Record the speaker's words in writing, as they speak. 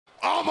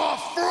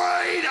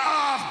afraid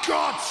I've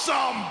got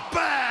some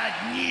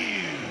bad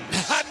news.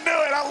 I knew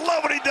it. I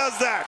love when he does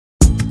that.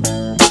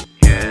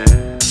 Yeah.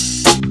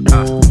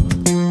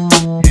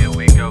 Here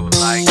we go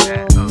like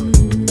that.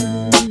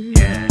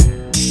 Yeah.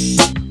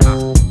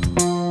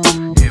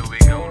 Here we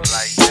go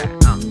like that.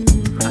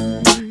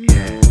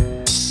 Yeah.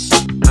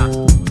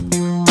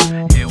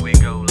 Here we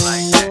go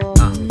like that.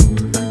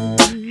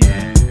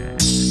 Yeah.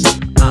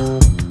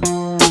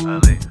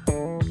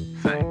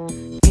 Say.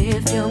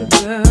 If your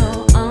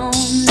girl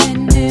only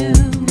knew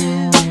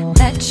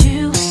that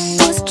you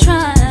was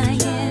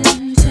trying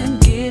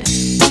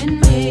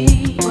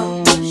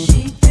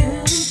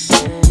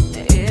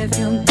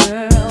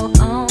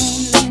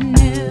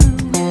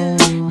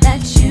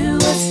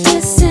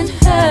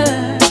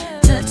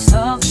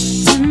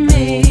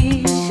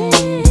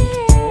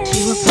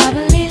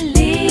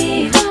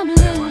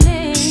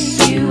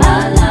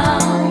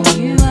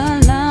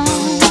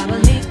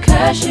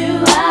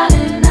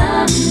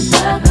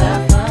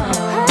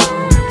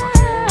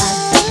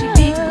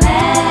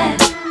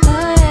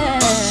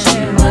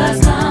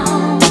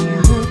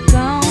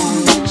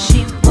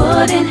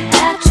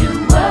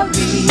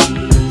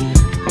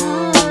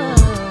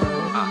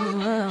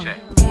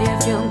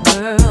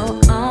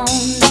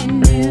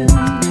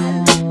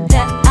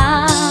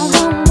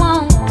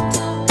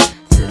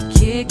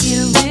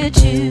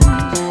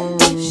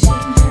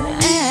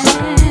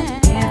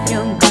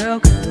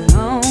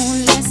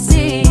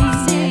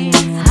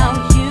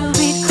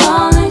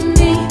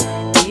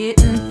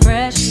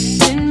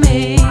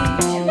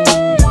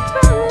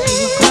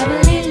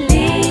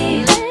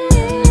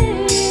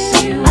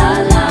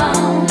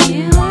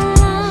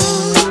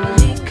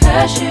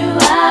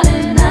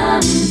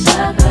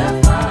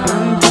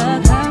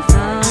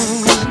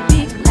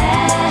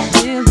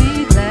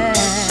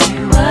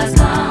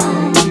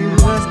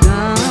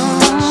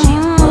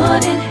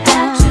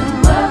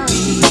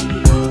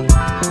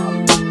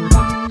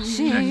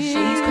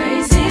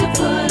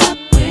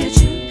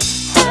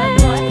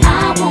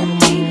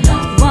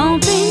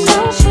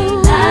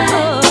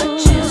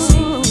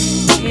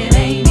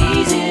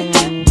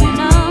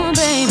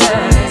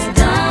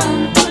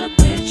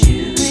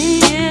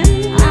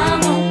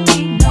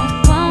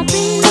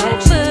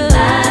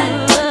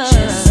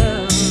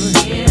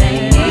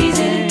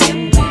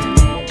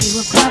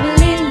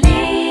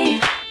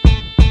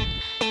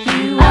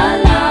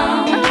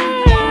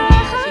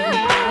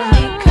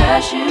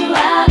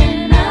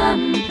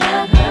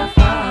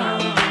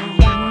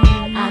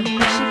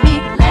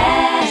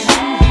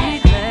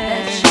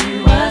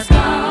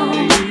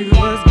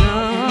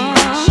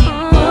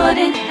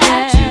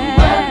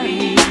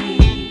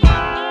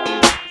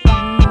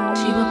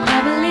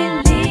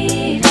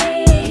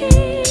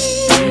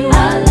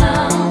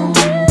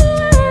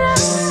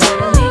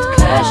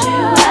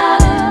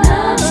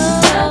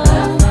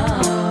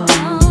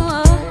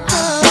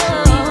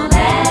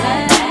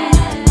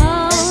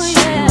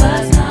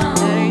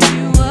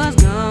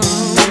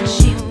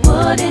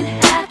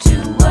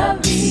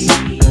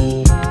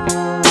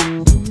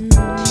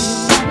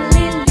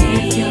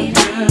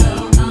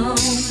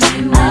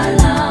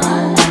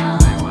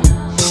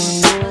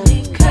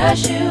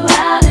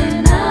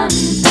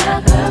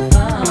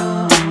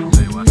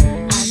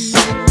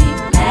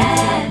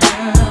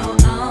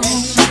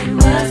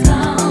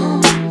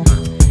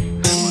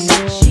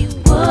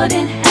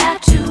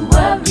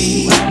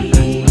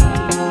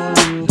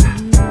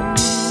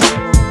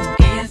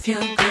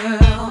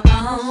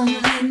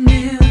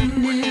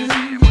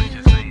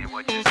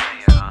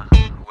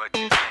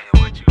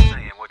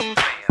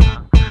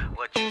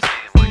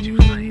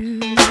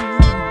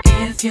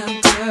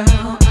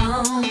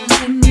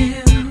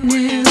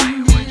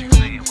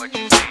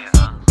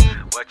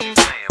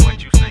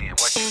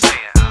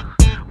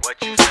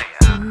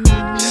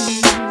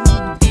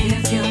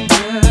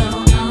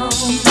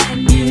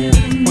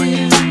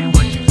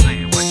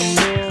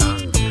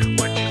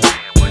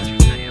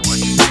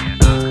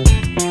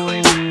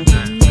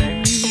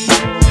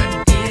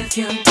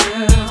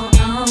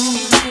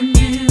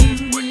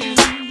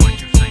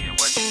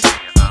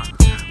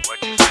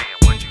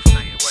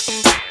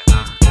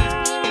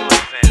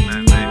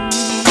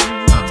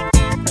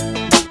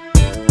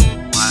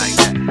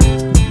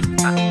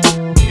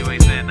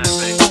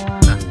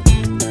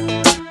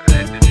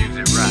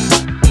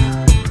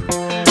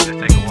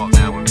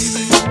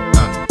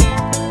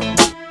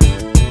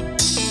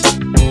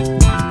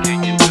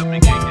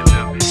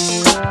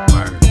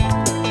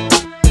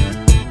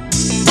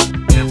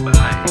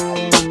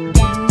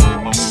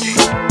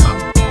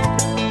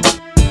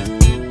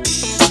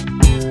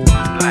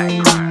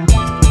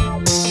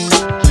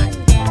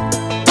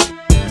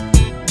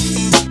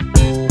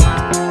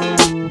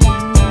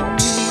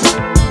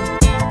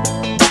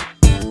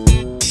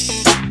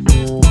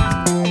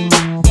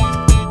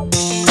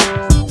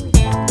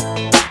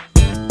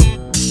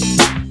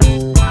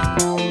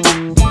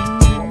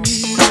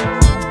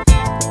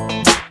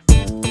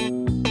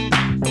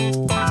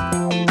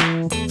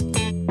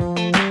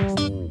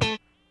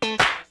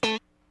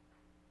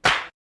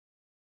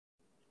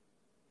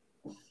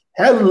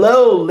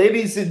Hello,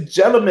 ladies and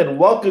gentlemen.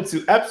 Welcome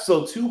to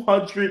episode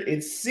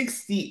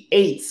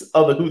 268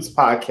 of the Hoots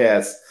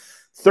podcast.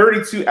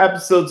 32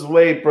 episodes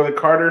away, Brother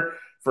Carter,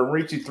 from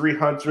reaching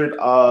 300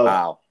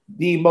 of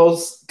the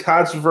most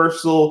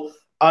controversial,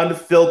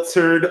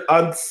 unfiltered,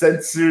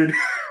 uncensored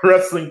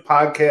wrestling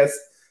podcast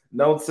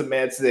known to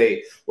man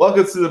today.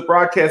 Welcome to the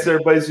broadcast,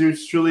 everybody.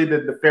 Yours truly, the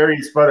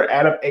nefarious brother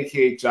Adam,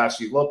 aka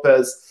Joshy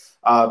Lopez.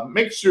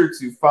 Make sure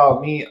to follow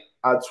me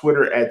on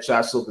Twitter at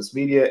Josh Lopez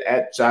Media,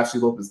 at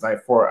Joshy Lopez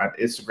 94 on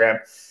Instagram.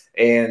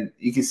 And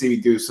you can see me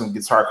do some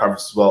guitar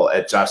covers as well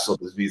at Josh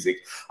Lopez Music.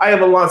 I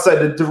am alongside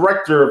the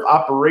director of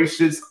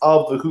operations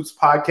of the Hoots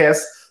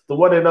podcast, the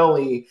one and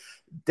only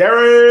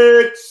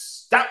Derek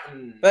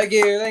Stoughton. Thank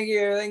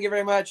you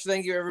very much.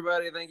 Thank you,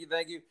 everybody. Thank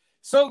you.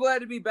 So glad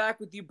to be back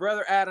with you,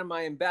 brother Adam.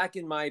 I am back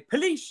in my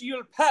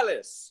palatial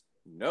palace.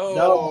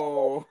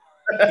 No.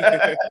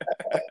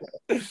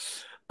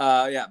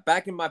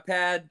 Back in my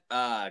pad.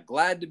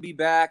 Glad to be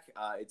back.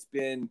 It's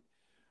been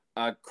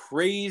a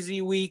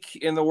crazy week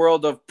in the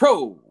world of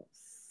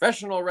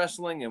professional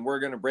wrestling, and we're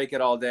going to break it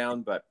all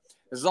down. But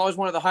this is always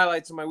one of the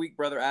highlights of my week,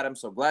 brother Adam.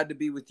 So glad to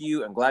be with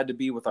you and glad to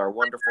be with our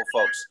wonderful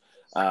folks.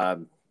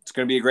 It's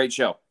going to be a great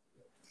show.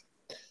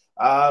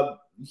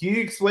 Can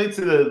you explain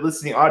to the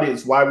listening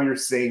audience why we were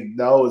saying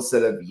no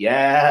instead of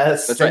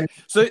yes? That's right.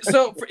 So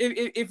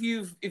if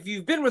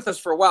you've been with us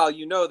for a while,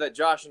 you know that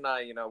Josh and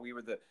I, we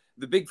were the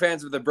big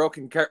fans of the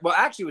broken character. Well,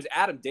 actually, it was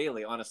Adam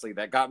Daly, honestly,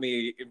 that got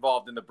me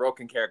involved in the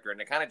broken character, and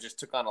it kind of just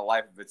took on a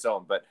life of its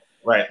own. But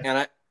right,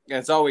 and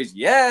it's always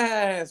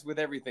yes with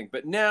everything.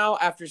 But now,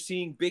 after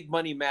seeing Big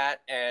Money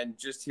Matt and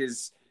just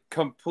his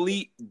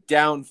complete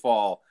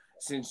downfall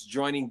since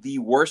joining the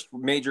worst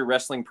major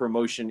wrestling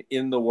promotion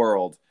in the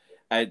world,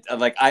 I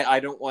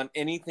don't want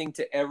anything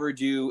to ever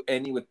do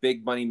any with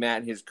Big Money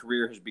Matt. His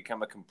career has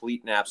become a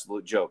complete and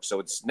absolute joke. So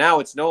it's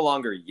no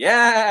longer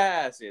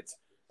yes, it's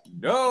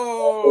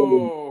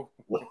no.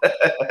 Good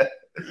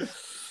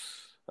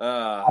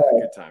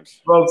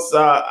times, folks.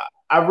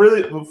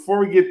 Before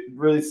we get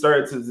really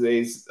started to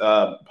today's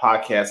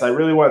podcast, I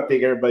really want to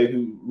thank everybody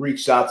who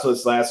reached out to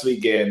us last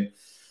week and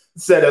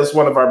said it was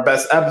one of our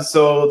best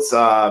episodes.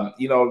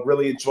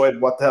 Really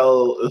enjoyed what the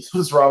hell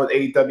was wrong with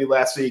AEW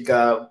last week.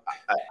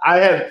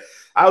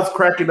 I was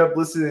cracking up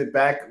listening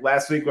back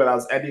last week when I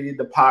was editing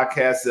the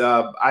podcast.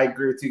 I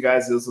agree with you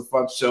guys. It was a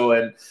fun show.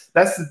 And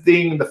that's the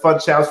thing, the fun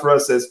challenge for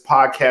us as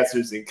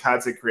podcasters and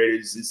content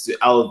creators is to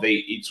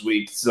elevate each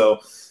week.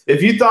 So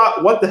if you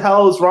thought what the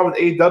hell is wrong with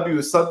AEW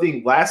was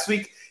something last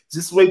week,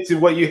 just wait to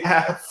what you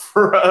have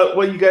for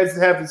what you guys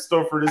have in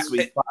store for this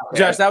week.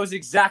 Josh, that was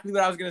exactly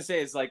what I was going to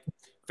say. It's like,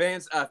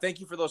 fans, thank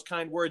you for those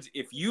kind words.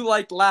 If you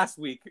liked last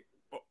week,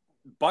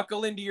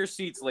 buckle into your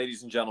seats,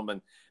 ladies and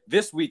gentlemen.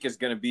 This week is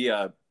going to be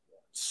a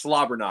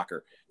slobber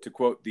knocker, to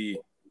quote the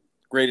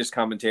greatest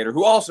commentator,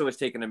 who also has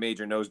taken a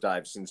major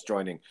nosedive since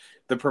joining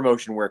the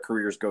promotion where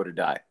careers go to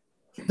die.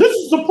 This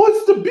is the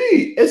place to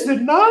be, is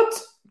it not?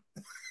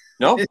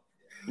 No, it's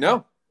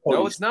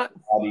not.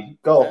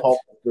 Go home.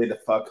 Way the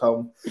fuck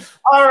home.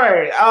 All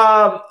right.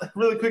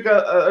 Really quick,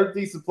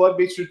 everything's to plug.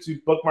 Make sure to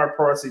bookmark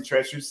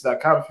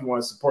ProWrestlingTreasures.com if you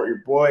want to support your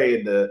boy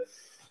and the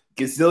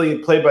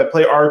gazillion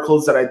play-by-play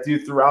articles that I do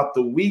throughout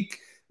the week.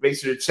 Make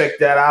sure to check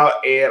that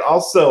out. And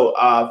also,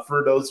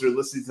 for those who are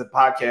listening to the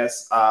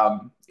podcast,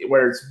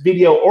 whether it's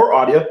video or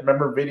audio,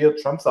 remember video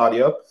trumps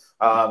audio.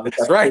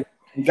 That's right.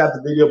 You got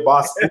the video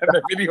boss.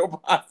 The video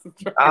boss.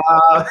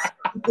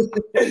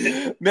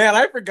 Man,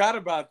 I forgot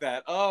about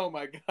that. Oh,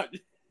 my God.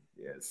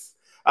 Yes.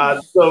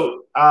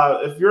 So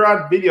if you're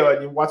on video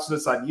and you're watching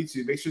this on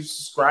YouTube, make sure to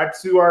subscribe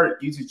to our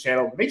YouTube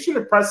channel. Make sure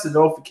to press the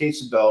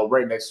notification bell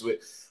right next to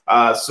it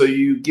so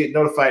you get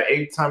notified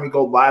anytime we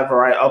go live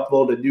or I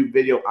upload a new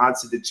video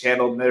onto the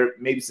channel.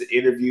 Maybe it's an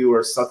interview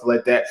or something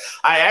like that.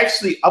 I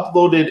actually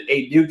uploaded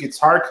a new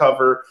guitar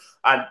cover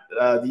on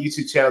the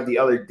YouTube channel the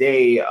other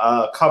day,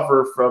 a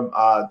cover from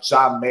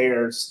John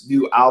Mayer's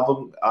new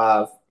album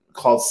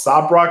called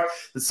Sobrock.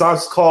 The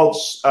song's called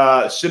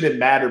Shouldn't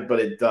Matter, but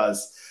it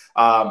does.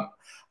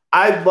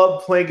 I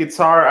love playing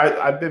guitar.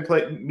 I've been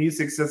playing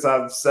music since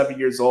I'm 7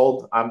 years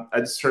old. I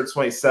just turned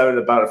 27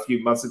 about a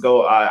few months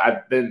ago.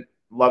 I've been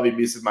loving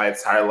music my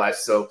entire life.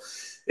 So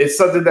it's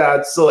something that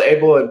I'm still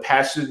able and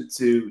passionate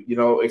to,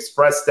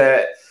 express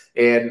that.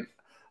 And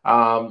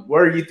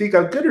whether you think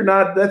I'm good or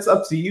not, that's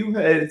up to you.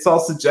 It's all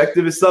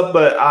subjective and stuff.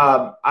 But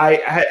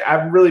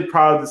I'm really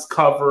proud of this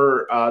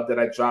cover that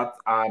I dropped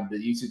on the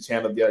YouTube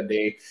channel the other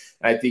day.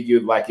 And I think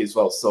you'd like it as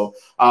well. So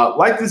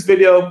like this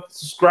video,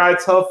 subscribe,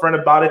 tell a friend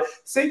about it.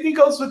 Same thing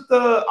goes with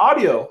the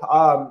audio.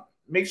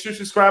 Make sure to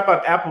subscribe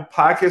on Apple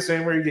Podcasts or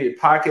anywhere you get your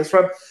podcasts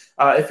from.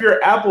 If you're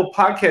an Apple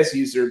Podcast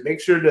user, make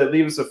sure to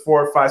leave us a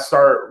 4 or 5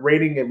 star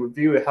rating and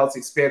review. It helps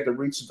expand the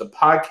reach of the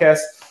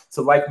podcast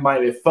to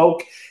like-minded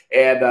folk.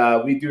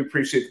 And we do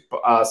appreciate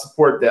the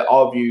support that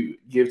all of you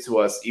give to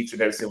us each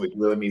and every single week. It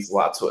really means a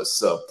lot to us.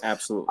 So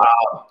absolutely.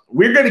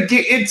 We're going to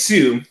get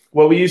into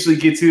what we usually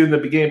get to in the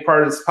beginning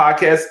part of this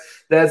podcast.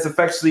 That's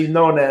affectionately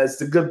known as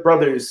the Good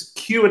Brothers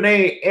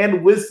Q&A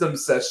and Wisdom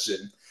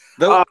Session.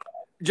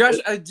 Josh,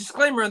 a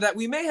disclaimer on that: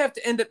 we may have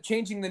to end up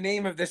changing the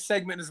name of this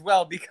segment as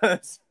well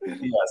because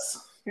Yes.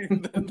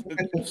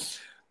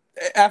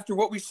 after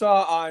what we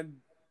saw on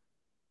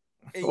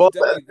Well,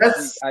 AEW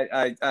that's.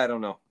 I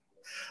don't know.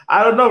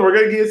 I don't know. We're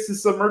gonna get into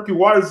some murky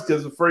waters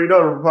because before you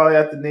know it, we'll probably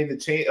have to name the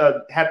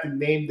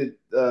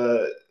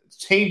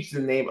change the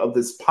name of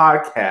this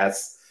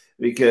podcast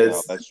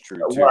because that's true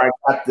where I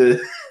got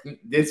the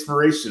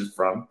inspiration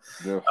from.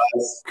 Yeah.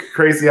 It's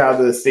crazy how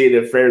the state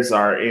of affairs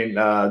are in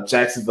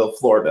Jacksonville,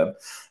 Florida.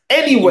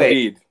 Anyway,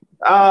 Indeed.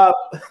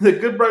 the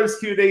Good Brothers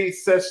Q&A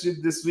session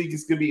this week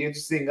is going to be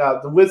interesting.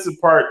 The wisdom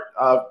part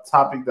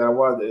topic that I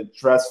wanted to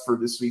address for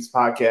this week's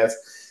podcast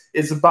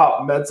is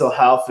about mental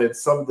health and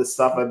some of the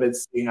stuff I've been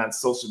seeing on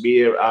social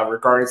media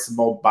regarding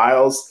Simone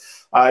Biles.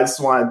 I just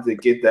wanted to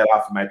get that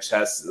off my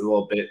chest a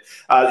little bit.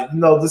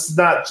 This is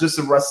not just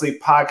a wrestling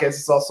podcast.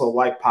 It's also a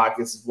light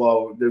podcast as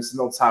well. There's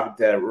no topic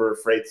that we're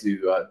afraid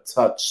to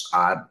touch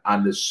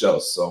on this show.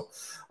 So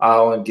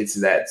I want to get to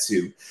that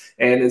too.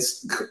 And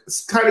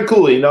it's kind of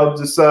cool,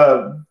 just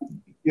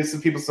give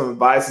some people some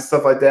advice and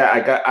stuff like that. I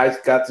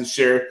got to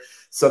share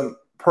some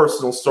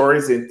personal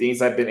stories and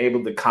things I've been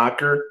able to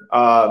conquer,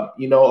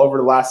 over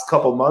the last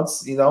couple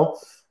months.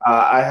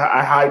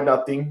 I hide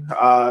nothing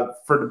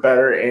for the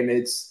better, and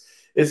it's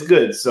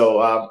good.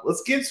 So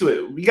let's get to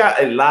it. We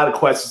got a lot of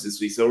questions this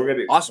week, so we're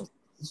gonna let's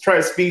try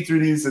to speed through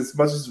these as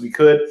much as we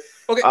could.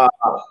 Okay.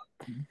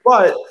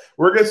 But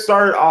we're gonna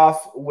start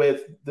off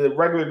with the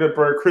regular good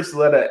brother Chris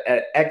Zaletta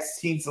at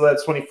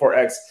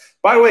XTeenZaletta24X.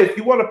 By the way, if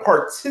you want to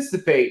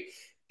participate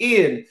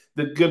in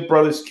the Good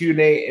Brothers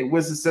Q&A and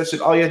wisdom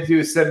session, all you have to do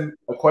is send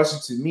a question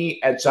to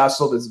me at Josh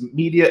Lopez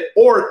Media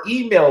or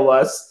email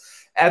us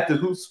at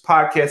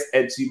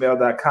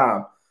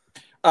thehootspodcast@gmail.com.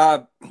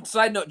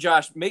 Side note,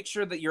 Josh, make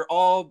sure that you're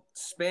all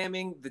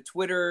spamming the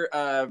Twitter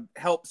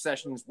help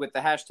sessions with the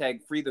hashtag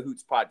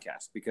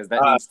 #FreeTheHootsPodcast because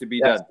that needs to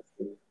be done.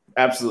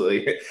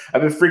 Absolutely.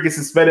 I've been freaking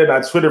suspended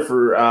on Twitter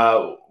for,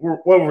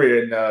 what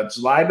we're in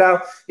July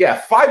now? Yeah,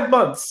 5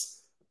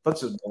 months.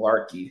 Bunch of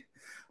malarkey.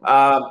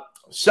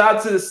 Shout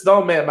out to the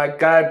Snowman, my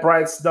guy,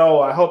 Brian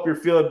Snow. I hope you're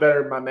feeling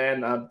better, my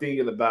man. I'm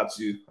thinking about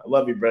you. I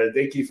love you, brother.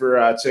 Thank you for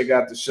checking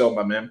out the show,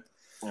 my man.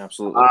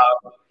 Absolutely.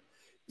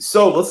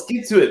 So let's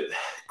get to it.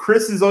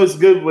 Chris is always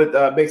good with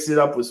mixing it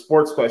up with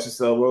sports questions,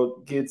 so we'll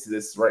get to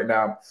this right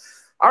now.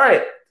 All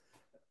right.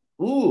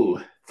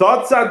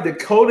 Thoughts on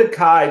Dakota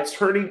Kai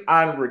turning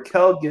on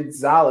Raquel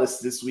Gonzalez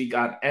this week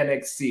on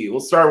NXT? We'll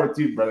start with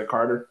you, Brother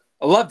Carter.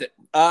 I loved it.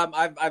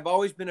 I've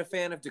always been a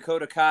fan of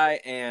Dakota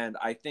Kai, and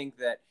I think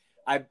that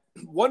I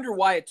wonder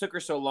why it took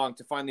her so long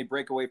to finally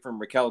break away from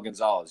Raquel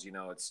Gonzalez.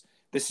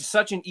 This is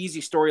such an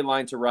easy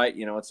storyline to write.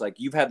 It's like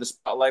you've had the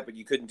spotlight, but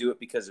you couldn't do it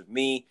because of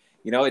me.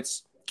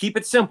 It's keep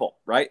it simple,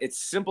 right? It's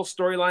a simple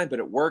storyline, but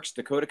it works.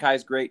 Dakota Kai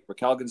is great.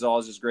 Raquel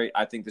Gonzalez is great.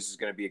 I think this is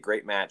going to be a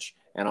great match,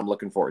 and I'm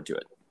looking forward to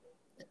it.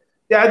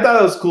 Yeah, I thought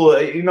it was cool.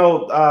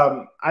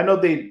 I know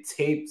they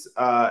taped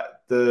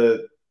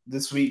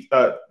this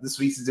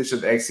week's edition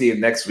of XC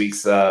and next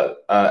week's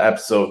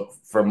episode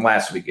from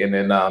last week, and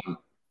then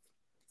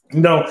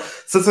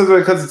sometimes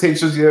when it comes to tape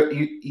shows,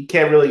 you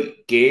can't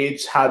really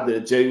gauge how the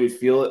genuine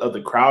feel of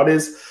the crowd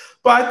is.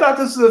 But I thought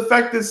this was an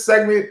effective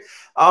segment.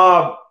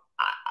 I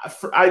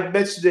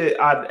mentioned it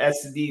on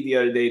S&D the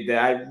other day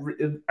that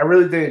I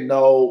really didn't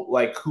know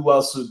who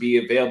else would be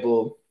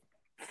available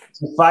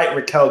to fight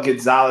Raquel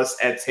Gonzalez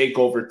at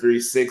TakeOver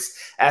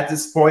 36 at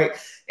this point.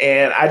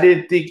 And I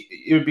didn't think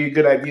it would be a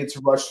good idea to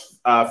rush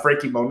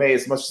Frankie Monet.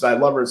 As much as I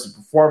love her as a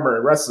performer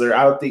and wrestler,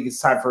 I don't think it's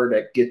time for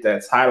her to get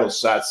that title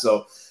shot.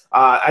 So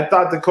I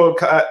thought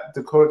Dakota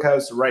Kai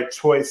was the right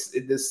choice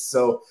in this.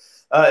 So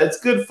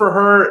it's good for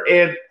her.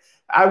 And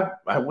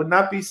I would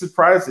not be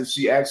surprised if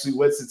she actually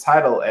wins the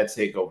title at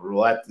TakeOver.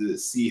 We'll have to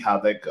see how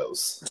that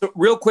goes. So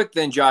real quick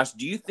then, Josh,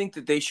 do you think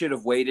that they should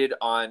have waited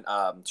on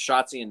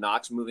Shotzi and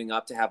Knox moving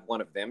up to have one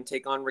of them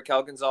take on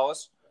Raquel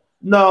Gonzalez?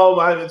 No,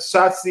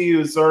 Shotzi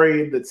was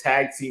already in the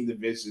tag team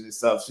division and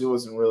stuff. She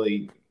wasn't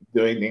really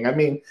doing anything. I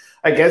mean,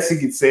 I guess you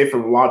could say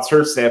from a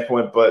long-term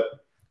standpoint, but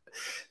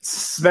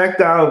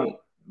SmackDown,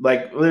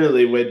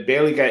 literally when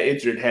Bayley got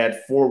injured,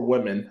 had 4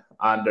 women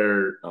on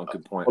their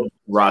good point.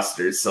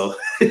 Roster. So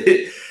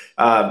we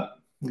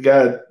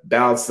gotta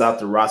balance out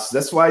the roster.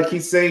 That's why I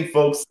keep saying,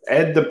 folks,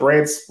 end the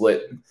brand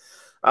split.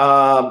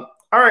 All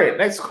right,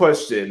 next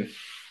question.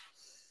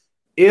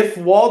 If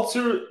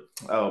Walter,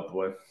 oh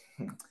boy,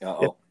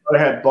 if I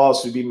had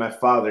balls, should be my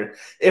father.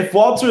 If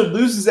Walter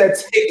loses at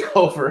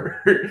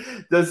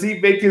TakeOver, does he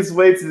make his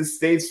way to the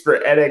States for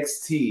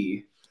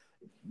NXT?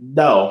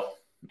 No,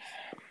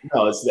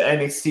 it's the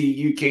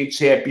NXT UK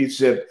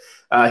Championship.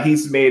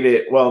 He's made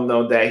it well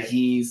known that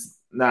he's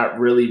not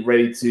really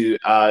ready to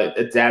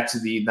adapt to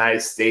the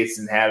United States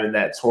and having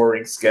that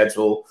touring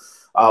schedule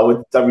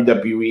with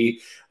WWE.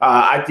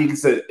 I think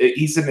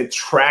he's an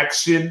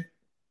attraction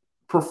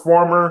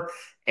performer,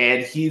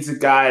 and he's a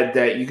guy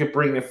that you could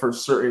bring in for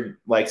certain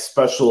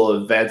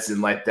special events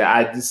and like that.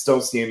 I just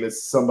don't see him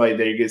as somebody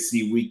that you're going to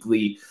see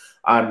weekly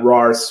on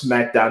Raw or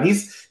SmackDown.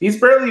 He's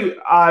barely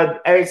on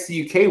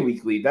NXT UK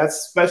weekly.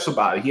 That's special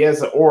about it. He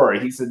has an aura.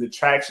 He's an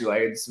attraction,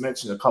 like I just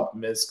mentioned a couple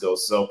minutes ago.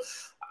 So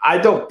I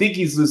don't think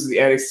he's losing the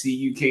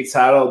NXT UK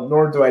title,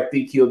 nor do I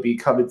think he'll be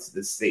coming to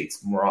the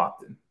States more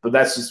often. But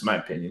that's just my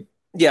opinion.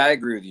 Yeah, I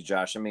agree with you,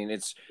 Josh. I mean,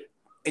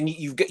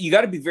 you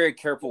got to be very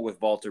careful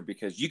with Walter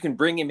because you can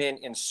bring him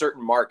in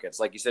certain markets,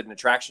 like you said, an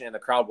attraction, and the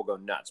crowd will go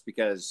nuts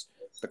because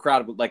the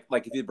crowd would like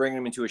if you bring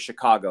him into a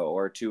Chicago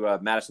or to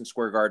Madison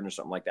Square Garden or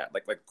something like that.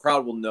 Like the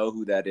crowd will know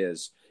who that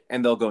is,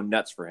 and they'll go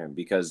nuts for him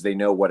because they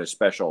know what a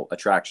special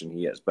attraction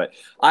he is. But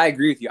I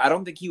agree with you. I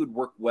don't think he would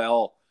work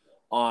well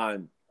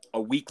on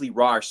a weekly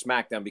Raw or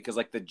SmackDown because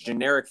like the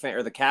generic fan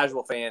or the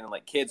casual fan and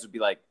like kids would be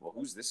like, well,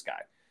 who's this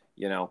guy?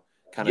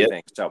 Kind of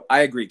thing. So I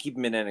agree. Keep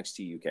him in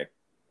NXT UK.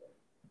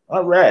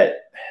 All right.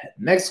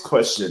 Next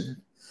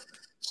question.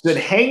 Should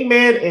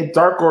Hangman and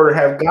Dark Order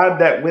have gotten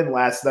that win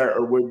last night,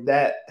 or would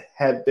that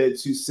have been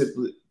too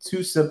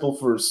simple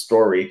for a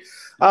story?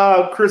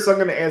 Chris, I'm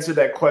going to answer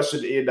that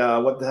question in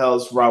what the hell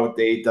is wrong with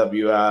the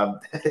AEW?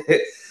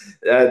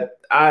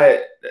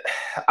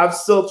 I'm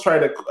still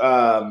trying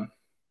to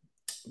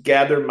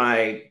gather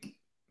my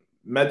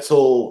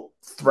mental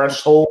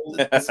threshold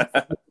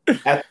after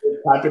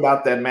talking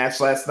about that match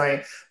last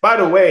night. By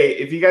the way,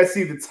 if you guys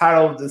see the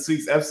title of this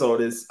week's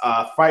episode is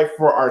Fight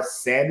for Our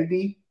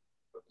Sanity,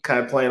 kind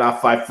of playing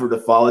off Fight for the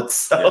Fallen.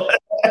 So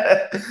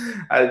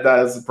I thought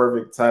it was the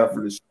perfect title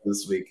for the show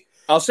this week.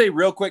 I'll say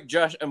real quick,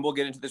 Josh, and we'll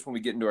get into this when we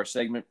get into our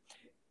segment.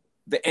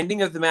 The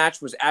ending of the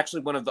match was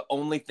actually one of the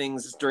only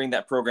things during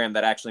that program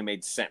that actually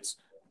made sense.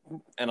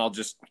 And I'll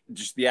just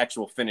the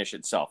actual finish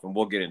itself, and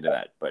we'll get into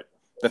that. But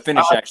the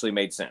finish actually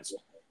made sense.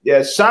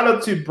 Yeah, shout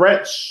out to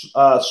Brett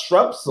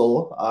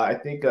Shrubsel, I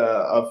think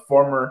a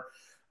former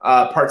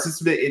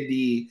participant in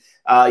the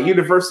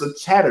Universe of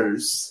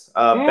Chatters.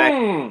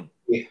 Back.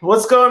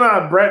 What's going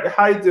on, Brett?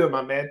 How you doing,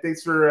 my man?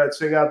 Thanks for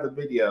checking out the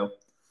video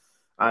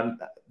on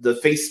the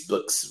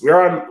Facebooks. We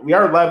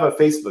are live on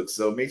Facebook,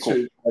 so make sure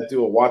you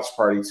do a watch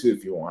party too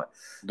if you want.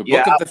 The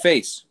Book of the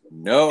Face.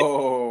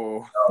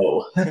 No.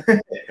 All right,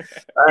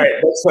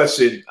 next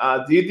question.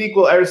 Do you think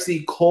we'll ever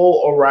see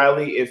Cole,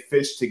 O'Reilly, and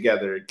Fish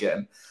together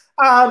again?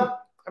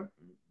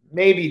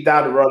 Maybe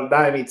down the road,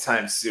 not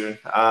anytime soon.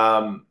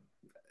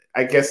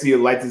 I guess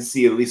you'd like to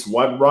see at least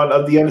one run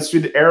of the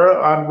Undisputed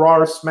Era on Raw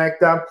or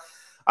SmackDown.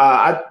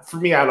 For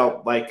me, I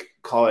don't like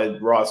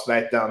calling Raw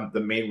SmackDown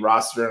the main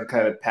roster. I'm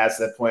kind of past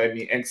that point. I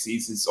mean, NXT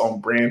is its own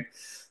brand.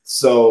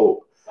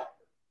 So,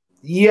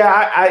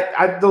 yeah,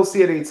 I don't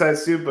see it anytime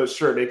soon, but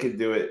sure, they could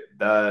do it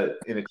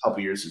in a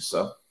couple years or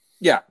so.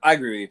 Yeah, I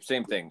agree with you.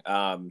 Same thing.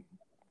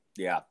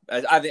 Yeah,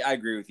 I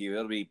agree with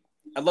you.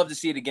 I'd love to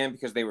see it again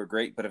because they were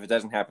great, but if it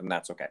doesn't happen,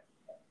 that's okay.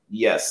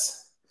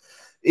 Yes.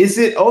 Is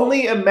it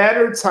only a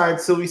matter of time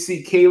till we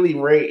see Kaylee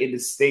Ray in the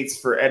States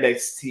for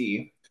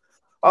NXT?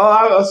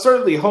 I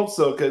certainly hope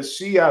so, because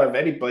she, out of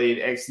anybody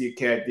in NXT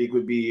UK, I think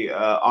would be an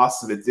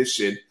awesome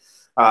addition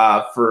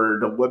for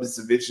the women's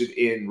division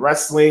in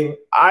wrestling.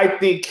 I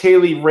think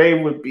Kaylee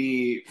Ray would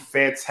be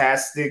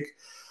fantastic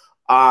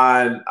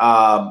on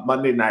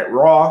Monday Night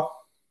Raw.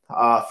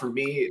 For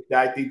me,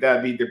 I think that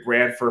would be the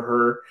brand for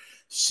her.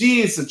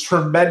 She is a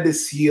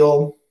tremendous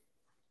heel.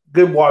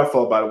 Good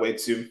waterfall, by the way,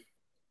 too.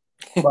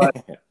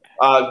 But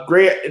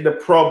great in the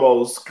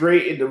promos,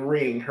 great in the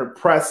ring, her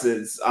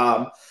presence.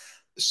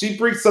 She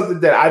brings something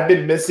that I've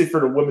been missing for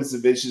the women's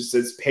division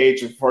since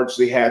Paige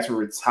unfortunately had to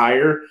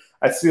retire.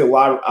 I see a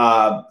lot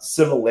of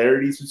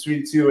similarities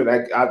between the two, and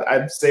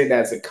I'm saying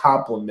that as a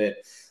compliment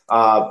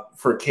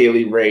for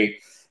Kaylee Ray.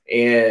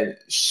 And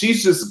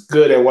she's just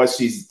good at what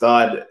she's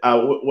done,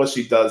 what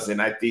she does, and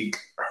I think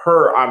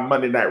her on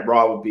Monday Night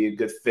Raw would be a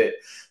good fit.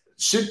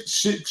 Should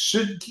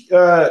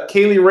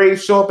Kaylee Ray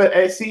show up at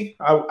NXT?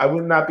 I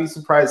would not be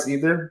surprised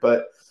either,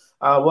 but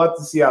we'll have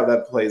to see how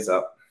that plays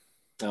out.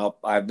 No,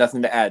 I have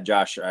nothing to add,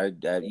 Josh.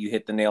 You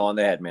hit the nail on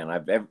the head, man.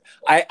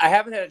 I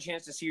haven't had a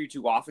chance to see her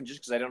too often just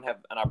because I don't have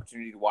an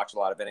opportunity to watch a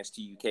lot of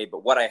NXT UK.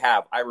 But what I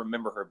have, I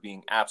remember her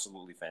being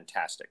absolutely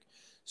fantastic.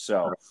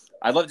 So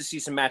I'd love to see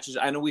some matches.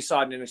 I know we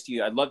saw it in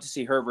NXT. I'd love to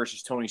see her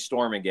versus Toni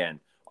Storm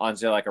again on,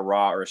 say, like a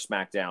Raw or a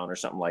SmackDown or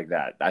something like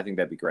that. I think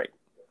that'd be great.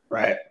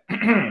 Right.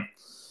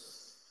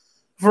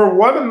 For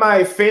one of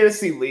my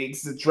fantasy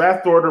leagues, the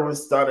draft order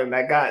was done, and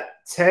I got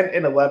 10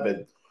 and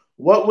 11.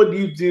 What would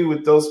you do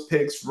with those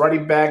picks?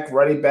 Running back, or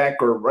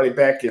running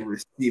back and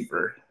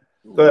receiver?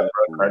 Go ahead,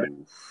 Carter.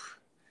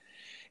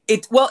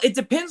 It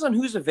depends on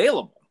who's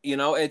available. You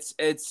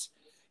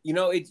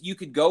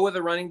could go with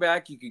a running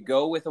back. You could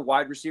go with a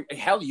wide receiver.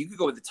 Hell, you could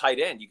go with a tight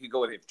end. You could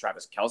go with if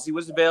Travis Kelce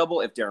was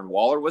available, if Darren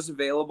Waller was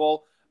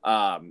available.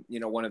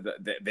 One of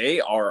they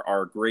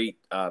are great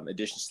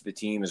additions to the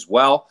team as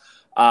well.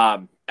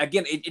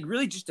 Again, it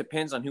really just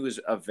depends on who is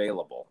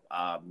available.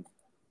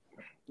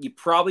 You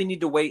probably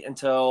need to wait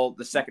until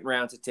the second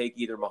round to take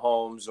either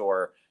Mahomes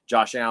or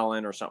Josh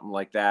Allen or something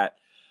like that.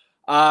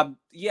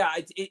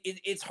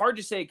 It's hard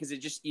to say because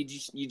it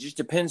just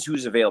depends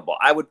who's available.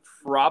 I would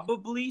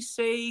probably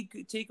say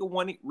take a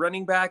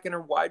running back and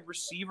a wide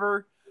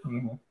receiver,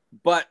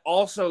 but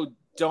also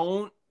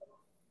don't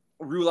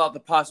rule out the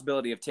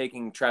possibility of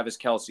taking Travis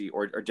Kelce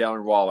or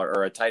Darren Waller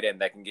or a tight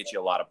end that can get you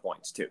a lot of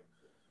points too.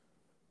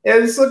 Yeah,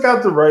 just look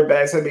out the right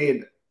backs. I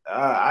mean,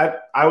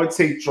 I would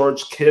take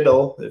George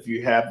Kittle if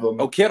you have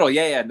them. Oh, Kittle,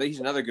 yeah, he's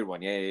another good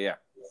one. Yeah.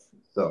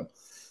 So,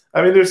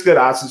 I mean, there's good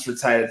options for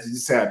tight ends. You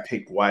just gotta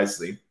pick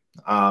wisely.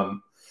 And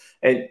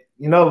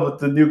with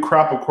the new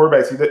crop of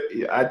quarterbacks,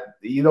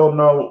 you don't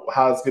know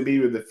how it's gonna be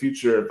with the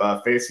future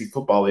of fantasy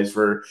football leagues,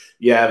 where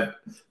you have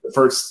the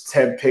first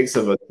 10 picks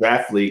of a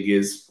draft league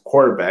is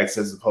quarterbacks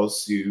as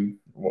opposed to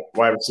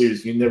wide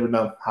receivers. You never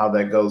know how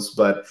that goes,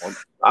 but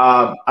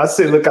I'd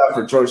say look out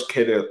for George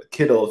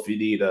Kittle if you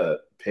need a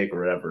pick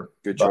or whatever.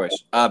 Good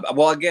choice.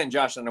 Well, again,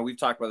 Josh, I know we've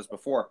talked about this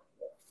before.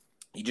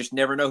 You just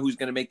never know who's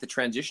going to make the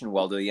transition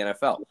well to the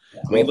NFL.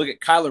 I mean, look at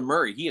Kyler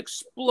Murray. He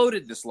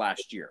exploded this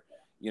last year.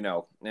 And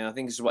I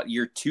think this is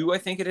year 2, I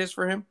think it is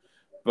for him.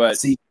 But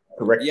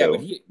correct. Yeah,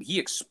 but he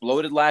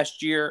exploded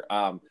last year.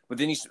 But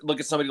then you look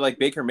at somebody like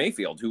Baker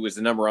Mayfield, who was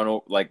the number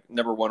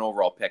one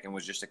overall pick and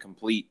was just a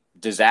complete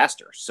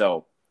disaster.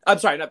 So I'm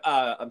sorry.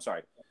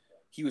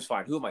 He was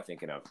fine. Who am I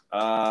thinking of?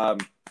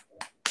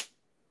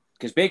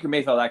 Because Baker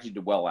Mayfield actually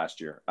did well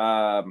last year.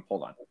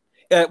 Hold on.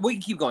 We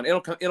can keep going.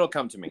 It'll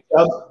come to me.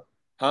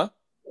 Huh?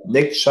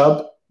 Nick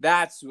Chubb.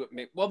 That's what.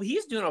 Well,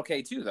 he's doing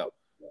okay too, though.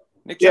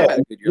 Nick Chubb had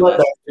a good year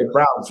last year. The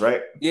Browns,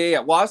 right? Yeah.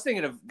 Well, I was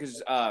thinking of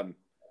because hold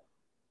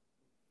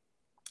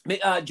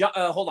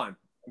on.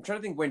 I'm trying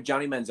to think when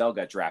Johnny Manziel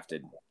got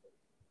drafted.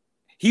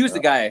 He was the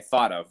guy I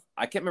thought of.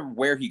 I can't remember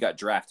where he got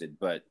drafted,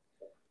 but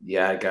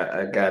yeah, I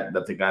got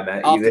nothing on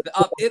that either.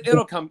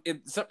 It'll come.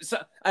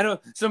 I know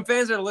some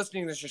fans that are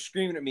listening to this are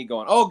screaming at me,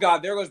 going, "Oh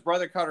God, there goes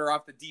Brother Cutter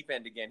off the deep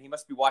end again. He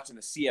must be watching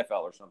the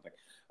CFL or something."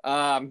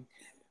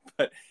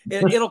 But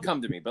it'll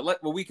come to me.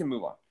 But we can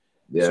move on.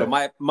 Yeah. So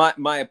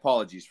my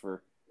apologies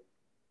for.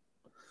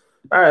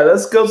 All right,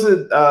 let's go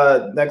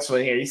to next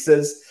one here. He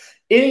says,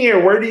 "In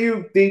here, where do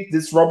you think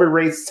this Roman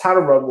Reigns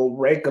title run will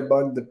rank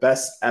among the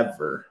best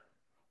ever?"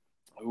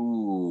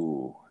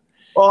 Ooh.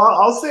 Well,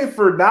 I'll say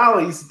for now,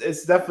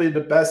 it's definitely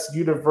the best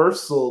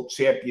Universal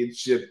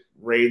Championship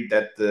reign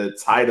that the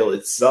title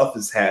itself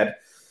has had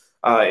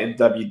in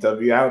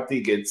WWE. I don't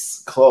think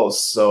it's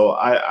close. So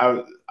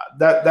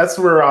that's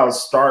where I'll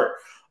start.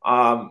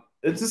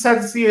 It just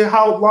has to see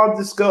how long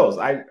this goes.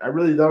 I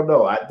really don't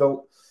know. I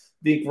don't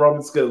think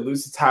Roman's going to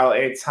lose the title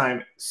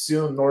anytime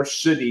soon, nor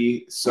should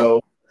he.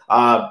 So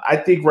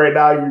I think right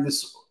now you're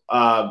just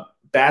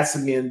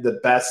basking in the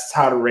best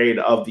title reign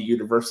of the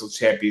Universal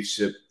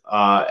Championship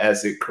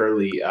as it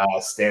currently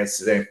stands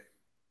today.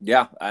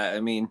 Yeah, I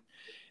mean,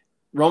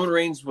 Roman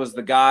Reigns was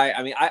the guy.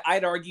 I mean,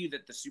 I'd argue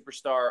that the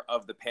superstar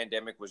of the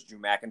pandemic was Drew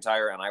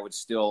McIntyre, and I would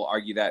still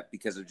argue that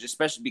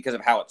especially because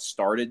of how it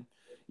started.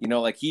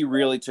 He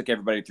really took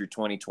everybody through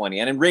 2020,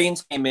 and then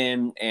Reigns came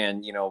in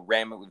and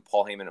ran it with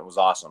Paul Heyman. It was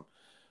awesome,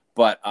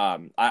 but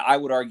I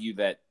would argue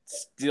that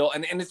still,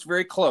 and it's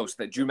very close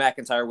that Drew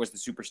McIntyre was the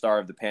superstar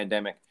of the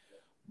pandemic,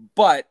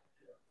 but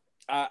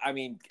I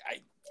mean,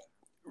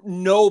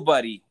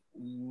 nobody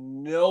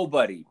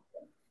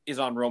is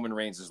on Roman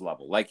Reigns'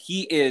 level. Like,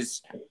 he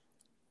is,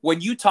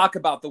 when you talk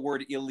about the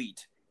word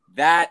elite,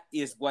 that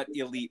is what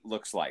elite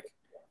looks like,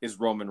 is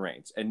Roman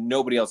Reigns, and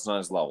nobody else is on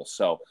his level.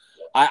 So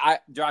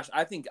Josh,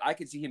 I think I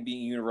could see him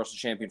being Universal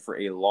Champion for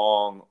a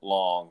long,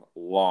 long,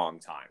 long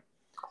time,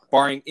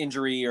 barring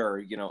injury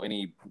or,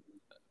 any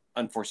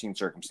unforeseen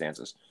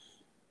circumstances.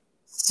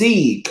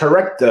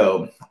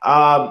 Correcto.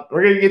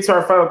 We're going to get to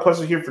our final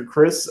question here for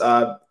Chris.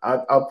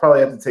 I'll probably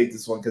have to take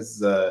this one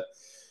because it's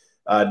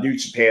a New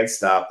Japan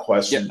style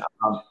question.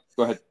 Yeah.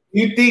 Go ahead.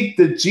 Do you think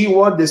the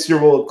G1 this year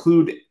will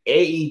include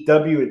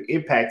AEW and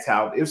Impact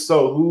talent? If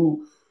so,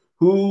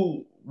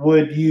 who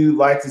would you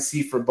like to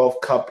see from both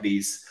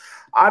companies?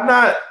 I'm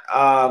not.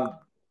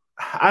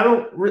 I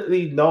don't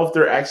really know if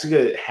they're actually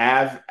going to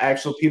have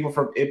actual people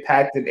from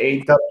Impact and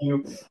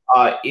AEW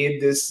in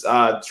this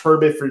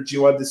tournament for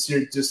G1 this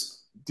year, just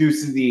due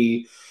to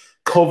the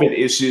COVID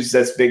issues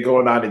that's been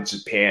going on in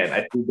Japan.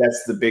 I think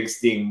that's the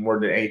biggest thing more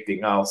than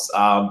anything else.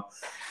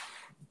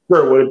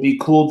 Sure, would it be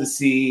cool to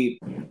see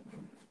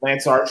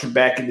Lance Archer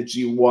back in the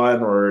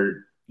G1,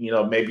 or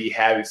maybe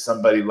having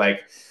somebody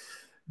like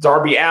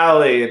Darby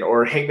Allin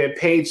or Hangman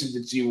Page in the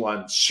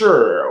G1?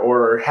 Sure,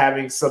 or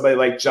having somebody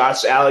like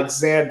Josh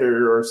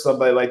Alexander or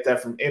somebody like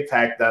that from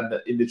Impact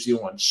in the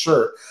G1.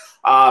 Sure.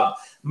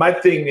 My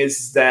thing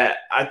is that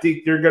I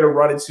think they're going to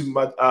run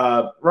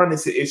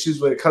into issues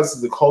when it comes to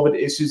the COVID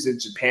issues in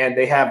Japan.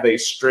 They have a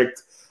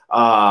strict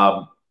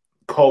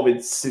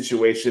COVID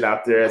situation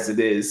out there as it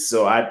is.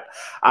 So I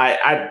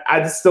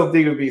just don't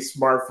think it would be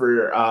smart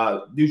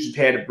for New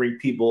Japan to bring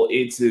people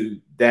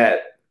into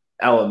that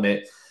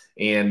element.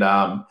 And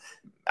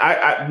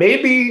I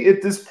maybe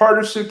if this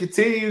partnership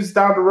continues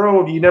down the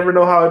road, you never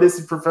know how it is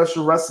in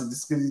professional wrestling.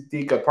 Just because you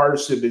think a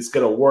partnership is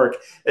going to work,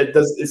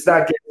 it's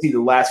not guaranteed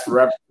to last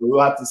forever. We'll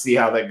have to see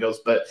how that goes.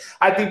 But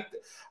I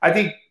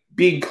think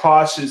being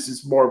cautious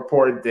is more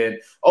important than,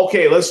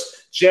 okay,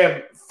 let's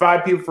jam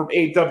 5 people from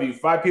AEW,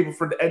 5 people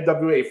from the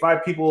NWA,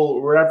 5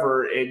 people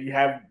wherever, and you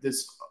have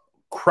this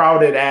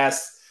crowded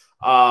ass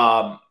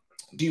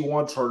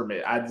G1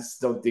 tournament. I just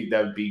don't think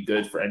that would be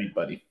good for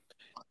anybody.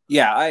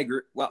 Yeah, I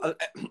agree. Well,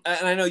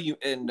 and I know you.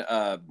 And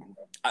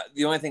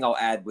the only thing I'll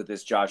add with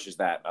this, Josh, is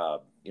that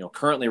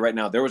currently right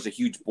now there was a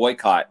huge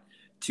boycott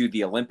to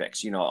the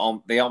Olympics. A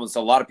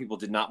lot of people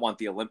did not want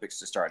the Olympics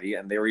to start,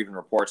 and there were even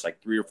reports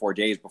like 3 or 4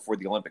 days before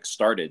the Olympics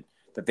started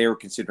that they were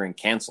considering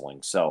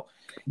canceling. So,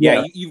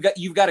 you've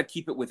got to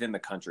keep it within the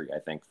country, I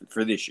think,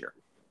 for this year.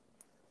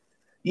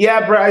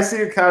 Yeah, bro, I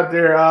see a comment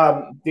there.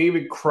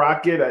 David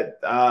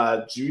Crockett,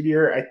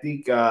 Jr., I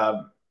think,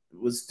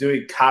 was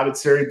doing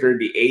commentary during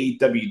the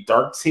AEW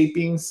Dark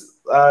tapings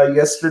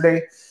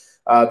yesterday.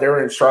 They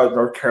were in Charlotte,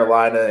 North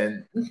Carolina,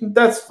 and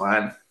that's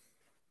fine.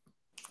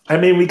 I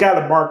mean, we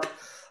got a Mark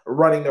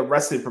running a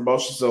wrestling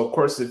promotion, so of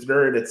course, if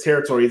they're in a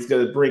territory, he's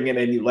going to bring in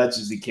any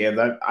legends he can.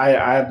 I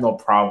have no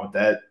problem with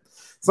that.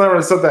 It's not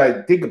really something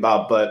I think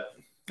about, but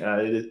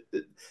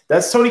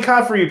that's Tony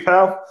Khan for you,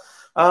 pal.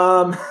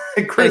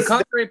 Chris,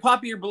 contrary to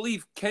popular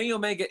belief, Kenny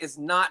Omega is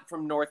not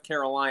from North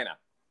Carolina.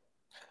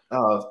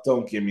 Oh,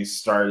 don't get me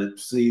started,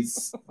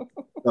 please.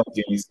 Don't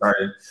get me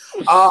started.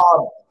 I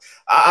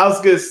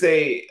was going to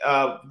say,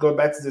 going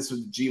back to this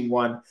with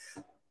G1,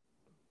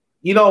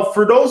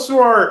 for those who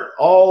are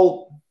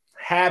all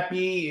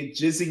happy and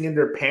jizzing in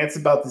their pants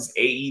about this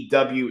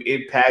AEW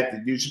Impact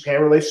and New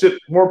Japan relationship,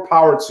 more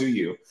power to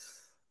you.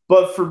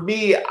 But for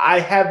me, I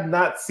have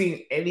not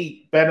seen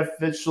any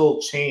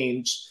beneficial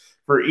change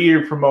for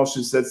either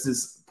promotion since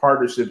this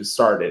partnership has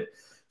started.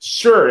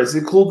 Sure, is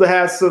it cool to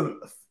have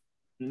some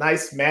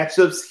nice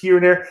matchups here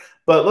and there?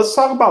 But let's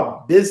talk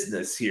about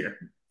business here.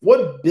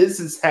 What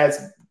business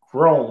has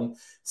grown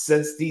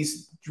since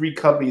these three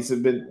companies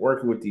have been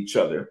working with each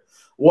other?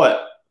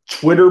 What?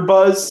 Twitter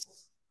buzz?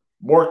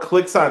 More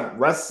clicks on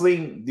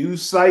wrestling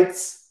news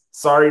sites?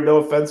 Sorry, no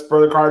offense,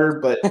 Brother Carter,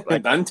 but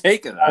I'm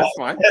taking that. That's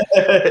fine.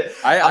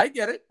 I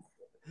get it.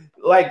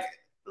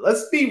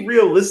 Let's be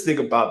realistic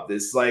about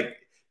this.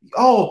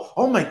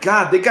 Oh my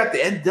God, they got the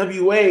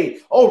NWA.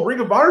 Oh, Ring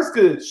of Honor's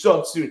gonna show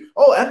up soon.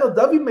 Oh,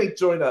 MLW may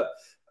join up.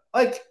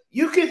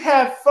 You could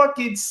have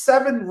fucking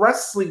 7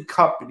 wrestling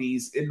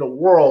companies in the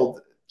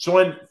world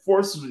join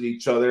forces with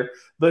each other.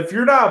 But if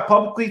you're not a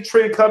publicly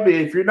traded company,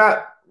 if you're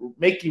not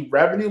making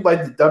revenue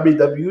like the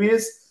WWE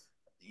is,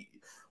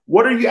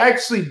 what are you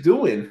actually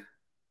doing?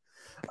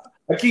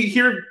 I keep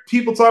hearing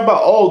people talk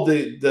about,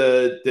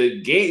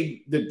 the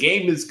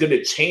game is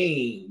gonna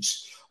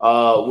change.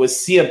 With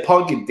CM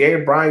Punk and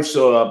Dan Bryan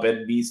show up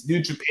and these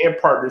New Japan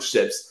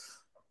partnerships.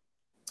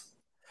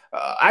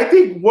 I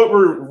think what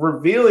we're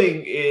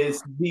revealing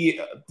is the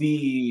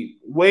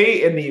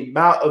way and the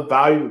amount of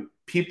value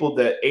people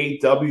that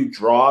AEW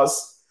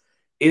draws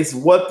is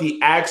what the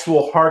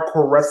actual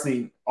hardcore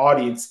wrestling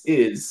audience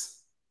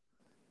is.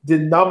 The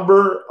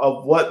number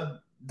of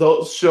what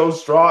those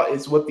shows draw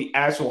is what the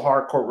actual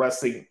hardcore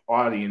wrestling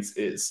audience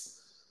is.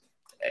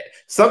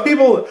 Some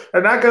people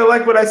are not going to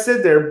like what I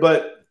said there,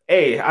 but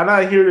hey, I'm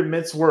not here to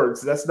mince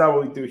words. That's not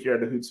what we do here at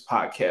the Hoots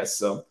podcast.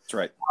 So that's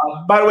right.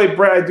 By the way,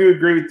 Brett, I do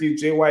agree with you.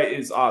 Jay White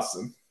is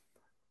awesome.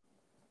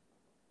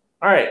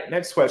 All right,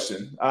 next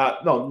question.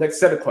 Next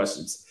set of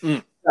questions.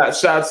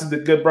 Shout out to the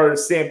good brother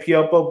Sam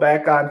Piopo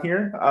back on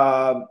here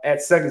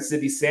at Second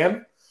City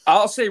Sam.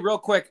 I'll say real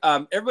quick,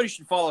 everybody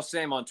should follow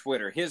Sam on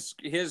Twitter. His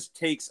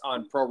takes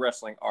on pro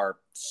wrestling are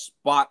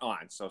spot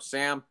on. So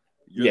Sam,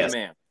 you're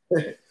the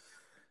man.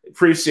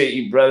 Appreciate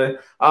you, brother.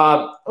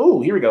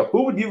 Here we go.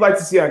 Who would you like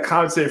to see on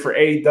commentary for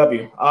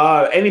AEW?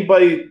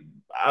 Anybody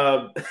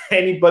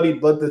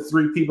but the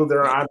 3 people that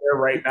are on there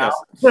right now.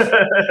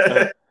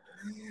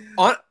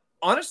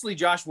 Honestly,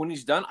 Josh, when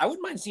he's done, I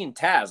wouldn't mind seeing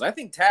Taz. I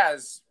think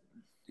Taz,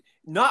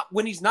 not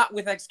when he's not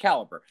with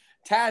Excalibur,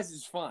 Taz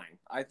is fine.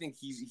 I think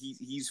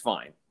he's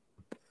fine.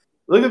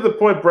 Look at the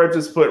point Brett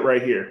just put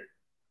right here.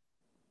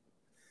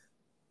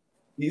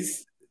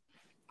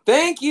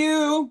 Thank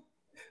you.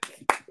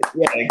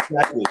 Yeah,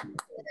 exactly.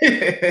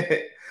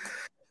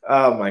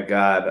 Oh my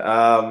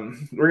God.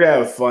 We're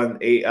gonna have fun.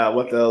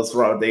 What the hell's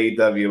wrong with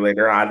AEW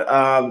later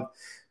on?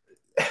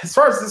 As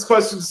far as this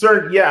question is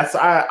concerned, yes,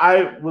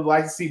 I would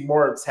like to see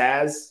more of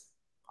Taz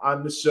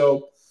on the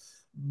show,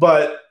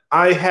 but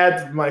I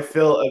had my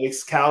fill of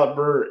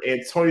Excalibur,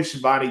 and Tony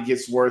Schiavone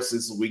gets worse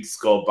as the weeks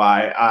go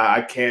by.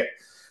 I can't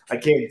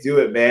do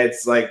it, man.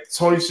 It's like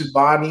Tony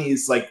Schiavone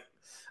is like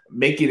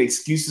making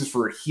excuses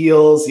for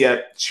heels,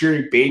 yet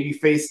cheering baby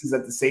faces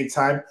at the same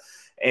time.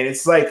 And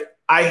it's like,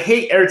 I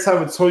hate every time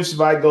when Tony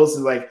Schiavone goes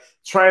to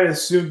trying to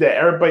assume that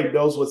everybody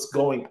knows what's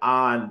going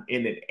on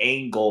in an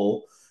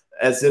angle,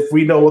 as if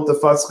we know what the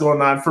fuck's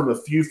going on from a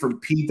feud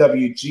from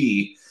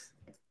PWG.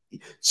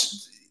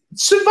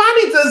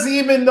 Schiavone doesn't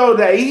even know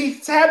that.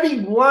 He's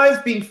having lines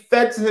being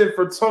fed to him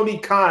for Tony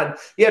Khan.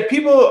 Yeah,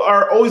 people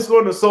are always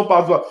going to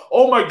soapbox about,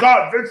 oh my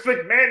God, Vince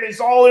McMahon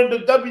is all in the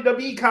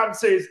WWE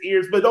commentator's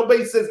ears, but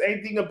nobody says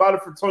anything about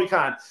it for Tony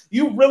Khan.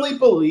 You really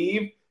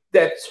believe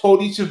that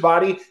Tony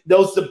Schiavone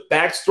knows the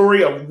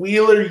backstory of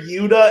Wheeler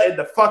Yuta and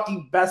the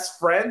fucking best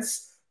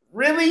friends?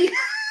 Really?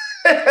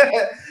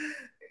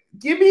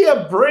 Give me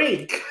a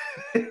break.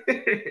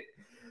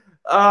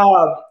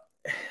 Uh,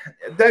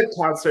 that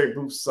commentary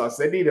booth sucks.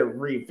 They need a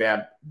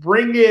revamp.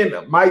 Bring in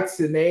Mike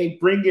Tenay,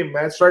 bring in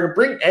Matt Striker,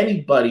 bring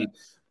anybody.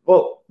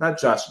 Well, not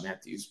Josh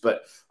Matthews,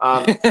 but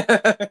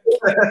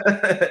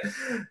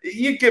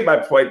you get my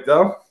point,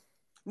 though.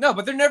 No,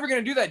 but they're never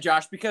going to do that,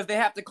 Josh, because they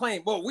have to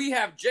claim, well, we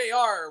have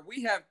JR,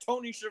 we have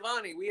Tony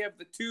Schiavone, we have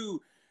the two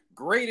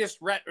greatest,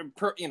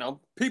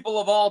 people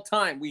of all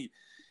time.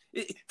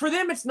 For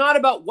them, it's not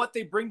about what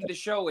they bring to the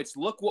show. It's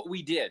look what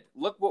we did.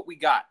 Look what we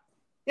got.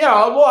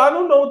 Yeah, well, I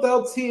don't know what the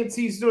hell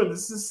TNT's doing.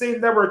 This is the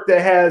same network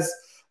that has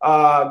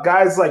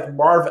guys like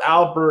Marv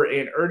Albert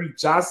and Ernie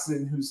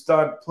Johnson, who's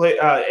done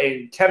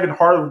and Kevin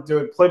Harlan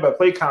doing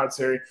play-by-play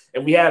commentary,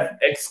 and we have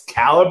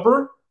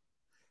Excalibur.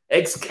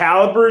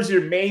 Excalibur is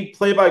your main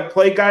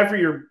play-by-play guy for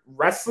your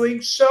wrestling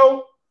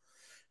show.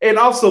 And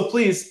also,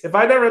 please, if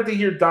I never have to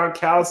hear Don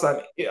Callis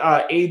on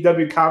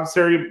AEW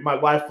commentary, my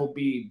life will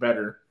be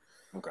better.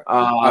 Okay,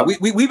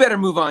 we better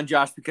move on,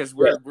 Josh, because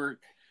we're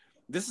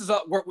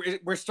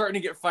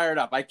starting to get fired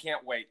up. I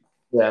can't wait.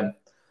 Yeah.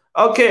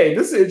 Okay,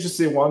 this is an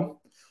interesting one.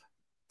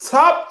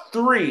 Top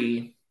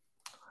 3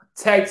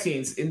 tag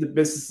teams in the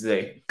business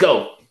today.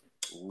 Go.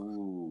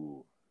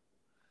 Ooh.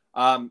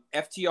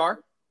 FTR.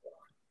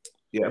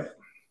 Yeah.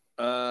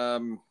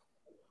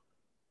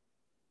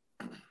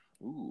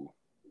 Ooh.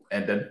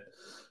 And then.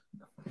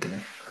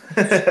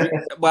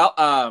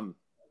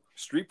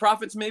 Street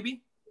Profits,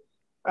 maybe.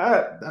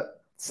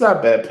 That's not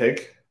a bad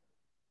pick.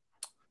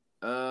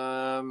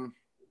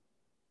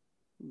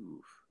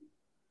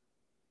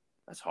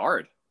 That's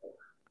hard.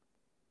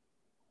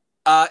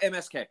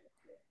 MSK.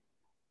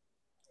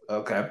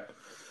 Okay.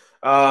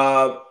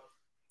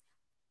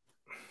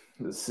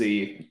 Let's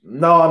see.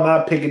 No, I'm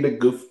not picking the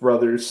Goof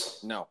Brothers.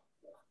 No.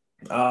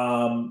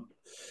 I'll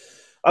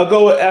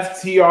go with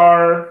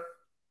FTR,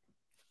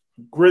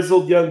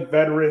 Grizzled Young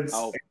Veterans,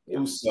 and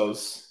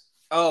Usos.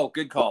 Oh,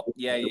 good call.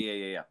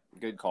 Yeah.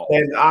 Good call.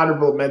 And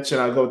honorable mention,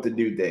 I'll go with the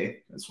New Day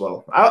as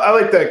well. I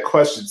like that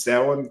question,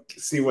 Sam. I want to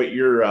see what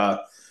your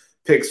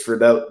picks for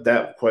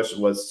that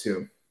question was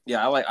too.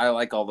 Yeah, I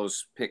like all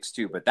those picks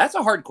too, but that's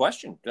a hard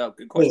question.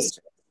 Good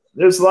question.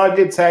 There's a lot of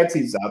good tag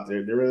teams out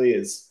there. There really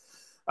is.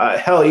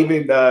 Hell,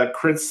 even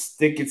Chris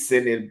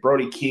Dickinson and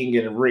Brody King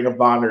and Ring of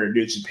Honor and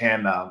New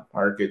Japan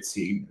are a good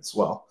team as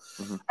well.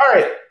 Mm-hmm. All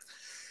right.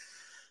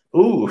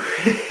 Ooh.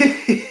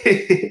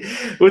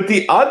 With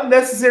the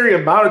unnecessary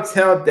amount of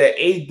talent that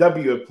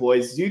AEW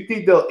employs, do you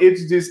think they'll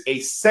introduce a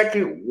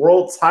second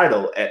world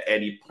title at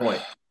any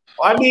point?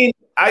 I mean,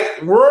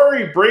 we're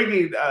already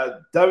bringing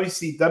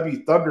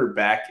WCW Thunder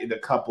back in a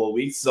couple of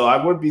weeks, so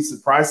I wouldn't be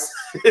surprised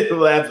if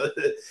they'll have a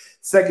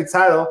second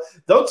title.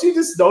 Don't you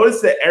just notice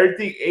that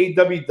everything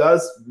AEW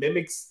does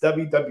mimics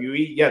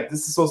WWE? Yeah,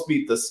 this is supposed to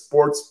be the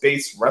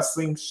sports-based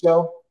wrestling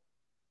show.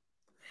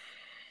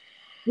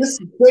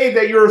 Just say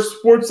that you're a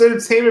sports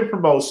entertainment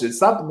promotion.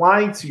 Stop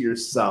lying to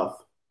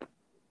yourself.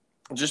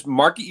 Just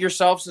market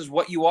yourselves as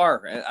what you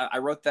are. I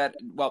wrote that.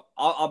 Well,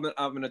 I'm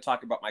going to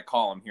talk about my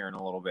column here in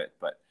a little bit,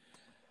 but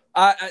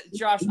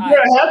Josh, you're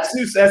going to have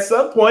to at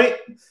some point.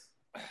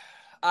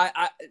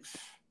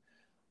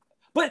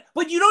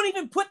 But you don't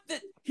even put the.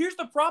 Here's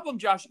the problem,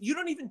 Josh. You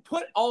don't even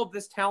put all of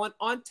this talent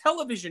on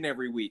television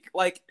every week,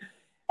 and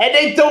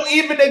they don't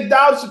even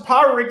acknowledge the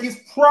power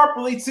rankings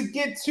properly to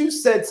get to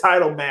said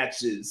title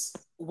matches.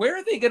 Where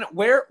are they gonna?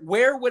 Where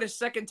would a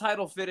second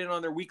title fit in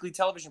on their weekly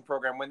television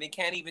program when they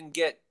can't even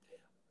get?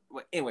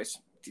 Anyways,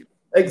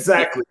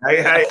 exactly.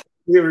 I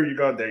hear where you're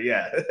going there.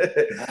 Yeah.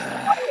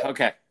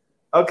 Okay.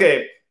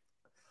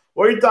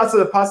 What are your thoughts on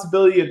the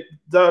possibility of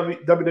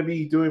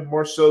WWE doing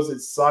more shows in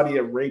Saudi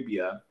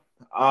Arabia?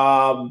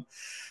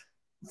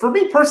 For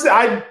me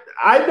personally,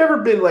 I've never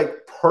been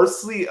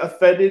personally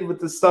offended with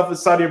the stuff in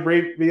Saudi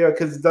Arabia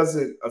because it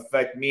doesn't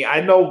affect me.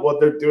 I know what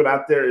they're doing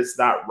out there is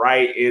not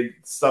right and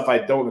stuff I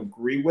don't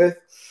agree with,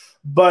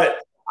 but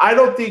I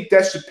don't think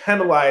that should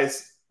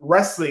penalize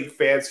wrestling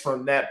fans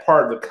from that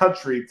part of the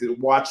country to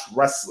watch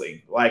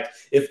wrestling.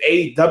 If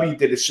AEW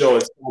did a show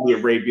in Saudi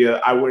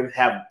Arabia, I wouldn't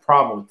have a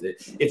problem with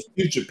it. If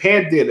New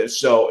Japan did a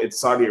show in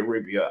Saudi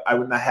Arabia, I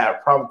would not have a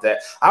problem with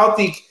that. I don't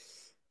think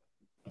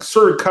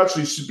certain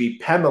countries should be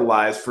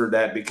penalized for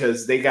that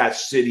because they got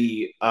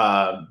shitty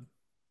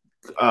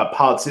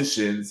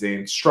politicians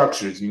and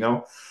structures,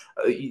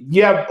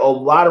 you have a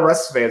lot of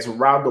wrestling fans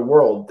around the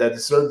world that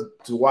deserve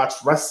to watch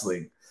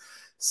wrestling.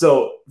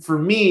 So for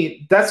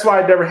me, that's why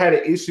I never had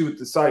an issue with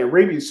the Saudi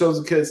Arabia shows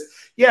because,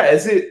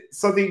 is it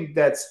something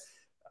that's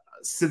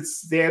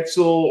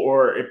substantial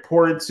or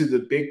important to the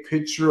big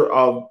picture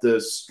of the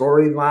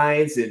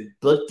storylines and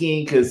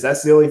booking? Because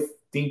that's the only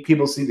thing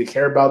people seem to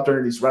care about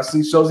during these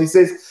wrestling shows these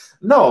days.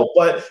 No,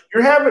 but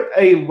you're having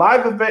a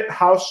live event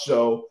house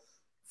show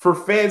for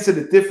fans in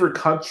a different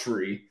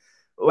country.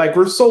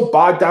 We're so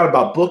bogged down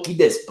about booking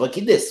this,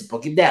 booking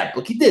that,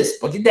 booking this,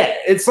 booking that.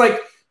 It's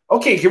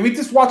okay, can we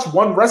just watch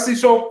one wrestling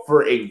show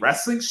for a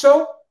wrestling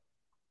show?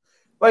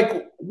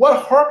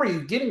 What harm are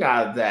you getting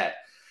out of that?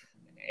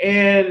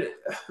 And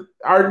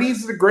are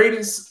these the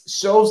greatest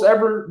shows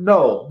ever?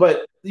 No,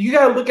 but you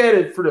got to look at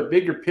it for the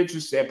bigger picture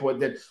standpoint.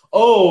 That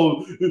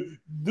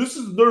this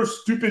is another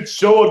stupid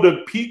show on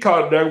the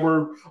Peacock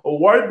Network.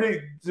 Why did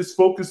they just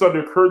focus on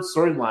their current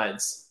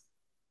storylines?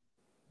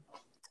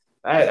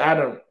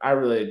 I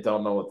really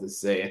don't know what to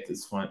say at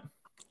this point.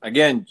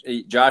 Again,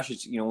 Josh,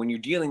 it's, when you're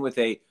dealing with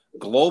a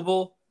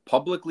global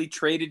publicly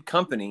traded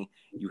company,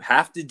 you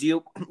have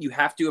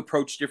to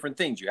approach different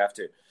things. You have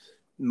to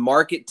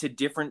market to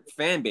different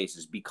fan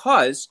bases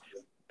because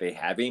they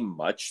have a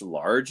much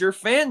larger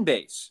fan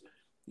base.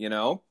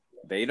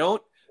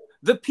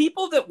 The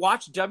people that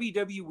watch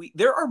WWE,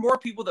 there are more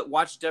people that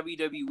watch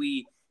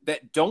WWE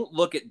that don't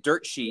look at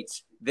dirt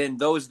sheets than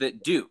those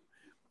that do.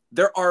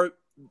 There are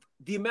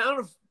the amount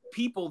of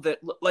people that,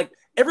 like,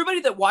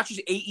 everybody that watches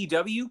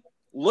AEW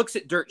looks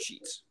at dirt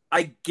sheets.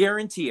 I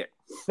guarantee it.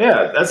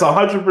 Yeah, that's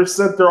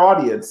 100% their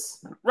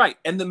audience. Right.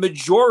 And the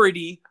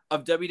majority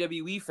of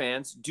WWE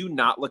fans do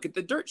not look at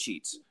the dirt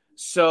sheets.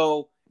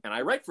 So, and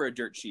I write for a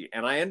dirt sheet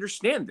and I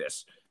understand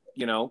this,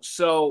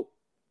 so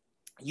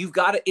you've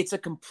got to, it's a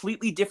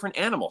completely different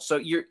animal. So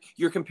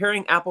you're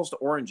comparing apples to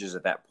oranges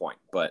at that point.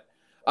 But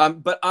I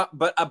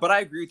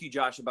agree with you,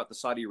 Josh, about the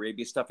Saudi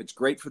Arabia stuff. It's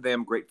great for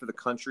them, great for the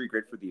country,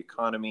 great for the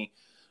economy.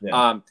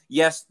 Yeah.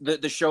 Yes,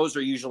 the shows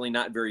are usually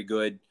not very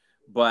good,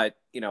 but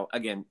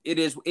again, it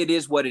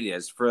is what it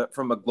is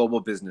from a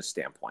global business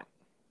standpoint.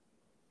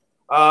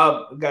 We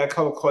got a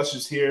couple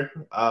questions here.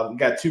 We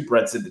got two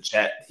Bretts in the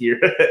chat here.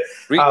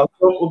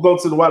 We'll go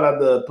to the one on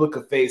the Book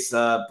of Face.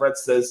 Brett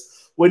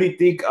says, what do you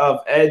think of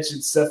Edge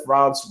and Seth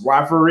Rollins'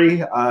 rivalry?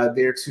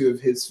 They're two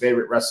of his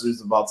favorite wrestlers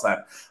of all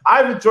time.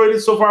 I've enjoyed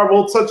it so far.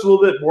 We'll touch a little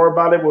bit more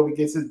about it when we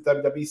get to the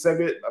WWE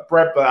segment,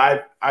 Brett,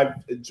 but I've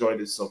enjoyed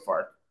it so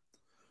far.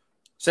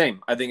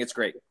 Same. I think it's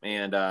great.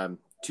 And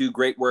two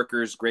great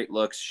workers, great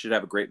looks, should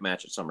have a great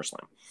match at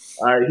SummerSlam.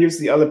 All right, here's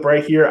the other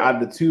break here on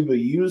the Tuba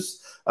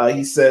Use.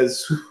 He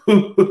says,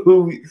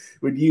 who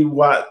would you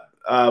want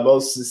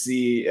most to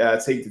see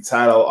take the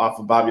title off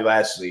of Bobby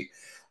Lashley?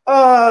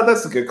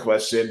 That's a good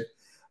question.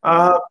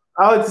 I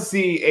like to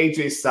see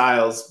AJ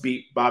Styles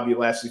beat Bobby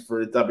Lashley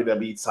for the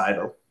WWE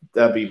title.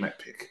 That'd be my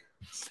pick.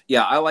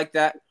 Yeah, I like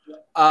that.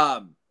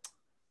 I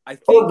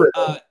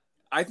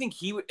think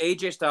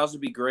AJ Styles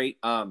would be great.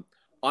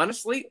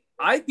 Honestly,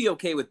 I'd be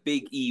okay with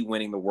Big E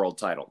winning the world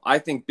title. I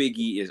think Big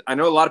E is – I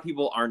know a lot of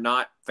people are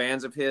not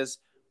fans of his.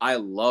 I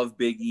love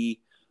Big E,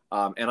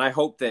 and I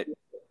hope that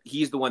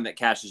he's the one that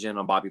cashes in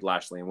on Bobby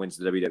Lashley and wins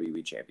the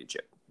WWE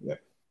Championship. Yeah.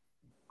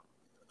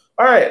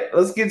 All right,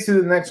 let's get to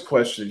the next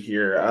question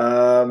here.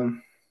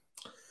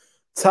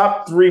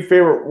 Top 3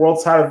 favorite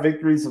world title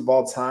victories of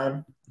all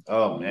time.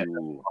 Oh, man.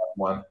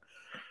 One.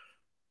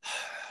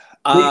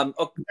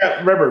 Okay.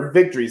 Remember,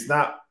 victories,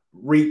 not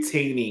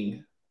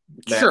retaining.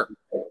 Sure.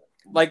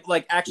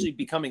 Like actually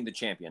becoming the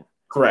champion.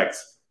 Correct.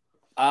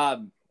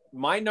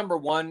 My number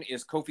 1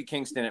 is Kofi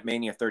Kingston at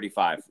Mania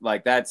 35.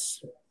 Like that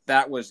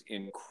was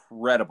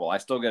incredible. I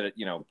still get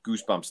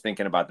goosebumps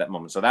thinking about that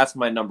moment. So that's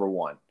my number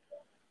 1.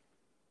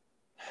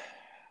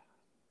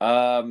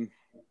 I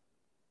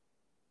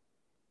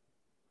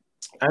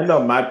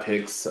know my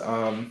picks.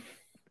 Okay,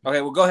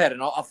 well, go ahead,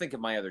 and I'll think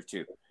of my other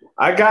 2.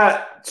 I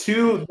got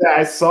 2 that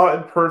I saw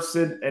in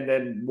person, and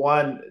then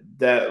 1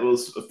 that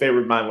was a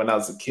favorite of mine when I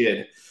was a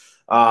kid.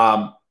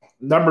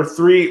 Number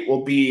 3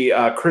 will be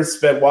Chris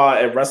Benoit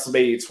at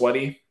WrestleMania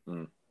 20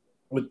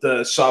 with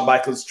the Shawn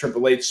Michaels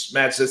Triple H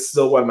match. That's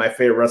still one of my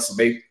favorite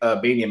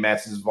WrestleMania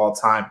matches of all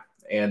time,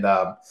 and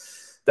that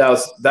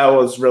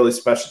was really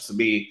special to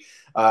me.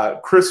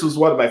 Chris was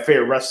one of my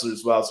favorite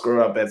wrestlers while I was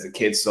growing up as a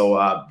kid, so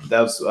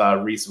that was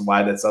a reason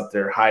why that's up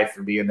there high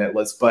for me in that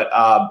list. But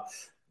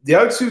the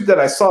other 2 that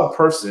I saw in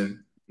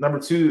person, number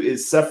 2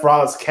 is Seth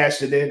Rollins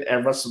cashing in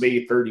at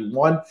WrestleMania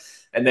 31,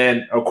 and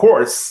then, of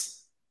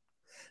course,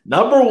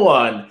 number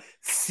 1,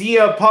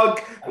 CM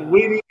Punk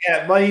winning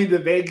at Money in the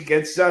Bank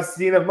against John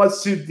Cena,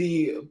 much to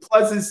the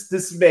pleasant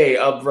dismay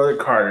of Brother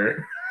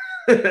Carter.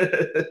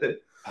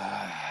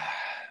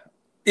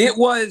 It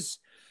was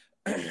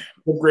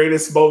the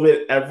greatest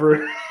moment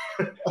ever.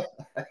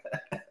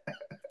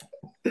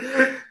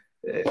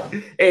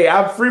 Hey,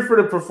 I'm free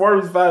for the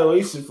performance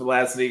evaluation for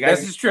last week.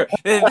 This is true.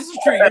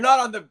 You're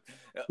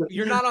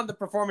not on the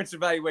performance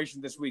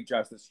evaluation this week,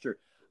 Josh. That's true.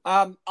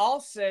 I'll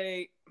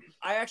say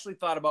I actually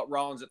thought about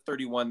Rollins at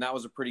 31. That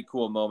was a pretty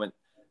cool moment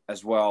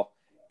as well.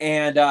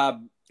 And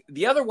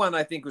the other one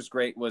I think was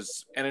great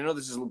was, and I know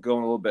this is going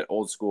a little bit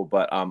old school,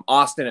 but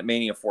Austin at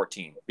Mania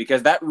 14,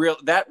 because that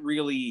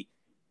really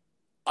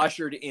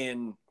ushered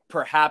in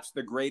perhaps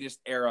the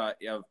greatest era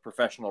of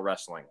professional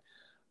wrestling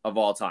of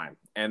all time.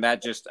 And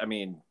that just,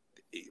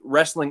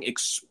 wrestling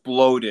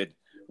exploded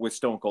with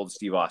Stone Cold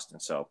Steve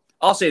Austin. So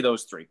I'll say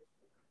those 3.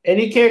 And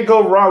you can't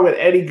go wrong with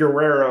Eddie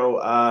Guerrero.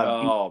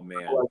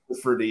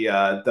 For the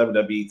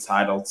WWE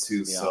title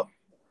too. Yeah.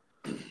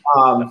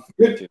 So,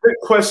 good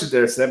question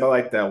there, Sam. I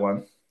like that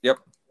one. Yep.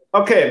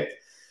 Okay.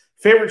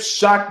 Favorite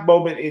shock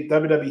moment in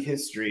WWE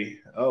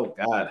history? Oh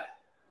God,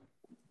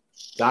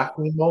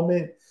 shocking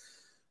moment.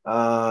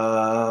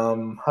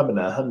 Humana.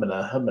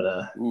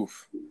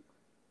 Oof.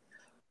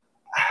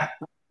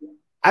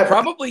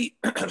 Probably.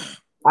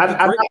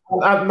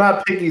 I'm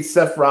not picking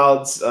Seth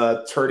Rollins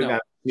turning on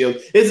the field.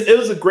 It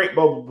was a great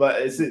moment,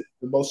 but is it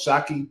the most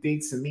shocking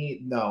thing to me?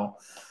 No.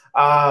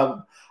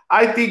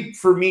 I think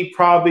for me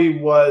probably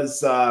was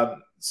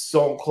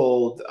Stone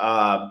Cold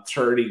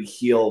turning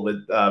heel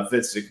with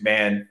Vince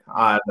McMahon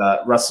on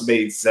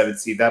WrestleMania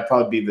 17. That'd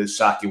probably be the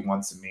shocking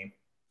one to me.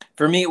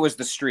 For me, it was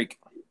the streak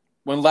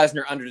when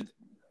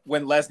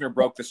Lesnar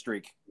broke the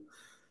streak.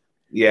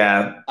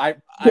 Yeah, I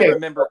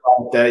remember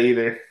that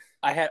either.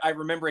 I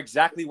remember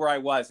exactly where I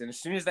was, and as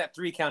soon as that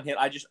 3 count hit,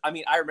 I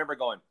remember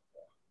going,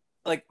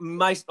 like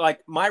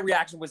my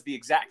reaction was the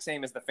exact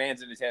same as the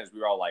fans in attendance. We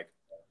were all like,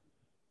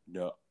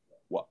 no,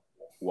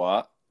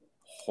 what?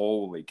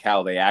 Holy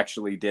cow! They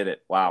actually did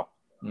it! Wow.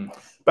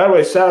 By the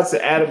way, shout out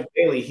to Adam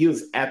Bailey. He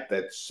was at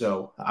that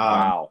show.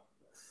 Wow,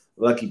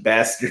 lucky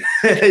bastard.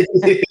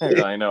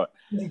 I know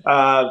it.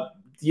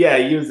 Yeah,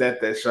 he was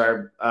at that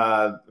show.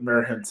 I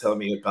remember him telling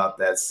me about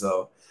that.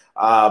 So.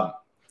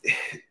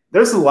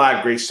 There's a lot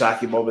of great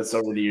shocking moments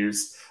over the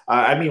years.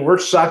 I mean, we're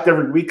shocked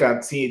every week on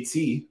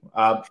TNT,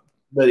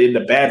 but in the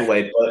bad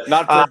way. But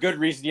not for good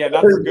reason. Yeah,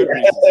 not for good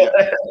reasons.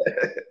 Yeah.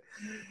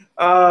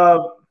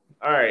 All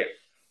right.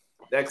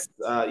 Next,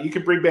 you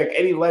can bring back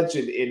any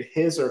legend in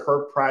his or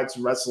her prime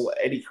to wrestle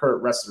any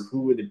current wrestler.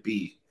 Who would it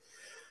be?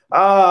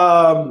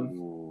 I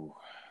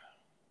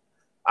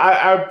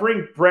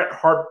bring Bret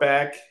Hart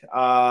back.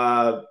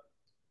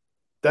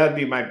 That'd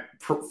be my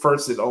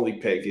first and only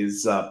pick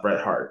is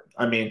Bret Hart.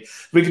 I mean,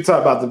 we can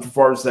talk about the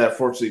performers that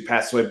unfortunately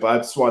passed away, but I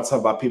just want to talk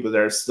about people that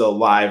are still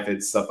alive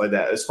and stuff like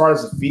that. As far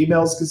as the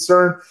females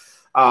concerned,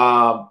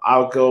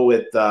 I'll go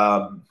with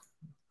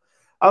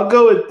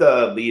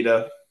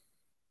Lita.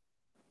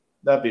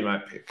 That'd be my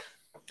pick.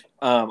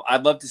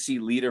 I'd love to see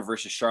Lita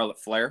versus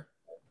Charlotte Flair.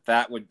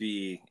 That would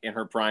be in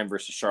her prime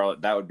versus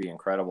Charlotte. That would be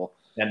incredible.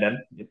 And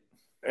then.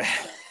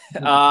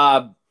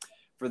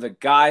 For the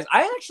guys,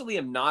 I actually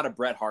am not a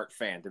Bret Hart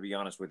fan, to be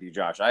honest with you,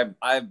 Josh. I'm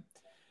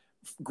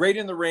great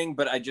in the ring,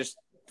 but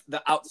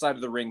the outside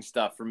of the ring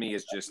stuff for me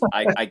is just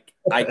I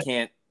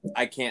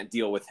can't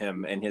deal with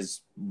him and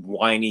his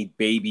whiny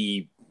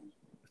baby.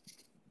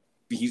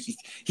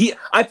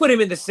 I put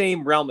him in the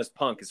same realm as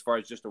Punk as far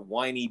as just a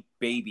whiny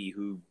baby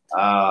who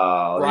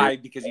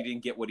cried because he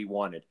didn't get what he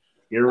wanted.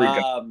 Here we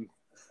go.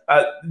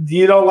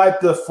 You don't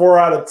like the 4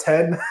 out of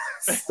 10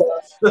 stuff?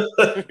 You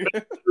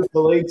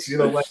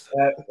don't like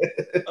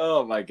that?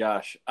 Oh my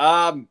gosh.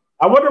 I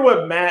wonder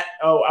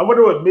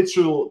what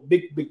Mitchell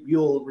Big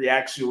Mule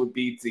reaction would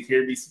be to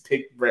hear me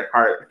pick Bret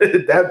Hart.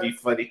 That'd be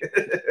funny.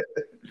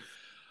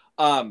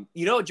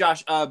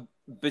 Josh,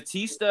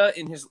 Batista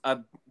in his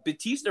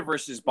Batista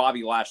versus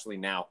Bobby Lashley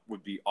now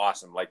would be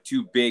awesome. Like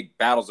 2 big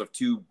battles of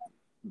 2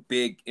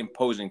 big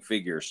imposing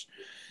figures.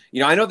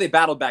 I know they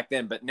battled back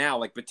then, but now,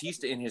 like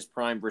Batista in his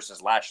prime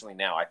versus Lashley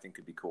now, I think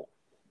could be cool.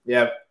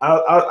 Yeah,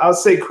 I'll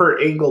say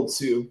Kurt Angle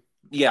too.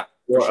 Yeah,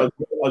 sure.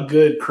 a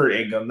good Kurt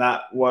Angle,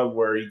 not one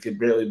where he could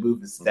barely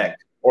move his neck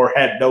or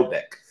had no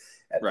neck.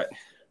 Right.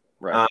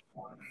 All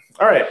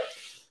right,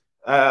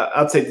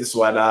 I'll take this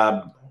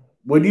one.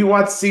 Would you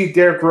want to see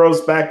Derrick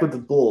Rose back with the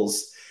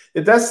Bulls?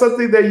 If that's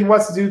something that he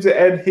wants to do to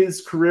end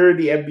his career in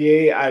the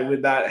NBA, I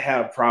would not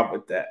have a problem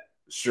with that.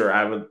 Sure,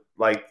 I would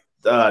like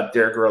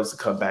Derrick Rose to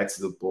come back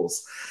to the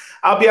Bulls.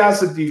 I'll be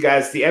honest with you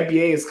guys, the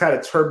NBA has kind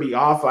of turned me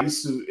off. I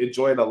used to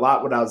enjoy it a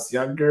lot when I was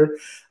younger.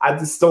 I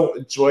just don't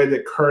enjoy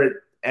the current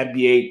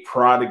NBA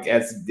product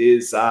as it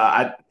is.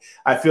 I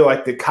feel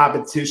like the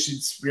competition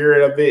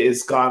spirit of it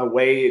has gone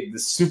away. The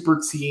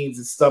super teams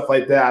and stuff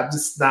like that, I'm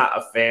just not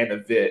a fan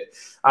of it.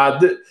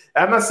 I'm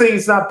not saying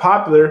it's not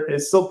popular.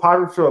 It's still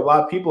popular for a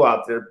lot of people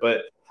out there,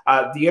 but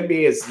the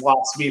NBA has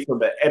lost me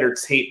from an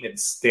entertainment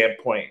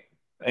standpoint.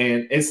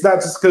 And it's not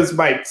just because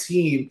my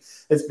team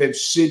has been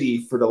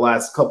shitty for the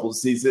last couple of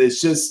seasons.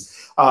 It's just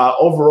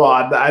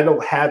overall, I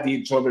don't have the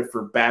enjoyment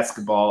for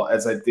basketball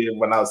as I did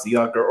when I was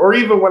younger, or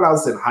even when I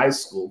was in high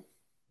school.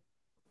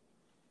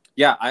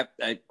 Yeah,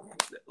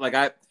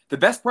 the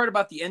best part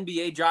about the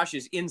NBA, Josh,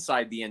 is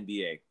inside the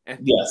NBA.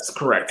 Yes,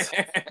 correct.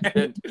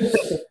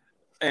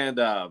 and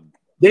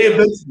they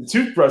invented the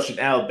toothbrush in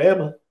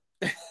Alabama.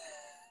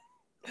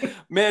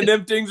 Man,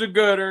 them things are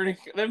good, Ernie.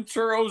 Them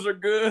churros are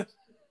good.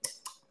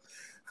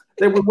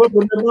 They were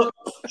whipping them up.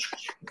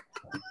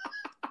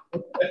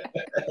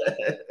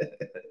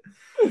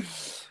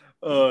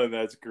 Oh,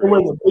 that's great.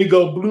 Where the big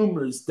old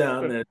bloomers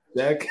down there,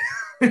 Jack.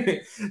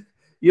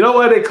 You know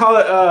what they call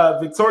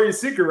it? Victoria's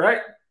Secret,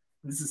 right?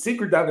 It's a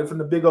secret down there from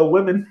the big old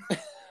women.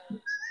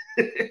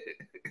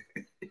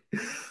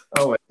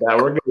 Oh my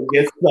God, we're gonna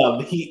get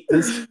some heat.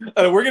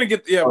 We're gonna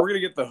get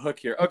the hook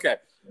here. Okay.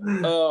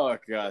 Oh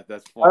God,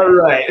 that's funny. All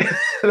right,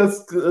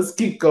 let's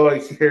keep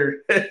going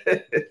here.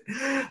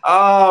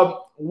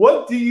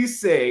 What do you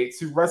say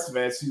to wrestling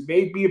fans who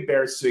may be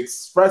embarrassed to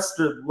express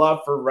their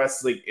love for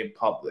wrestling in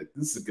public?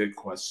 This is a good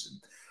question.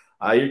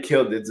 You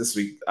killed it this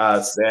week,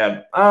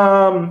 Sam.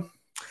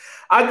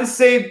 I just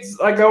say,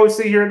 like I always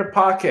say here in the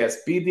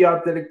podcast, be the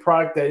authentic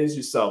product that is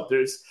yourself.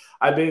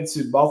 I've been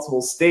to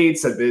multiple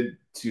states. I've been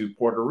to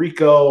Puerto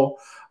Rico.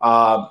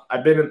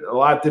 I've been in a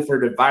lot of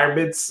different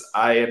environments.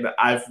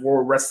 I've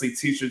worn wrestling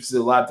t-shirts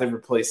in a lot of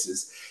different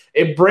places.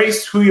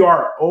 Embrace who you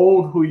are,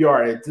 own who you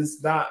are. It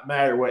does not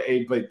matter what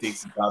anybody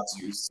thinks about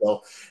you.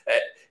 So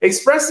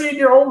express it in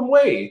your own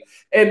way.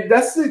 And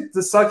that's the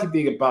sucky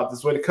thing about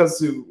this when it comes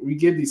to we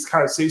get these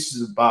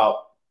conversations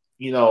about,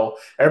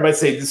 everybody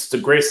say this is the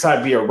greatest time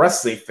to be a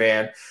wrestling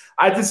fan.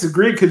 I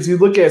disagree because you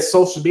look at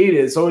social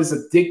media, it's always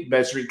a dick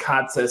measuring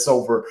contest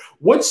over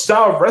which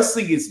style of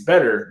wrestling is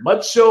better,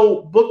 mud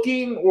show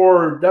booking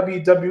or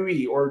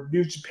WWE or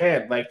New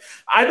Japan. Like,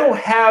 I don't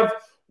have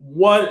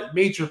one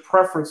major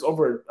preference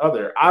over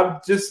other. I'm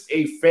just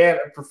a fan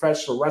of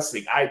professional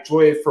wrestling. I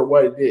enjoy it for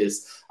what it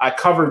is. I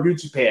cover New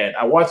Japan.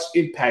 I watch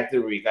Impact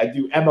every week. I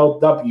do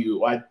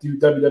MLW. I do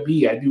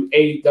WWE. I do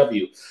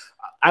AEW.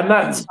 I'm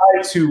not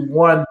tied to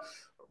one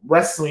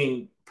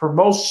wrestling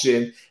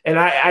promotion, and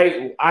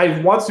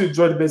I want to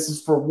enjoy the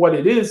business for what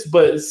it is,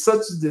 but it's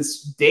such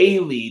this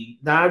daily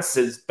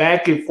nonsense,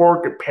 back and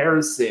forth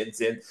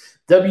comparisons, and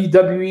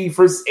WWE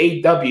versus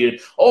AEW, and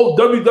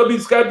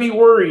WWE's got to be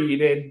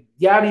worried, and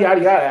yada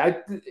yada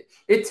yada.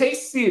 It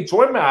takes the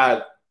enjoyment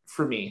out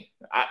for me.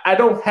 I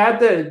don't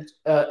have the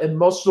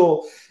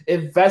emotional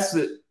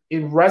investment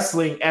in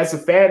wrestling as a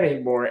fan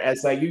anymore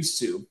as I used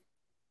to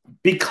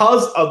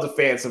because of the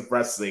fans of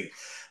wrestling.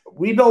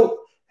 We don't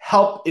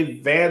help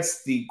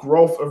advance the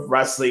growth of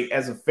wrestling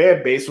as a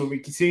fan base when we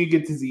continue to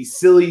get to these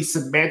silly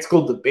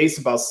semantical debates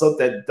about stuff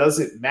that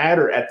doesn't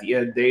matter at the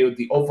end of the day with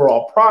the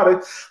overall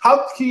product.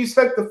 How can you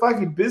expect the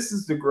fucking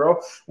business to grow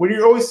when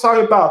you're always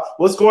talking about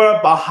what's going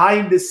on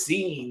behind the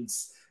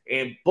scenes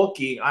and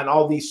booking on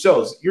all these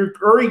shows? You're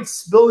already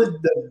spilling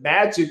the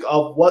magic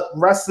of what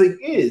wrestling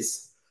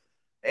is.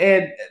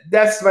 And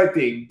that's my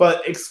thing.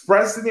 But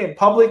expressing it in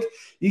public,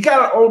 you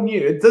gotta own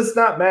you. It does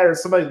not matter if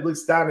somebody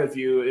looks down at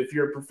you if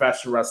you're a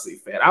professional wrestling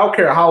fan. I don't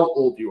care how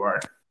old you are.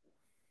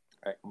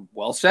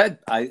 Well said.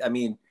 I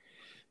mean,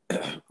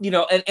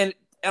 and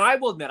I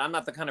will admit, I'm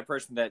not the kind of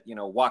person that,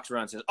 walks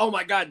around and says, "Oh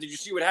my God, did you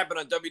see what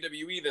happened on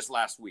WWE this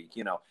last week?"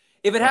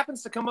 If it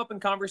happens to come up in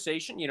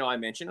conversation, I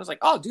mention, I was like,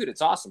 "Oh, dude,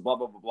 it's awesome," blah,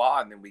 blah, blah,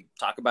 blah. And then we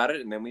talk about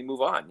it and then we move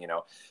on,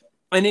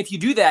 And if you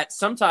do that,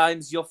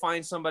 sometimes you'll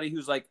find somebody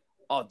who's like,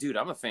 "Oh, dude,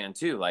 I'm a fan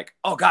too." Like,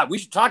 "Oh God, we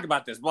should talk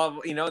about this." Blah,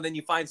 blah, and then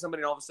you find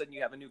somebody and all of a sudden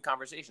you have a new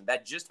conversation.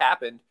 That just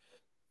happened.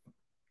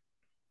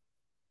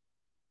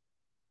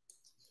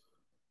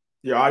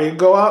 Your audio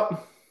go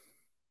up?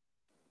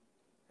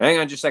 Hang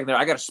on just a second there.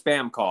 I got a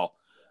spam call.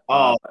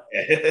 Oh,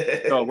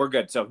 so we're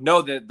good. So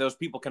no, those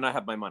people cannot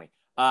have my money.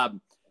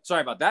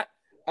 Sorry about that.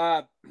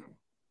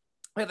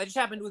 Yeah, that just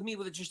happened with me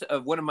with just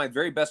one of my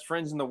very best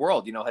friends in the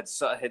world.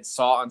 Had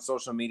saw on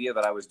social media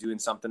that I was doing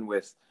something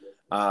with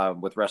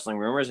Wrestling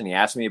Rumors, and he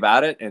asked me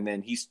about it, and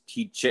then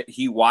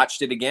he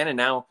watched it again, and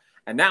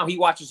now he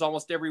watches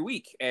almost every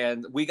week.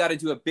 And we got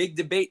into a big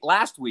debate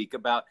last week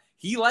about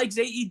he likes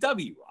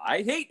AEW,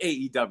 I hate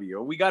AEW,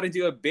 and we got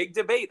into a big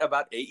debate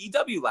about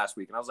AEW last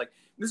week. And I was like,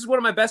 this is one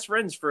of my best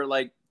friends for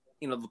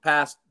the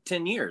past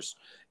 10 years,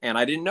 and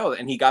I didn't know that.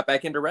 And he got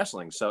back into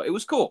wrestling, so it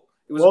was cool.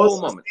 It was a cool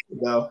moment.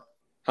 Though?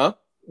 Huh?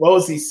 What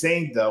was he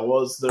saying though?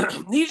 What was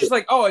the? He's just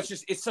like, "Oh,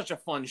 it's such a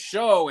fun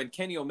show, and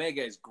Kenny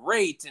Omega is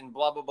great, and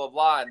blah blah blah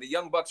blah, and the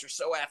Young Bucks are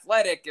so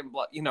athletic, and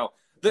blah,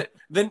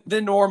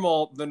 the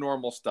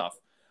normal stuff."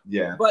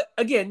 Yeah. But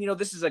again,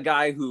 this is a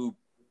guy who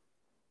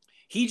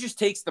he just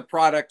takes the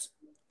product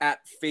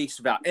at face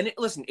value. And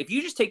listen, if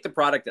you just take the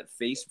product at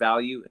face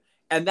value,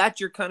 and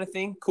that's your kind of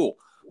thing, cool.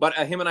 But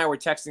him and I were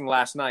texting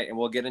last night, and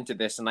we'll get into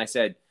this. And I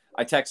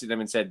texted him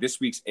and said, "This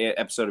week's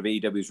episode of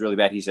AEW is really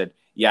bad." He said,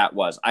 "Yeah, it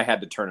was. I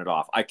had to turn it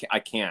off. I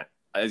can't."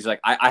 He's like,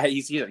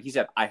 he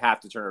said, "I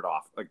have to turn it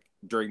off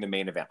during the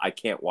main event. I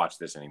can't watch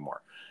this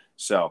anymore."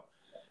 So,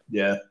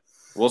 yeah,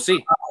 we'll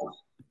see.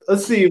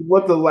 Let's see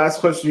what the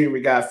last question here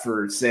we got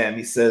for Sam.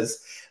 He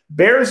says,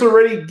 "Bears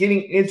already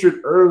getting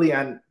injured early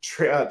on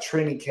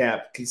training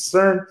camp.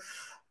 Concern?"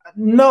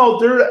 No,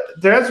 there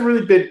hasn't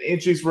really been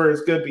injuries where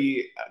it's going to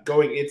be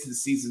going into the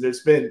season.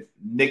 There's been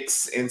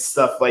nicks and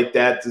stuff like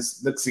that,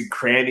 just nooks and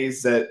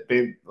crannies that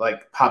been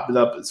popping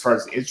up as far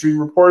as injury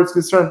reports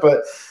concerned, but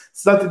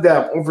it's nothing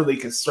that I'm overly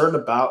concerned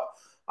about.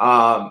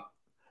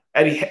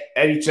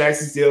 Eddie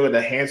Jackson's dealing with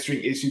a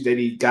hamstring issue that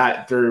he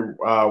got during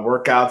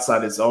workouts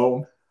on his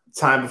own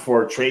time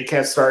before trade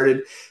camp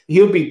started.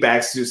 He'll be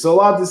back soon. So a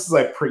lot of this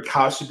is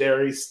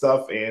precautionary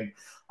stuff, and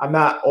I'm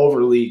not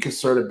overly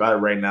concerned about it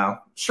right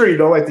now. Sure, you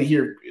don't like to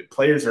hear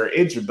players are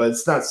injured, but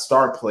it's not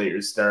star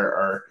players that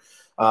are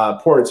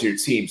important to your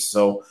team.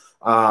 So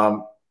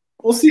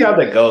we'll see how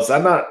that goes.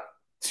 I'm not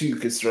too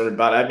concerned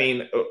about it. I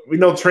mean, we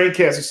know training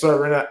camps are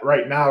starting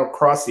right now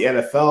across the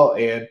NFL,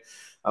 and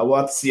we'll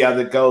have to see how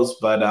that goes.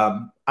 But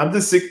I'm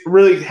just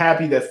really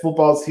happy that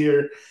football's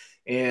here,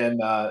 and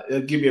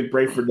it'll give me a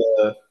break for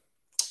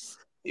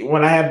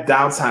when I have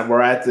downtime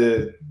where I have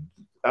to.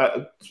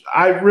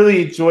 I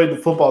really enjoyed the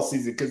football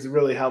season because it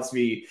really helps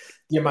me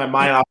get my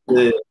mind off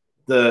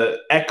the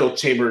echo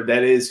chamber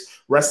that is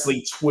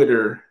wrestling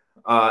Twitter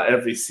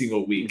every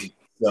single week.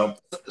 So,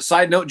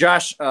 side note,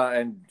 Josh,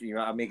 and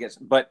I may guess,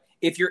 but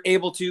if you're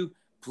able to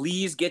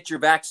please get your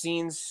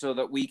vaccines so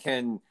that we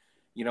can,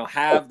 we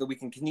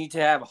can continue to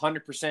have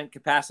 100%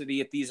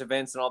 capacity at these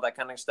events and all that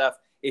kind of stuff.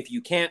 If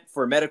you can't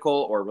for medical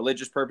or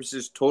religious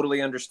purposes,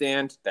 totally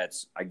understand.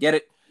 I get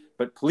it.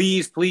 But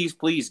please, please,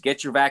 please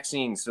get your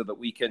vaccines so that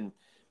we can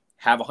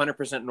have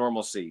 100%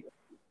 normalcy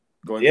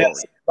going forward.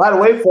 By the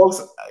way,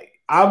 folks,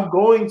 I'm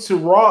going to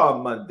Raw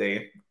on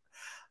Monday.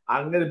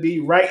 I'm going to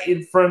be right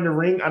in front of the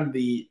ring on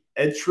the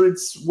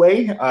entrance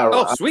way.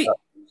 Sweet.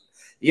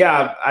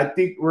 Yeah, I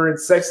think we're in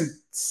section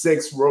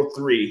 6, row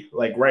 3,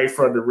 like right in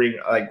front of the ring,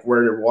 like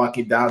where they're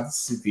walking down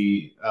to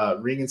the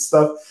ring and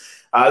stuff.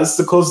 This is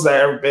the closest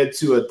I've ever been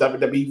to a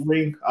WWE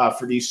ring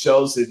for these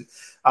shows, and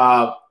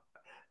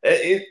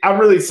I'm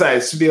really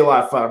excited. It should be a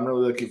lot of fun. I'm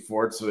really looking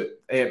forward to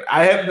it. And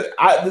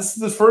this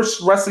is the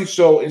first wrestling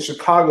show in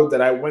Chicago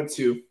that I went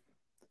to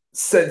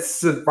since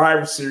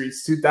Survivor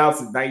Series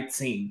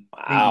 2019.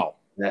 Wow.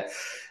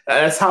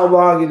 That's how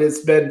long it has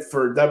been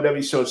for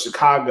WWE show in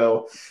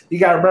Chicago. You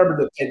got to remember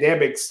the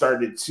pandemic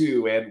started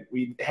too, and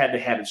we had to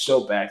have a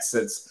show back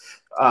since.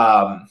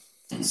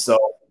 So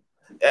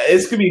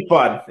it's gonna be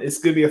fun. It's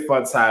gonna be a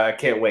fun time. I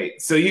can't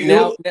wait. So you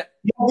have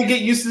to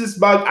get used to this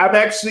bug.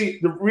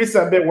 The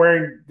reason I've been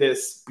wearing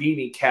this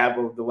beanie cap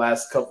over the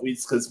last couple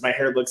weeks because my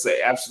hair looks like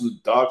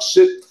absolute dog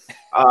shit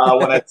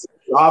when I take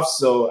it off.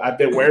 So I've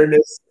been wearing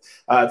this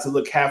to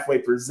look halfway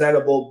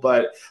presentable.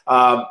 But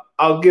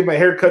I'll get my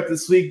hair cut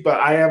this week. But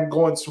I am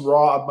going to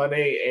Raw on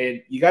Monday,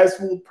 and you guys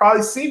will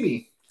probably see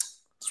me.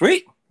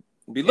 Sweet.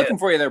 We'll be looking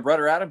for you there,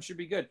 brother Adam. Should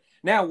be good.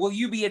 Now, will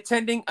you be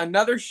attending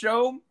another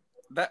show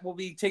that will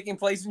be taking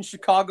place in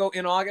Chicago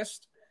in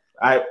August?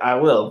 I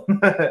will.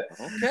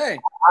 Okay.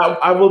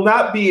 I will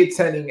not be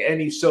attending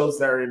any shows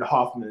that are in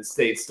Hoffman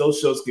Estates. Those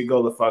shows can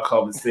go the fuck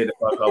home and stay the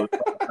fuck home.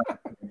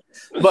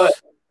 But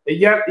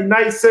yeah,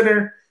 United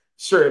Center,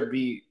 sure, it'd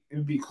be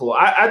cool.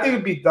 I think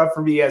it'd be done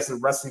for me as a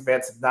wrestling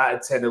fan to not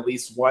attend at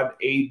least one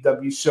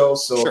AEW show.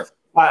 So sure.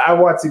 I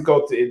want to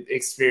go to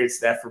experience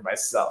that for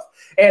myself.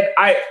 And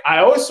I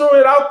always throw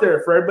it out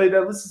there for everybody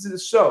that listens to the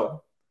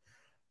show.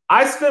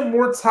 I spend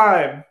more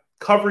time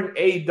covering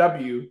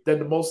AEW than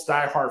the most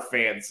diehard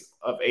fans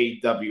of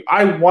AEW.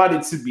 I want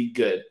it to be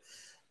good.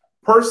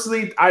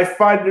 Personally, I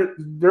find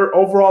their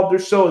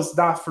show is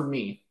not for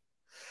me.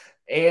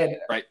 And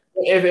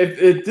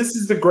if this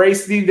is the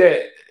greatest thing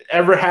that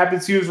ever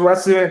happened to you as a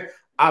wrestler,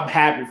 I'm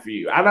happy for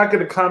you. I'm not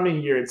going to come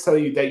in here and tell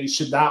you that you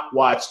should not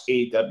watch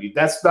AEW.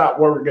 That's not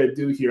what we're going to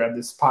do here on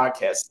this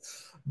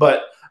podcast.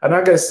 But I'm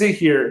not going to sit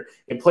here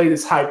and play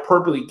this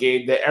hyperbole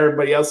game that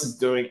everybody else is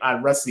doing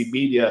on wrestling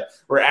media.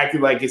 We're acting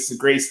like it's the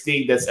greatest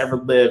thing that's ever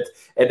lived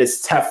and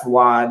it's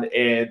Teflon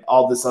and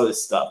all this other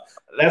stuff.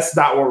 That's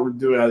not what we're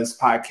doing on this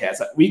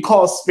podcast. We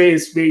call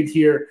spade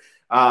here,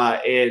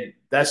 and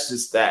that's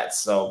just that.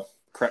 So,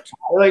 correct.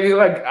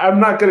 Like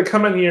I'm not going to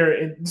come in here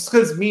and just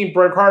because me and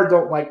Bret Hart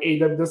don't like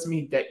AEW doesn't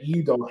mean that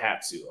you don't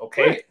have to.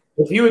 Okay, right.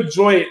 If you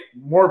enjoy it,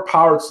 more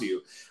power to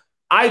you.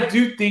 I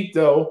do think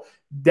though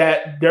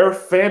that their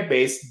fan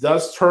base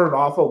does turn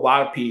off a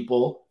lot of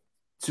people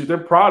to their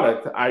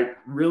product. I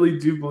really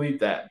do believe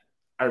that.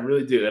 I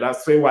really do, and I'll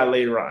say why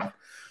later on.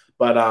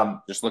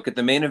 But just look at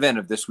the main event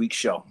of this week's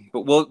show.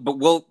 But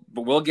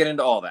we'll get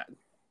into all that.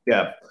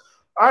 Yeah.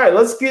 All right,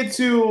 let's get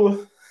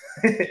to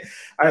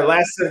our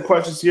last set of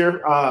questions here.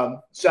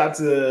 Shout out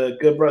to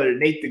good brother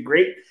Nate the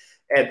Great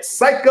at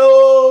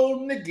Psycho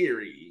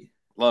Nagiri.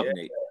 Love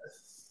Nate.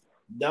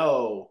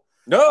 No.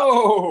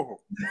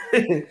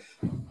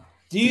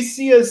 Do you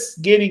see us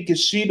getting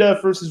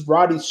Kushida versus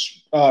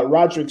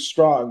Roderick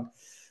Strong?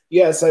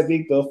 Yes, I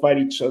think they'll fight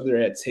each other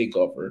at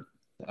TakeOver.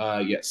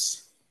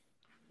 Yes.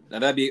 Now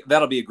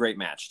that'll be a great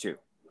match too.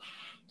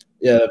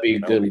 Yeah, that'd be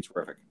good. Be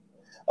terrific.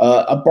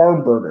 A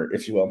barn burner,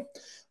 if you will.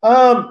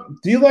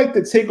 Do you like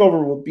the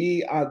TakeOver will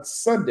be on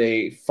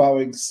Sunday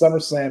following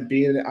SummerSlam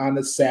being on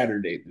a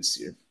Saturday this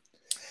year?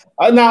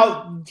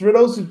 Now, for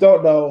those who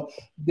don't know,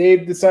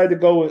 they've decided to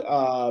go with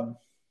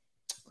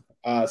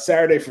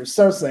Saturday for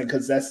SummerSlam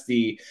because that's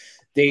the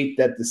date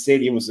that the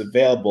stadium was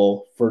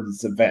available for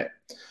this event.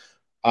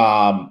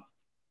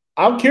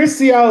 I'm curious to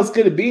see how it's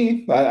going to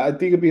be. I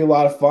think it'll be a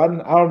lot of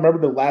fun. I don't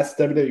remember the last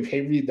WWE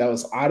pay-per-view that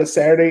was on a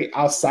Saturday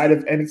outside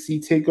of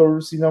NXT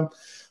takeovers,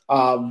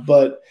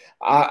 but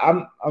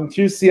I'm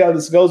curious to see how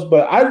this goes.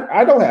 But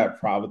I don't have a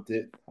problem with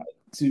it.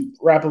 To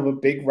wrap up a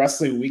big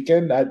wrestling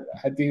weekend, I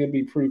think it'd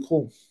be pretty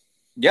cool.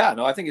 Yeah,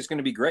 no, I think it's going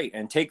to be great.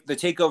 And the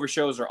takeover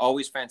shows are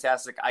always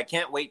fantastic. I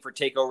can't wait for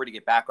TakeOver to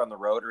get back on the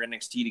road or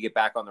NXT to get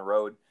back on the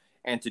road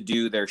and to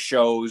do their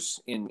shows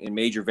in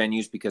major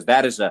venues because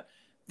that is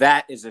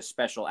a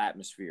special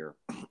atmosphere.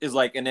 Is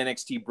like an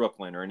NXT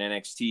Brooklyn or an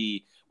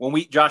NXT when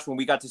we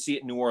got to see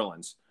it in New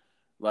Orleans,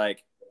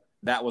 like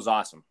that was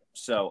awesome.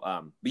 So,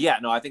 but yeah,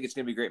 no, I think it's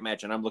going to be a great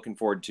match, and I'm looking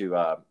forward to.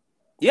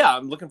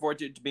 I'm looking forward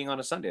to being on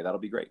a Sunday. That'll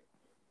be great.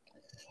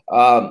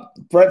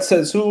 Brett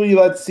says, who would you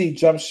like to see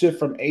jump ship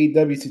from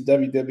AEW to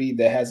WWE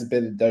that hasn't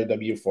been in WWE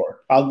before?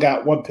 I've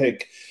got one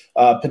pick,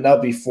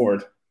 Penelope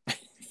Ford.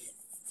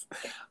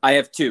 I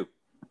have two,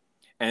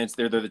 and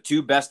they're the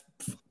two best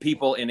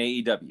people in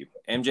AEW,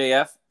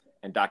 MJF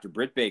and Dr.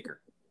 Britt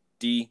Baker.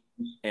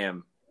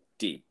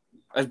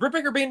 Has Britt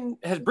Baker been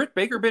in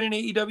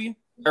AEW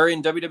or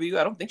in WWE?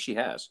 I don't think she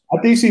has.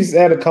 I think she's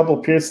had a couple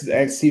appearances in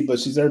XT, but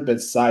she's never been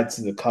signed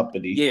to the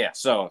company. Yeah.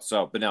 So,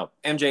 but no,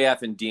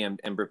 MJF and DM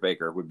and Britt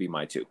Baker would be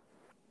my two.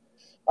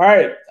 All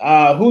right.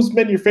 Who's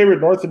been your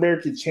favorite North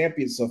American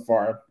champion so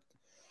far?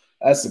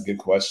 That's a good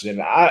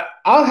question.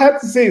 I'll have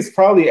to say it's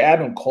probably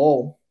Adam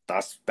Cole.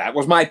 That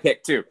was my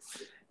pick too.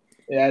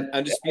 Yeah,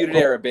 Undisputed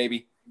Era,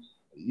 baby.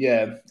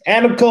 Yeah,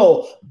 Adam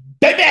Cole,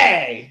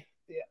 baby.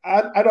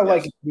 I don't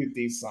like his new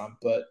theme song,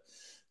 but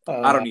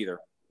I don't either.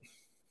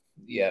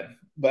 Yeah,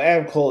 but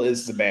Adam Cole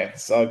is the man,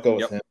 so I'll go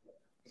with him.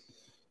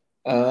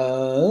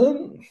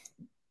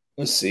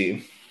 Let's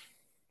see.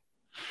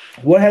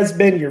 What has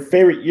been your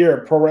favorite year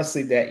of pro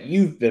wrestling that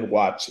you've been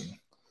watching?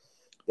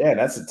 Yeah,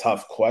 that's a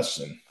tough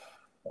question.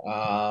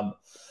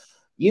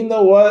 You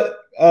know what,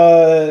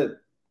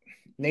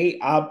 Nate?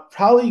 I'll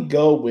probably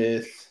go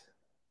with.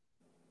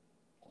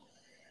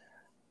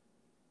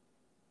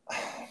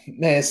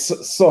 Man,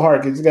 it's so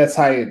hard because you got to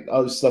tie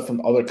other stuff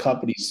from other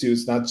companies too.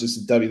 It's not just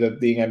a WWE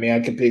thing. I mean, I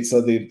could pick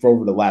something for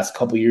over the last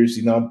couple of years,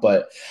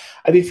 but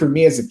I think for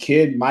me as a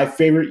kid, my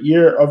favorite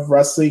year of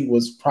wrestling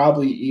was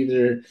probably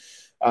either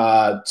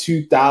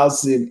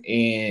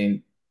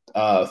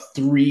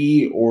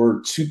 2003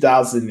 or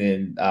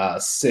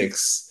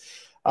 2006.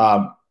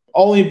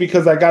 Only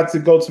because I got to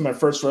go to my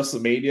first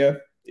WrestleMania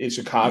in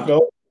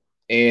Chicago.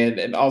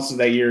 And also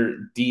that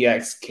year,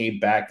 DX came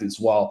back as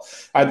well.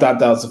 I thought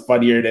that was a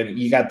fun year. Then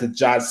you got the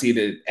John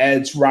Cena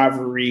Edge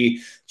rivalry,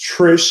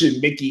 Trish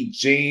and Mickey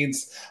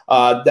James.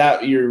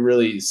 That year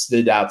really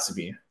stood out to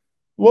me.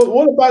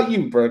 What about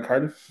you, Brother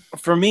Carter?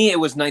 For me, it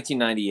was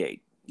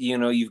 1998.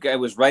 It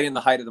was right in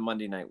the height of the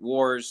Monday Night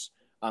Wars.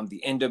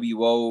 The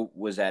NWO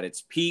was at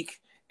its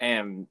peak,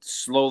 and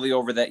slowly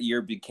over that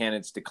year began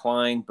its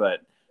decline. But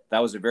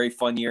that was a very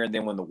fun year. And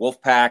then when the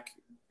Wolfpack,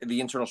 the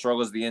internal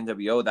struggles of the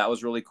NWO, that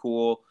was really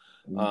cool.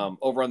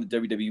 Over on the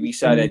WWE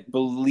side, I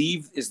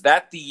believe, is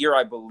that the year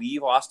I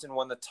believe Austin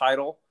won the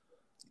title?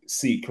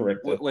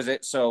 Correct. Was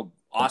it? So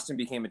Austin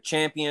became a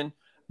champion.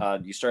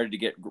 You started to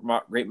get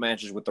great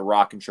matches with The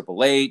Rock and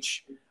Triple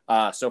H.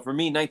 So for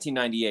me,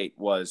 1998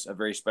 was a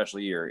very special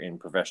year in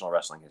professional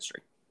wrestling history.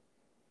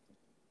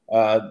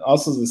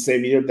 Also the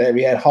same year that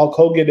we had Hulk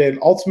Hogan and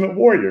Ultimate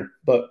Warrior,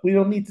 but we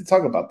don't need to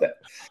talk about that.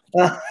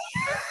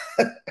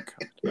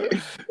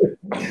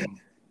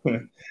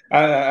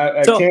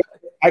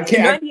 I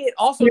can't. 98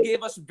 also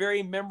gave us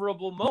very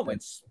memorable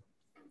moments,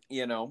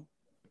 not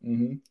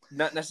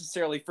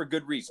necessarily for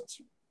good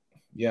reasons.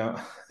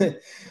 Yeah. Dude,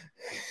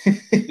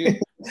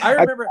 I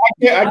remember.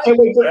 I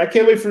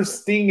can't wait for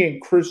Sting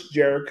and Chris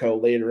Jericho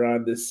later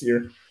on this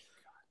year.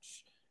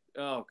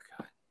 Oh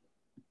God.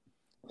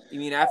 You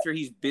mean after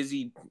he's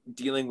busy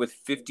dealing with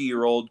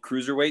 50-year-old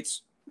cruiserweights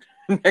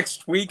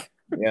next week?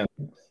 Yeah.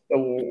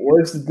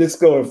 Where's the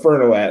Disco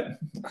Inferno at?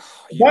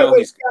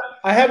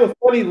 I have a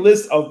funny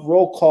list of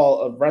roll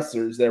call of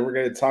wrestlers that we're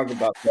going to talk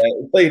about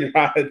that later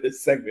on in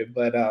this segment.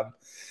 But all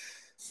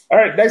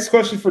right, next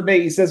question for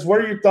Nate. He says, "What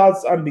are your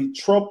thoughts on the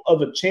trope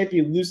of a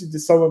champion losing to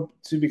someone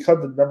to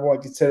become the number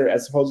one contender,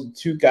 as opposed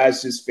to two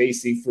guys just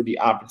facing for the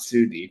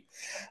opportunity?"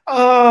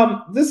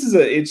 This is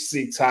an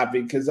interesting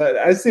topic because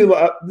I see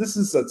this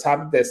is a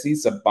topic that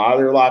seems to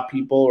bother a lot of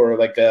people, or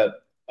like a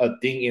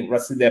thing in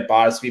wrestling that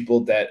bothers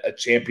people, that a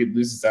champion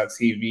loses on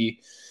TV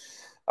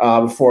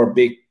before a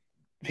big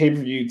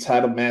pay-per-view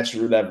title match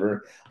or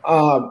whatever.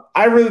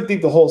 I really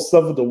think the whole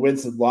stuff with the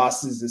wins and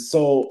losses is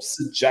so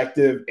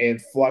subjective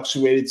and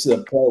fluctuated to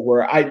the point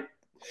where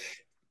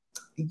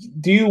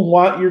do you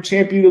want your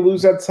champion to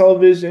lose on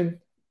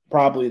television?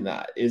 Probably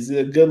not. Is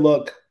it a good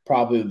look?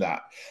 Probably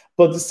not.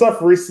 But the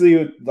stuff recently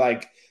with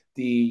like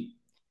the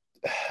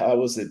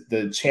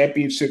the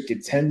championship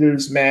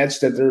contenders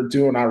match that they're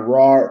doing on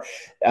Raw.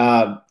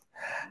 I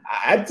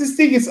just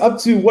think it's up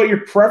to what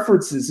your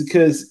preference is,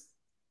 because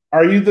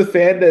are you the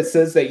fan that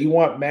says that you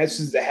want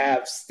matches to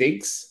have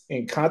stakes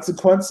and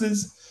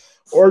consequences,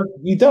 or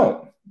you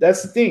don't?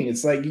 That's the thing.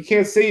 It's like you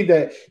can't say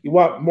that you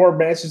want more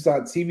matches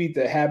on TV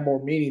that have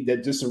more meaning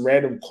than just a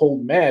random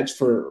cold match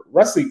for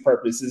wrestling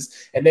purposes,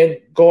 and then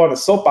go on a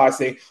soapbox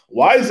saying,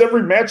 why is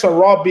every match on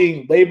Raw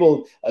being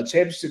labeled a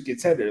championship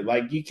contender?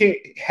 Like, you can't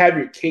have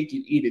your cake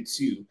and eat it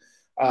too.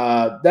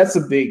 That's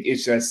a big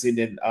issue I see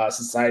in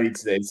society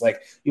today. It's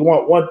like you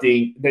want one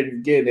thing, then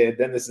you get it,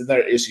 then there's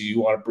another issue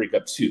you want to bring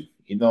up too.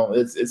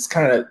 It's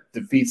kind of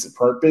defeats the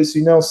purpose.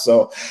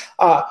 So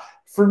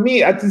for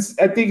me, I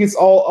think it's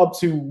all up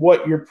to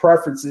what your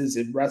preference is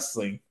in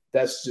wrestling.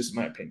 That's just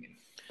my opinion.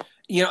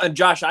 And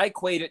Josh, I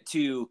equate it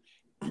to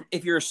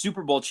if you're a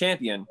Super Bowl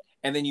champion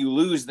and then you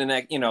lose the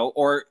next,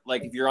 or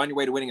like if you're on your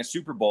way to winning a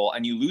Super Bowl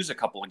and you lose a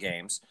couple of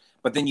games,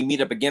 but then you meet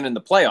up again in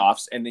the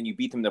playoffs and then you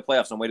beat them in the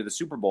playoffs on the way to the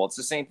Super Bowl. It's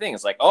the same thing.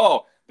 It's like,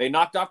 oh, they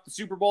knocked off the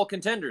Super Bowl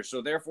contenders,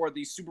 so therefore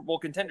these Super Bowl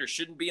contenders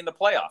shouldn't be in the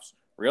playoffs.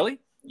 Really?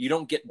 You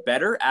don't get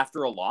better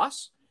after a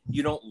loss?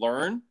 You don't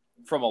learn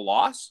from a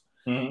loss?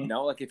 Mm-hmm.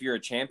 Like if you're a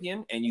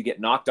champion and you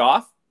get knocked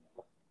off,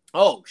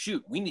 oh,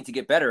 shoot, we need to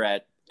get better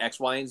at X,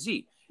 Y, and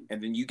Z.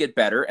 and then you get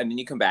better, and then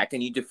you come back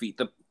and you defeat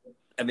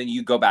and then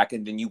you go back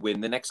and then you win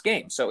the next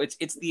game. So it's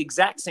the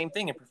exact same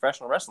thing in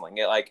professional wrestling.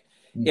 Like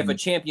if a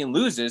champion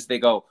loses, they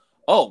go,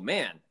 oh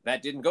man,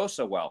 that didn't go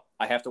so well.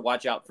 I have to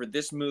watch out for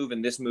this move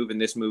and this move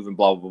and this move and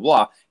blah, blah,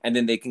 blah. And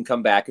then they can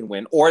come back and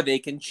win, or they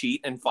can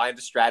cheat and find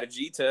a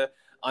strategy to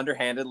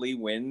underhandedly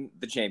win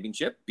the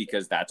championship,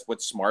 because that's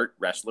what smart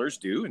wrestlers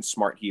do and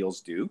smart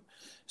heels do.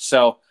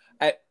 So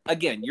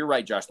again, you're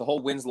right, Josh. The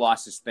whole wins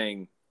losses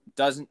thing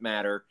doesn't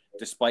matter,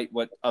 despite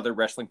what other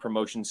wrestling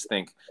promotions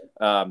think.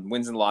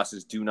 Wins and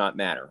losses do not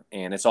matter.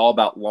 And it's all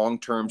about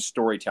long-term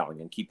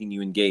storytelling and keeping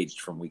you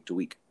engaged from week to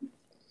week.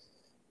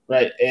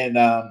 Right. And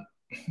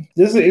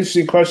this is an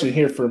interesting question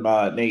here from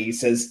Nate. He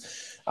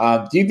says,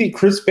 do you think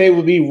Chris Bay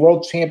will be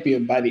world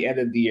champion by the end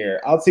of the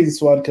year? I'll take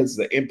this one because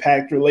of the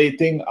Impact related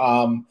thing.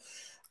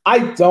 I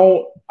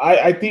don't.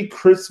 I think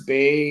Chris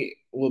Bay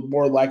will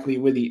more likely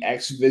win the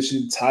X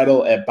Division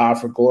title at Bound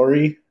for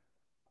Glory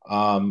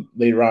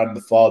later on in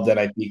the fall. Then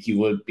I think he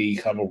would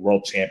become a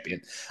world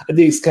champion. I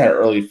think it's kind of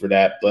early for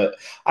that, but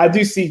I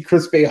do see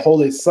Chris Bay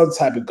holding some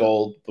type of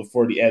gold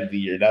before the end of the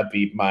year. That'd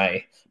be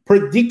my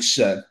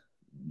prediction.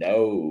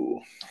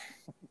 No.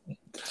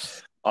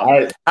 All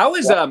right.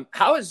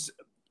 How is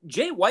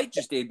Jay White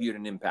just debuted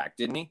an Impact,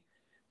 didn't he?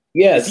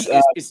 Yes.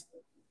 Is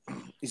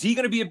he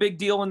going to be a big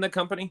deal in the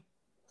company?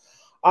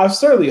 I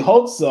certainly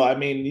hope so. I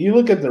mean, you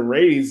look at the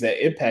ratings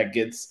that Impact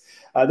gets.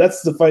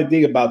 That's the funny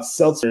thing about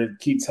Seltzer.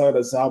 Keep telling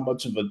us how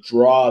much of a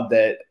draw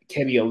that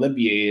Kenny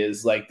Olivier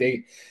is. Like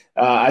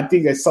I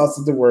think I saw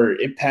something where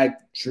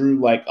Impact drew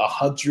like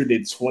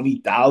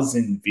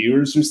 120,000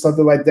 viewers or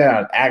something like that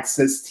on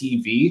Access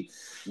TV.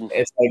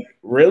 It's like,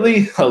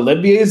 really?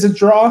 Olivier is a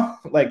draw?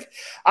 Like,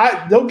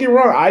 I don't get me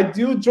wrong, I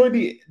do enjoy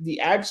the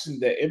action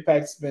that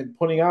Impact's been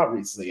putting out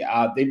recently.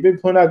 They've been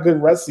putting out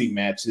good wrestling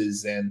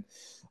matches, and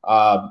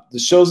the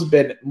shows have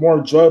been more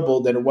enjoyable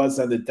than it was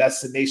on the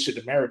Destination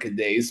America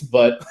days.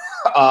 But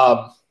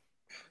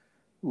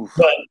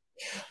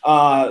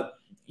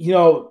you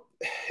know,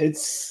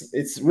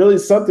 it's really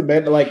something,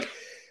 man. Like,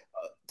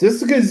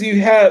 just because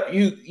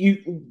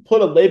you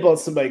put a label on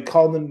somebody,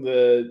 calling them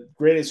the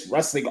greatest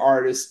wrestling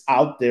artist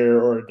out there,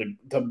 or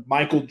the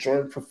Michael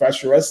Jordan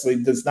professional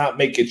wrestling, does not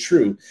make it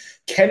true.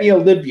 Kenny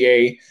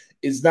Olivier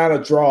is not a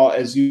draw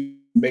as you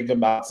make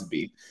him out to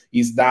be.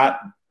 He's not.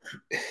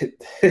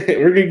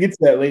 We're gonna get to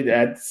that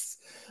later.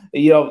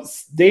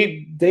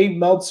 Dave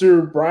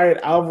Meltzer, Brian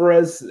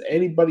Alvarez,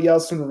 anybody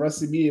else from the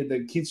wrestling media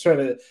that keeps trying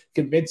to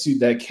convince you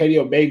that Kenny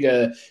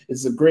Omega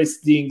is the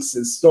greatest thing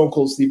since Stone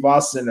Cold Steve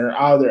Austin are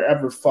out of their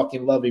ever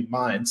fucking loving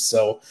minds.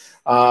 So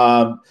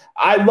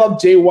I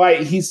love Jay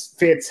White. He's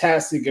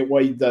fantastic at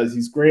what he does.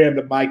 He's great on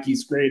the mic.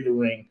 He's great in the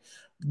ring.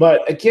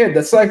 But again,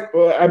 that's like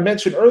I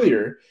mentioned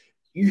earlier.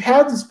 You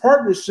have this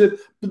partnership,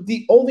 but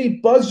the only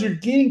buzz you're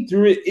getting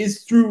through it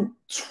is through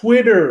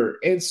Twitter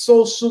and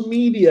social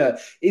media.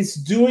 It's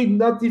doing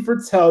nothing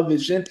for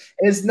television,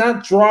 and it's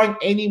not drawing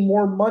any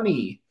more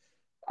money.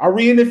 Are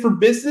we in it for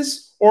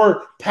business,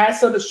 or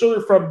pass on the shoulder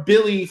from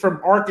Billy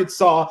from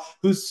Arkansas,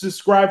 who's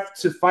subscribed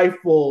to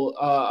Fightful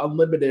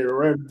Unlimited, or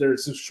whatever their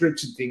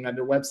subscription thing on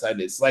their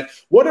website is? Like,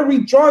 what are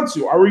we drawn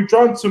to? Are we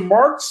drawn to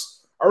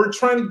marks? Are we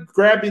trying to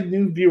grab in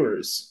new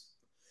viewers?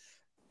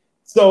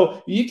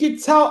 So you can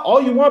tell all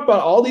you want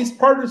about all these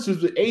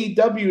partnerships with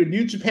AEW and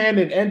New Japan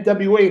and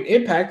NWA and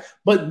Impact,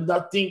 but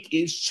nothing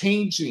is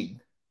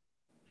changing.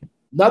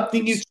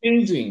 Nothing is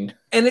changing.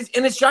 And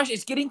it's Josh,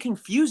 it's getting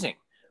confusing.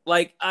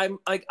 Like I'm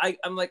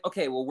like,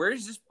 okay, well, where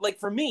is this? Like,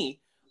 for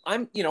me,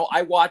 I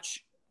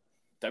watch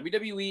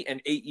WWE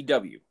and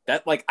AEW.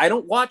 That, like, I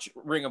don't watch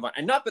Ring of Honor,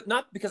 and not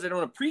because I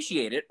don't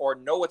appreciate it or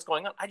know what's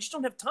going on. I just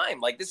don't have time.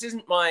 Like, this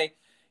isn't my,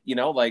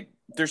 like,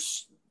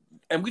 there's,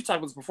 and we've talked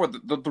about this before.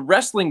 The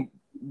wrestling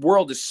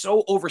world is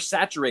so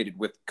oversaturated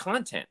with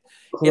content.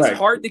 Correct. It's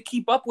hard to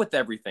keep up with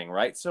everything,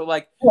 right? So,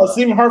 like, well, it's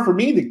even hard for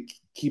me to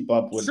keep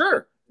up with.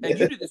 Sure, and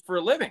you do this for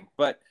a living,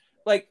 but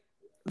like,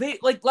 they,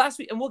 like, last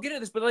week, and we'll get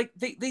into this, but like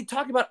they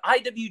talk about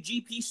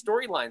IWGP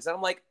storylines, and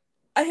I'm like,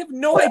 I have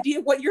no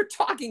idea what you're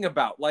talking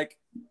about. Like,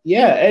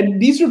 yeah,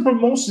 and these are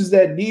promotions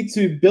that need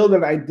to build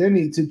an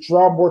identity to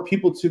draw more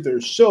people to their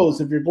shows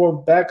if you're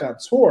going back on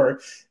tour.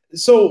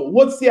 So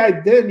what's the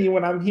identity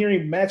when I'm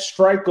hearing Matt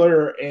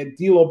Striker and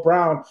D'Lo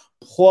Brown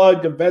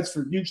plug events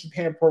for New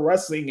Japan Pro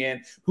Wrestling,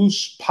 and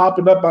who's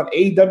popping up on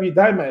AEW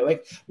Dynamite?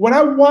 Like, when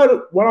I'm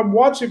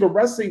watching a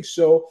wrestling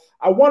show,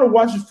 I want to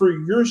watch it for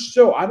your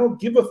show. I don't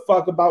give a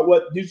fuck about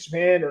what New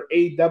Japan or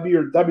AEW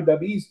or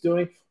WWE is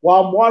doing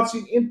while I'm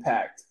watching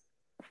Impact.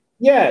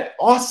 Yeah,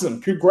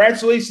 awesome.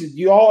 Congratulations.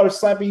 You all are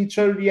slapping each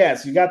other in the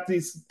ass. You got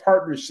this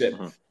partnership.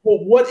 Mm-hmm.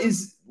 Well,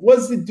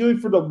 what's it doing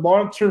for the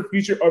long-term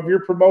future of your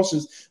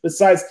promotions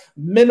besides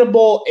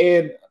minimal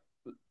and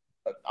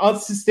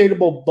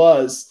unsustainable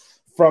buzz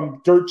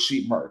from dirt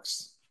sheet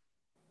marks?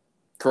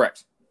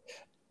 Correct.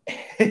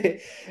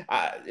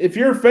 If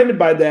you're offended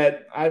by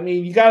that, I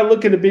mean, you got to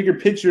look at the bigger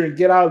picture and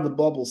get out of the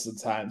bubble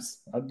sometimes.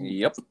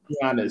 Yep. To be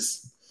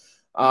honest.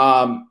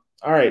 All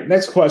right,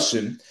 next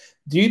question.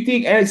 Do you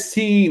think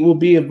NXT will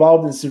be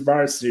involved in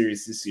Survivor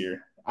Series this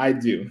year? I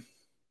do.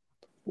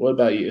 What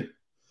about you?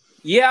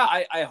 Yeah,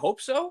 I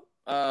hope so.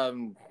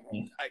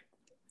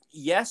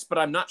 Yes, but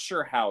I'm not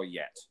sure how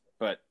yet.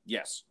 But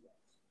yes.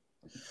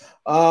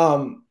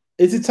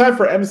 Is it time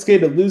for MSK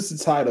to lose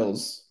the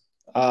titles?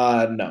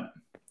 No.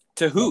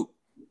 To who?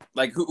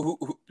 Like who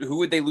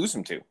would they lose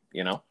them to?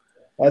 You know?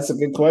 That's a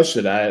good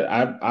question.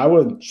 I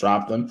wouldn't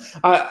drop them.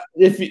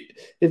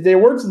 If they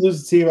were to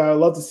lose the team, I would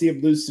love to see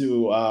them lose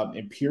to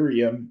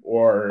Imperium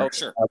or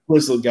Sure.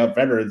 Bristol Gut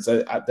Veterans.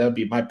 That would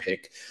be my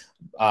pick.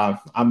 I'm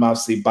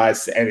obviously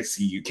biased to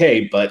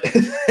NXT UK, but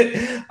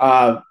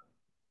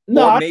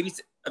no, or maybe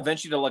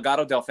eventually to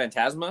Legado del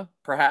Fantasma,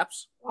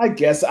 perhaps. I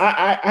guess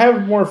I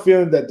have more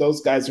feeling that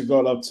those guys are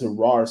going up to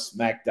Raw or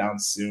SmackDown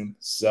soon.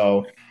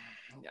 So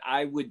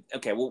I would.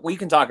 Okay, well, we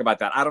can talk about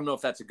that. I don't know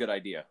if that's a good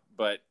idea,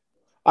 but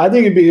I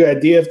think it'd be a good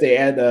idea if they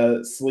had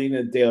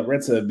Selena De La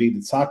Renta to be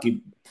the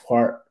talking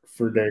part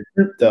for their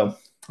group, though.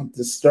 I'm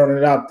just throwing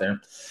it out there.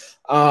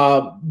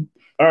 All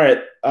right.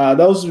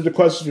 Those are the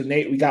questions for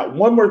Nate. We got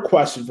one more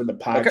question for the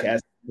podcast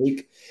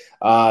week.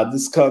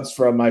 This comes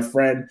from my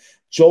friend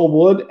Joel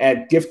Wood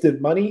at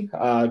Gifted Money,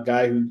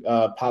 guy who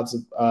pops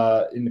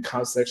up in the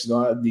comment section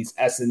on these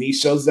S&E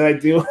shows that I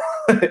do.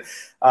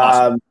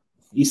 Awesome.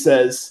 He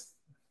says,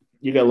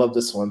 you're going to love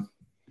this one.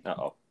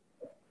 Uh-oh.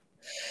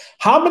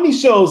 How many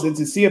shows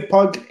into CM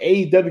Punk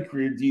AEW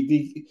career do you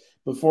think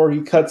before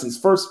he cuts his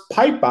first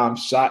pipe bomb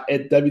shot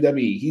at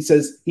WWE? He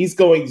says he's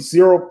going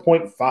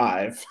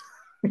 0.5.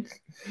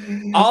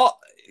 I'll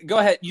go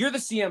ahead. You're the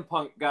CM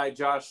Punk guy,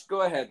 Josh.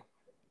 Go ahead.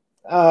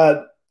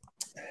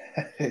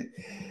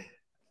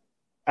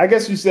 I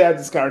guess we should have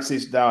this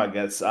conversation now, I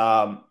guess.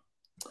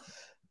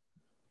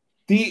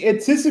 The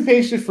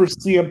anticipation for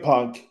CM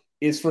Punk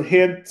is for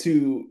him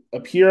to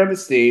appear on the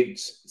stage,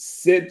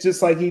 sit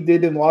just like he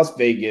did in Las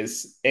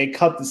Vegas, and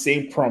cut the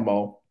same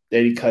promo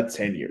that he cut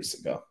 10 years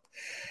ago.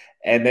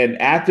 And then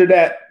after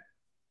that,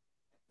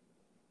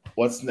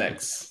 what's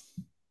next?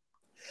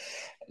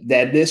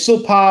 That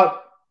initial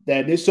pop,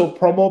 that initial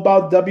promo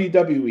about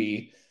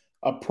WWE,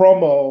 a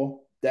promo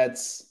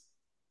that's,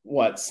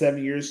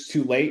 7 years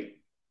too late?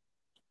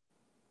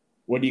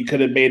 When you could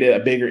have made it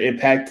a bigger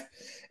impact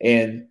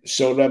and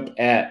showed up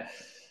at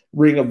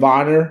Ring of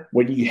Honor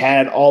when you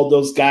had all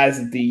those guys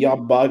at the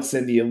Young Bucks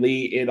and the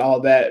Elite and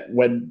all that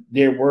when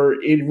they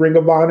were in Ring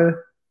of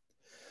Honor.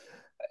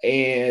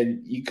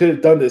 And you could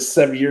have done this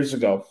 7 years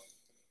ago.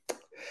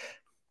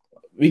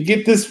 We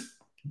get this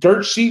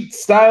dirt sheet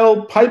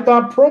style pipe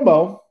bomb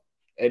promo,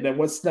 and then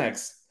what's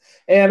next?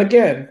 And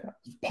again,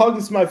 Punk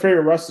is my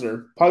favorite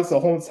wrestler. Punk's a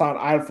hometown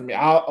idol for me.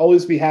 I'll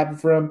always be happy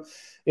for him.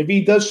 If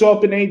he does show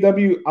up in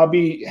AEW, I'll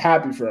be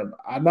happy for him.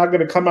 I'm not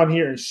going to come out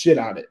here and shit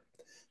on it.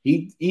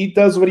 He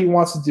does what he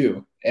wants to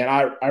do, and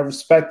I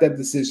respect that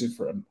decision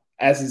for him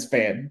as his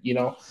fan, you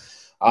know.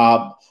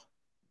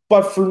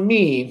 But for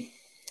me,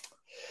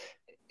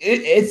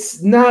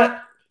 it's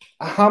not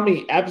how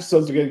many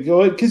episodes are going to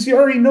go because you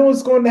already know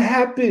what's going to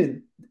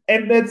happen,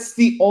 and that's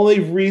the only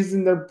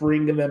reason they're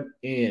bringing them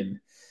in,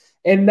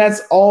 and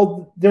that's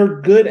all they're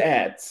good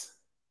at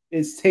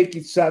is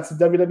taking shots at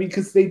WWE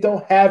because they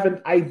don't have an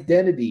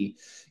identity.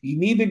 You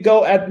need to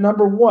go at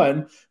number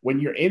one when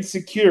you're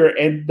insecure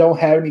and don't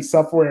have any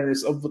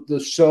self-awareness of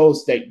the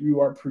shows that you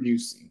are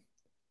producing.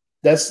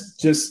 That's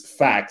just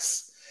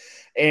facts.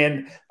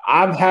 And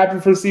I'm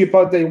happy for CM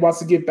Punk that he wants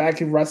to get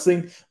back in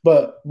wrestling,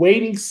 but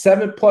waiting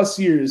 7+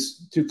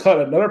 years to cut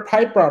another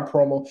pipe bomb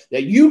promo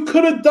that you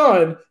could have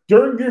done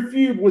during your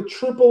feud with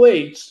Triple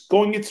H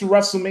going into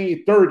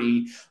WrestleMania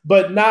 30,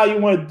 but now you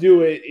want to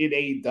do it in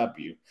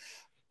AEW.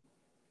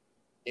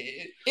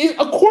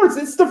 Of course,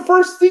 it's the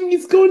first thing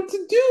he's going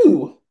to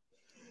do.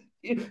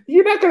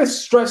 You're not going to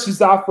stretch this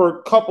out for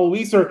a couple of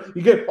weeks, or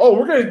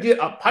we're going to get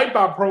a pipe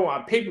bomb promo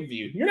on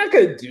pay-per-view. You're not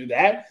going to do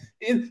that.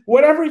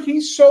 Whenever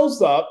he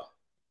shows up,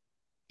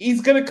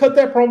 he's going to cut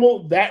that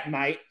promo that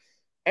night.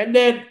 And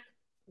then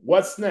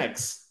what's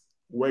next?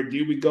 Where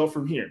do we go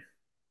from here?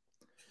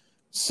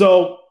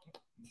 So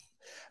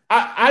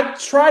I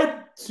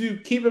tried to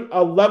keep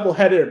a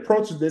level-headed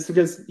approach to this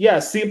because, yeah,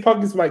 CM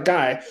Punk is my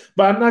guy,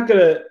 but I'm not going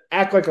to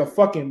act like a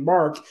fucking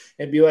mark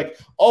and be like,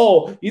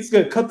 oh, he's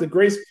going to cut the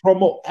greatest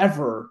promo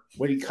ever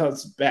when he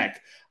comes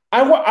back.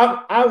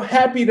 I'm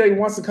happy that he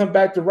wants to come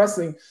back to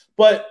wrestling,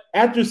 but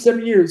after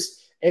 7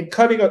 years and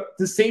cutting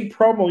the same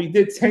promo he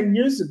did 10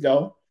 years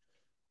ago,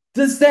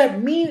 does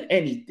that mean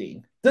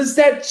anything? Does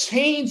that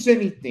change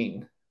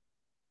anything?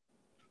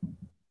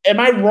 Am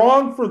I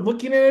wrong for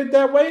looking at it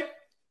that way?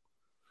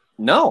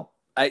 No,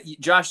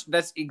 Josh,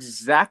 that's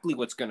exactly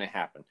what's going to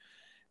happen.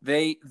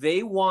 They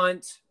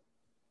want,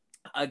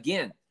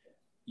 again,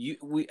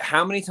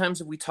 how many times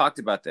have we talked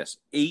about this?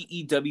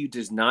 AEW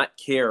does not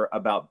care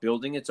about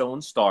building its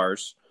own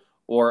stars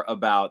or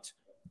about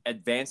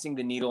advancing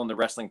the needle in the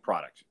wrestling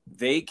product.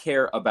 They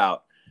care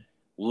about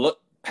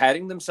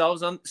patting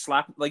themselves on,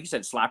 like you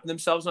said, slapping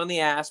themselves on the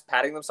ass,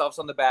 patting themselves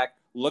on the back.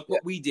 Look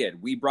what we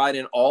did. We brought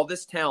in all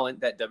this talent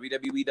that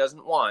WWE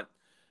doesn't want,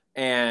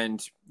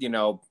 and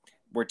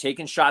we're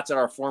taking shots at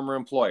our former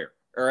employer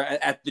or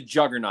at the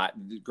juggernaut.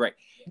 Great.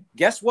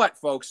 Guess what,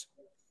 folks?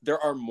 there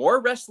are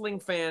more wrestling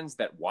fans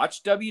that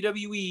watch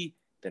WWE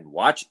than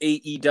watch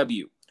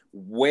AEW.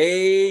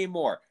 Way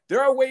more.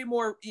 There are way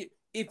more.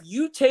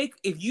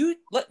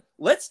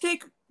 Let's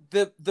take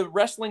the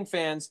wrestling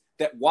fans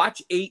that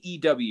watch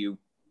AEW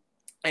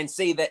and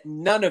say that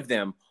none of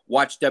them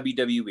watch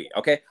WWE.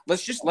 Okay,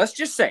 let's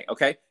just say,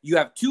 okay, you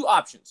have two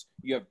options.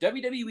 You have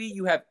WWE,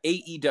 you have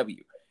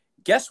AEW.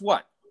 Guess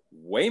what?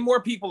 Way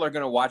more people are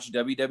going to watch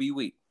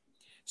WWE.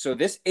 So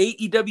this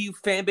AEW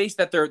fan base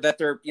that they're that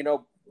they're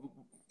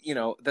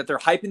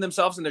hyping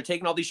themselves and they're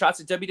taking all these shots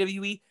at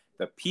WWE,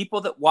 the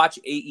people that watch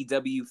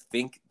AEW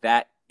think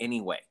that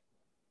anyway.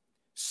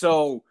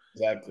 So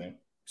exactly.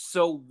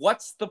 So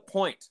what's the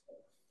point?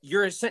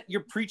 You're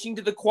preaching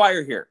to the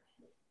choir here,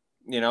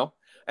 And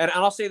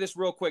I'll say this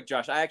real quick,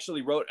 Josh. I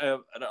actually wrote,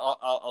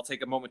 I'll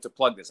take a moment to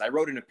plug this. I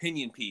wrote an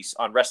opinion piece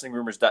on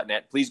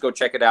WrestlingRumors.net. Please go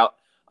check it out.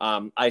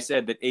 I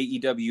said that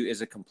AEW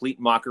is a complete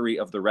mockery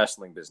of the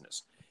wrestling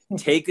business.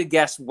 Take a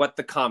guess what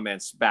the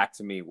comments back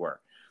to me were.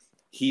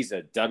 He's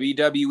a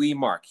WWE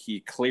mark.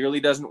 He clearly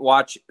doesn't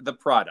watch the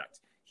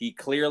product. He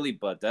clearly,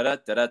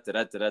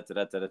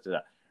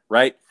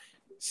 right?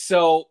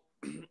 So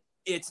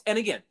and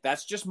again,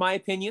 that's just my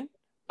opinion.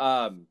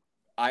 I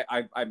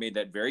made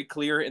that very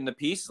clear in the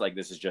piece. Like,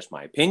 this is just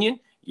my opinion.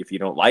 If you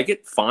don't like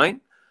it,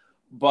 fine.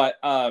 But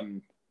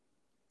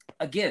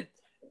again,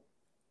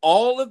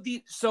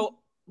 so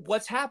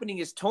what's happening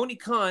is Tony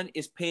Khan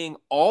is paying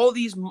all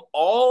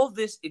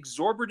this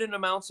exorbitant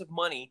amounts of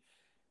money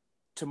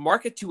to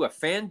market to a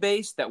fan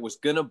base that was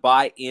going to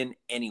buy in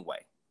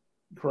anyway.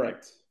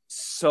 Correct.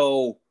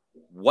 So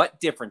what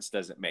difference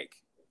does it make?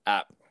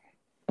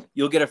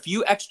 You'll get a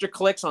few extra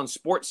clicks on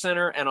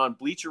SportsCenter and on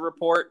Bleacher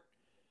Report,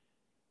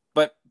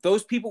 but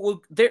those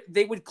people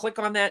they would click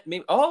on that.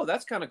 Maybe, oh,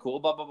 that's kind of cool,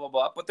 blah, blah, blah,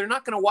 blah. But they're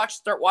not going to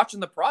start watching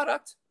the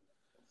product.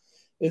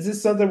 Is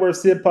this something where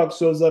CM Punk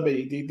shows up and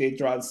you think they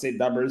draw the same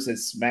numbers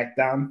as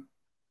SmackDown?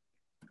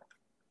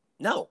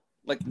 No,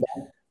 of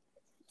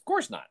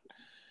course not.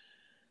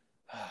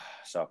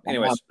 So,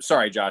 anyways,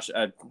 sorry, Josh.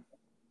 No,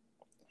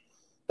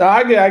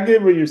 I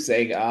get what you're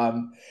saying.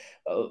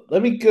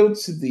 Let me go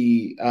to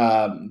the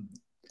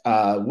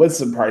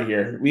wisdom part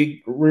here.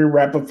 We're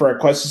wrap up for our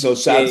questions. So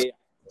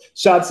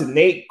shout out to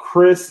Nate,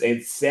 Chris,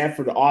 and Sam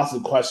for the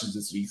awesome questions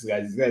this week,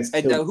 guys. You guys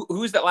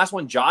who's that last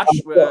one? Josh?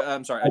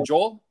 I'm sorry,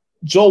 Joel?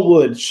 Joel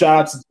Wood.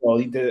 Shout out to Joel.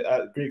 He did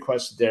a great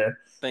question there.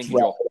 Thank you,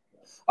 Joel.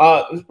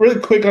 Really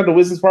quick on the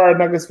wisdom part, I'm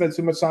not going to spend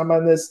too much time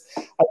on this.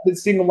 I've been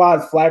seeing a lot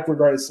of flack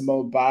regarding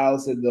Simone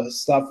Biles and the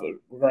stuff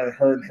regarding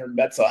her and her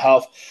mental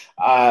health.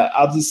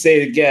 I'll just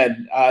say it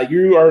again.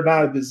 You are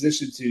not in a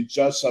position to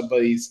judge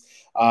somebody's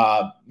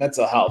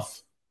mental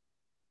health.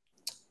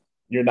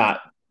 You're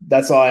not.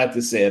 That's all I have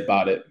to say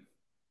about it.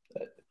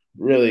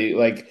 Really,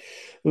 like,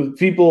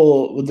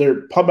 people,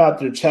 they're pump out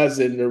their chest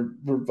and they're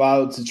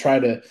vowed to try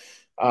to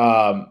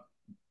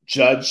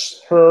judge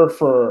her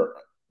for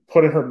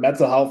putting her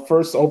mental health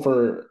first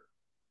over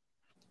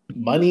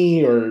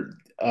money or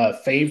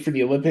fame for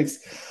the Olympics.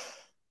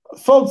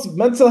 Folks,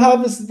 mental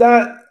health is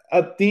not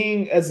a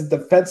thing as a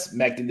defense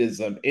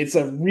mechanism. It's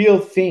a real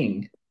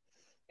thing.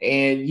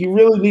 And you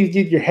really need to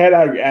get your head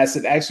out of your ass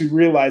and actually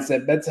realize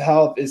that mental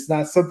health is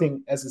not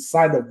something as a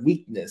sign of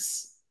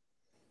weakness.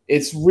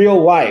 It's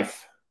real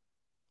life.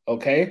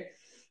 Okay?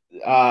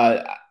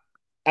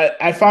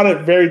 I found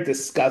it very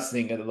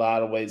disgusting in a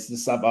lot of ways, the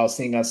stuff I was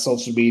seeing on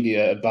social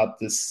media about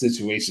this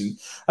situation.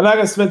 I'm not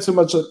going to spend too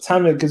much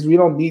time on it because we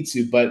don't need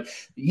to, but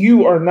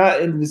you are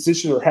not in a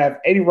position or have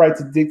any right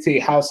to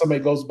dictate how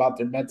somebody goes about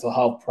their mental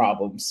health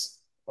problems.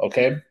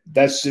 Okay?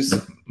 That's just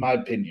my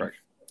opinion. Right.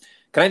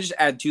 Can I just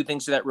add two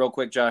things to that real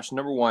quick, Josh?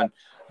 Number one,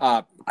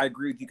 I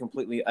agree with you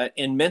completely.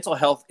 And mental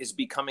health is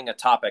becoming a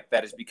topic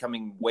that is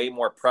becoming way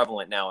more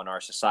prevalent now in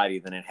our society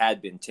than it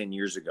had been 10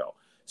 years ago.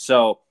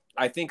 So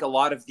I think a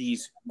lot of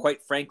these,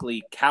 quite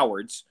frankly,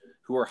 cowards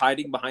who are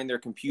hiding behind their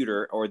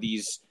computer, or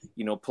these,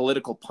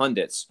 political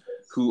pundits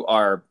who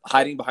are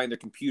hiding behind their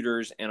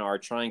computers and are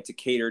trying to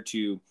cater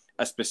to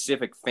a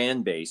specific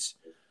fan base,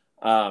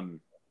 they're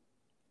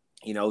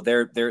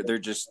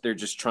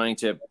just trying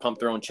to pump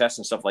their own chest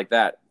and stuff like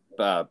that.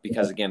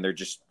 Because again,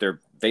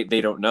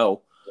 they don't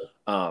know.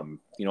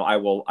 I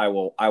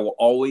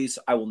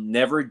will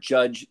never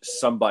judge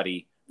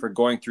somebody for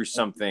going through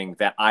something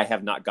that I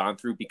have not gone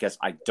through because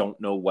I don't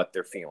know what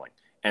they're feeling,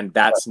 and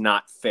that's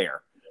not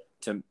fair.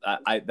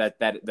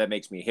 That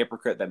makes me a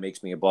hypocrite. That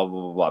makes me a blah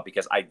blah blah blah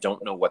because I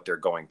don't know what they're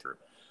going through.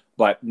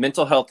 But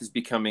mental health is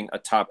becoming a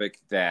topic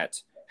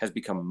that has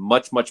become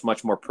much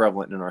more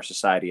prevalent in our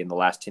society in the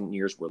last 10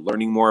 years. We're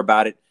learning more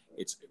about it.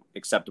 It's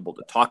acceptable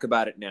to talk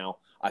about it now.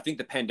 I think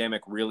the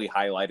pandemic really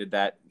highlighted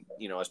that,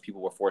 as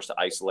people were forced to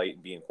isolate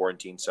and be in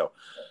quarantine. So,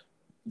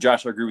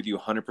 Josh, I agree with you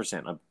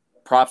 100%.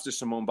 Props to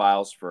Simone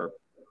Biles for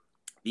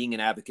being an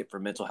advocate for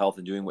mental health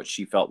and doing what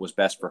she felt was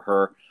best for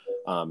her.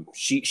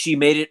 She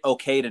made it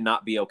okay to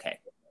not be okay.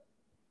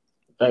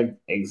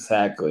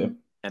 Exactly.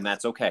 And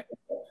that's okay.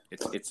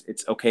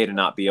 It's okay to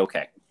not be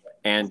okay.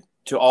 And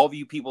to all of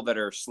you people that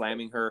are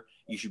slamming her,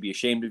 you should be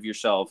ashamed of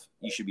yourself.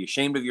 You should be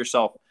ashamed of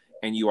yourself.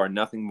 and you are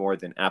nothing more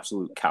than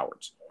absolute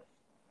cowards.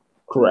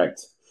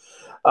 Correct.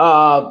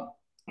 I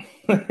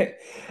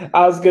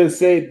was gonna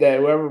say that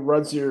whoever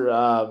runs your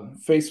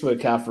Facebook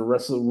account for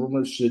Wrestling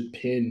Rumors should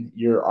pin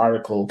your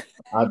article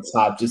on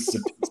top just to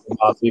piss them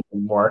off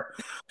even more.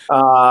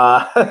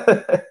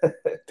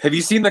 Have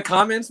you seen the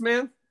comments,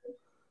 man?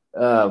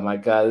 Oh my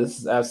god, this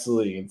is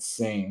absolutely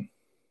insane.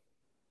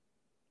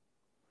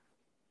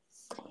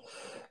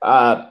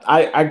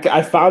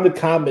 I found a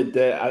comment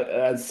that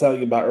I was telling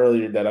you about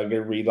earlier that I'm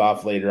gonna read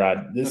off later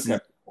on. This is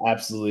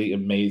absolutely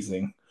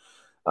amazing.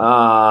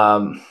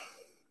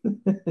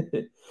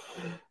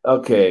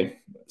 Okay,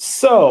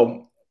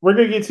 so we're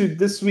gonna get to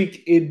this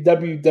week in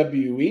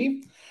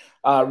WWE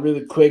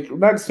really quick. We're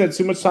not gonna spend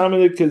too much time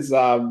on it because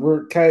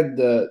we're kind of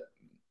the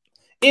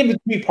in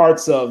between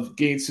parts of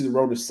getting to the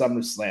road to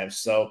SummerSlam.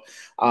 So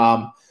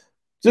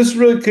just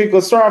really quick,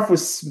 let's start off with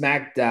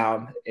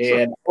SmackDown, and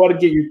Sure. I want to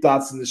get your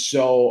thoughts on the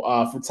show.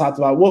 From top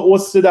to bottom, what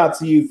stood out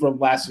to you from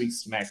last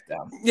week's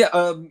SmackDown?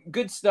 Yeah,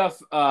 good stuff.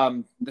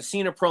 The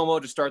Cena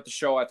promo to start the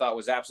show, I thought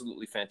was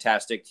absolutely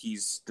fantastic.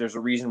 There's a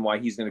reason why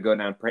he's going to go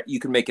down. You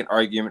can make an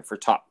argument for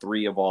top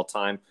 3 of all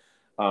time.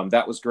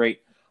 That was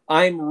great.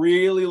 I'm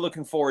really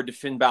looking forward to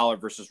Finn Balor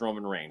versus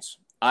Roman Reigns.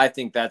 I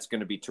think that's going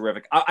to be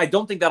terrific. I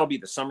don't think that'll be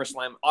the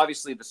SummerSlam.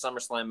 Obviously, the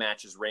SummerSlam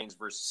match is Reigns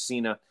versus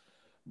Cena,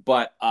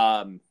 but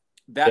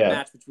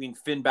match between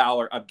Finn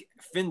Balor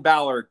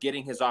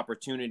getting his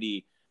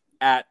opportunity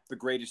at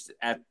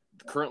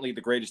currently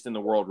the greatest in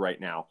the world right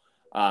now,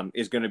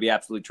 is going to be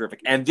absolutely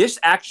terrific. And this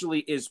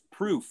actually is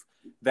proof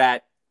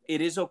that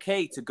it is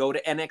okay to go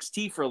to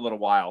NXT for a little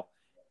while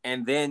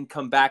and then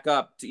come back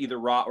up to either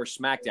Raw or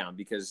SmackDown,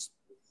 because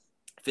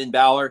Finn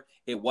Balor,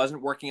 it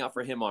wasn't working out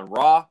for him on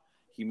Raw.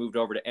 He moved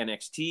over to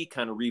NXT,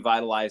 kind of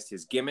revitalized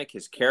his gimmick,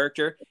 his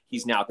character.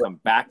 He's now come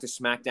back to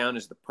SmackDown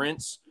as the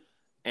Prince,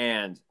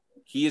 and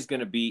he's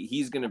going to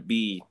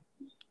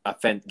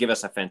give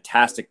us a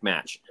fantastic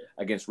match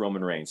against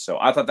Roman Reigns. So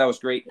I thought that was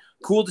great.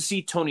 Cool to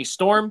see Toni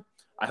Storm.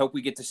 I hope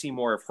we get to see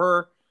more of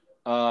her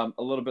a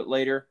little bit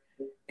later.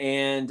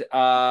 And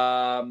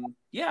overall,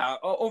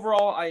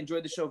 I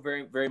enjoyed the show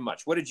very, very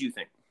much. What did you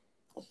think?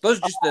 Those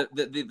are just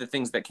the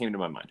things that came to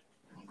my mind.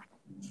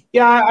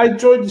 Yeah, I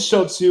enjoyed the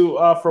show too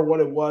for what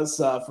it was.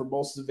 For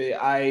most of it,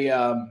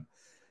 the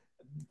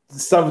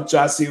stuff with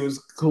Jossie was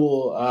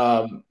cool.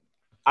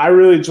 I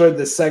really enjoyed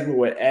the segment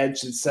with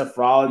Edge and Seth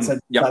Rollins. I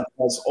thought that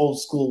was old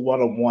school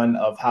 101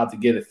 of how to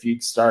get a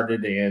feud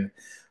started, and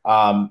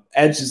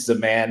Edge is the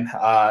man.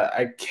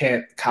 I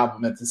can't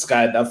compliment this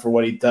guy enough for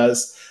what he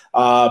does.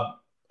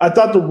 I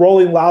thought the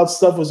Rolling Loud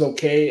stuff was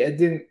okay. It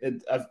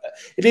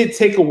didn't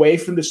take away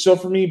from the show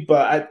for me,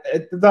 but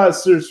I thought it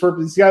serves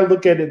purpose. You got to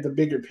look at it the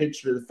bigger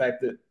picture, the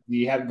fact that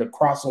you have the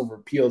crossover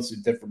appeal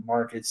to different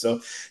markets. So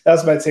that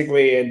was my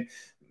takeaway. And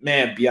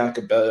man,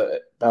 Bianca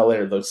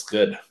Belair looks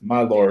good,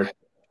 my lord.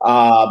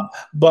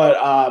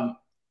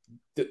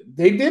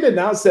 They did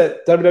announce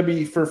that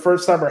WWE for the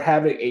first time are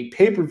having a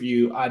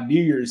pay-per-view on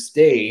New Year's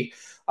Day.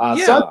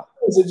 So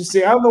it's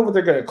interesting. I don't know what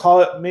they're going to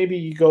call it. Maybe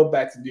you go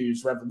back to New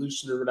Year's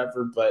Revolution or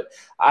whatever. But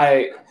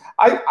my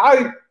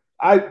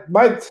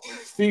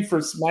thing for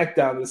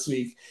SmackDown this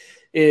week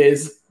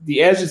is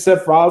the Edge and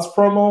Seth Rollins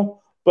promo,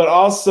 but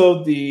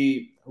also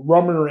the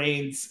Roman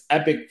Reigns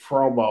epic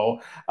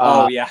promo.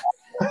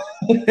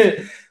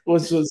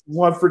 Which was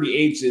one for the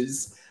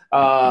ages.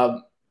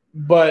 But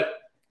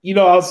I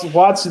was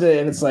watching it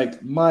and it's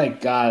like, my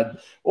God,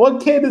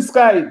 what can this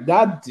guy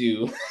not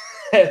do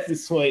at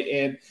this point?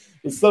 And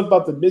it's stuff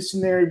about the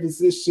missionary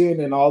position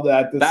and all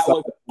that. That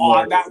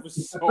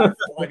was so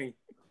funny.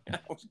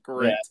 That was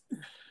great. Yeah.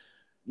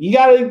 You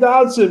got to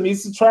acknowledge him.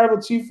 He's the tribal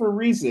chief for a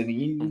reason.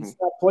 He's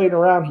not playing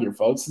around here,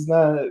 folks.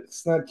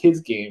 It's not a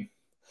kid's game.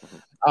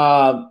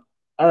 All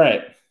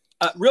right.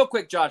 Real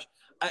quick, Josh,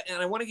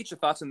 and I want to get your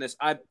thoughts on this.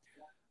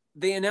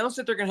 They announced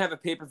that they're going to have a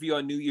pay-per-view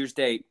on New Year's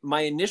Day.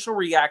 My initial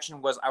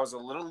reaction was I was a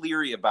little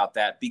leery about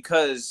that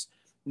because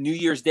New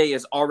Year's Day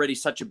is already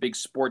such a big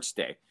sports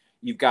day.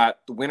 You've got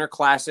the Winter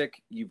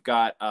Classic. You've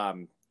got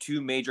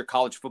 2 major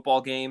college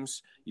football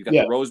games. You've got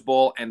the Rose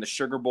Bowl and the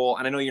Sugar Bowl.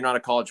 And I know you're not a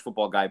college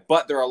football guy,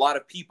 but there are a lot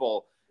of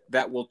people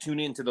that will tune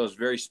into those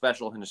very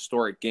special and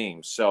historic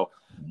games. So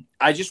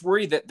I just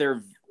worry that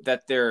their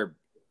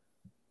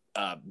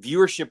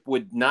viewership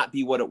would not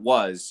be what it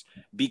was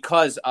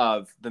because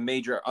of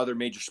the other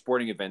major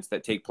sporting events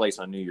that take place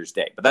on New Year's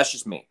Day. But that's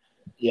just me.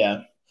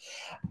 Yeah.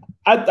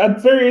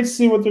 I'm very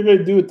interested in what they're going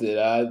to do with it.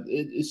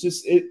 It's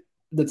just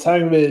the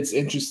timing of it's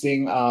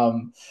interesting.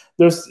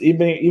 There's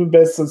even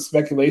been some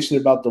speculation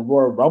about the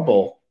Royal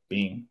Rumble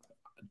being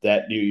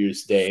that New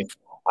Year's Day.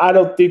 I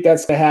don't think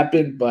that's going to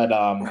happen, but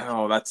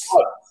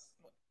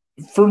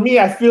for me,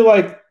 I feel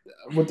like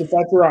with the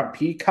fact they're on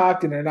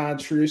Peacock and they're not on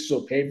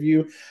traditional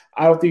pay-per-view,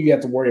 I don't think you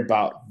have to worry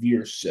about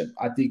viewership.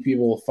 I think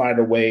people will find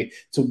a way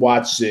to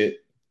watch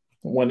it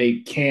when they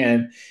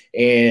can,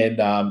 and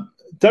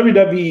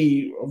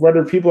WWE,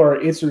 whether people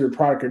are into their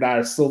product or not,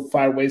 are still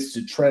find ways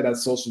to trend on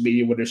social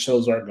media when their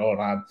shows aren't going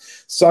on.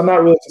 So I'm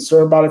not really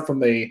concerned about it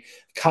from a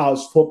college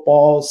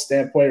football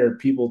standpoint or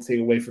people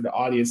taking away from the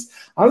audience.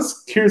 I'm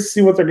just curious to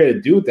see what they're going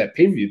to do with that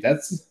pay-per-view.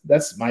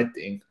 That's my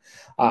thing.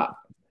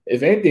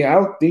 If anything, I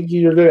don't think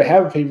you're going to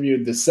have a pay-per-view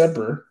in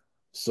December,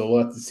 so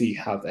we'll have to see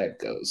how that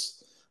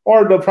goes.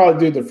 Or they'll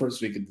probably do the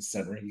first week of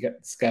December. You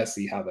got to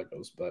see how that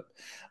goes. But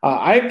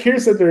I'm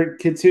curious that they're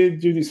continuing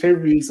to do these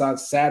pay-per-views on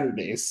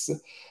Saturdays.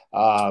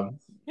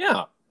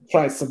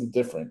 Try something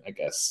different, I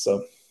guess.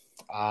 So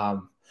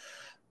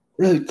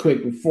really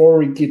quick, before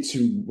we get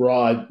to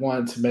Raw, I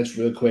wanted to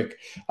mention really quick,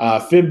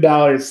 Finn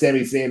Balor and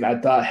Sami Zayn,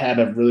 I thought had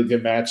a really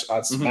good match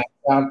on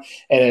SmackDown.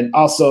 And then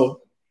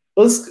also,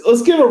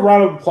 let's give a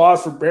round of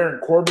applause for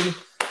Baron Corbin.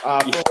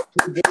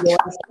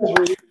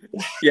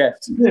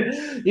 Yes.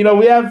 You know,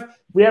 we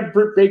have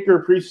Britt Baker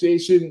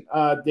Appreciation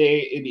Day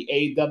in the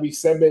AEW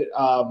segment.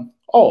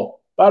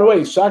 By the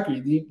way, shocker,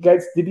 did you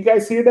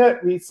guys hear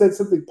that? We said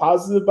something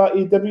positive about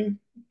AEW.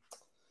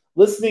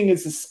 Listening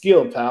is a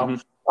skill, pal.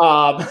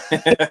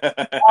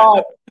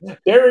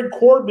 Baron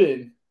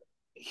Corbin,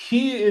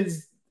 he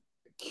is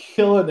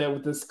killing it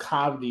with this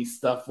comedy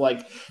stuff.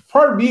 Like,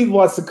 part of me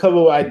wants to come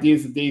up with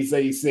ideas of things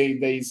that he's saying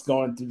that he's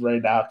going through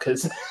right now,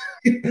 because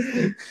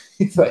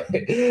he's like,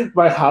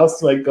 my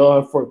house might go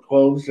on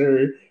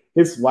foreclosure.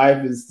 His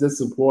wife is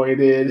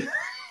disappointed.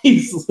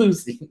 He's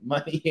losing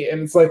money.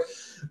 And it's like,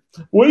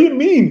 what do you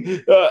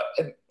mean?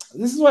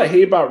 This is what I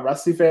hate about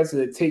wrestling fans, that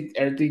they take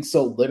everything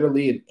so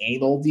literally and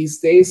anal these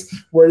days,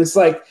 where it's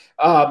like,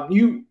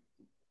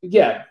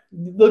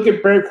 look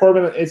at Baron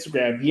Corbin on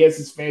Instagram. He has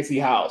his fancy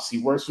house. He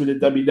works for the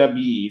WWE.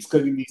 He's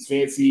cooking these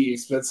fancy,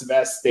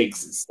 expensive-ass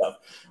steaks and stuff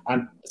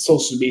on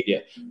social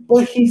media.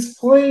 But he's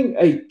playing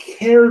a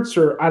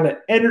character on an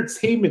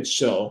entertainment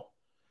show.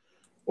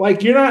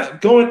 Like, you're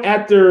not going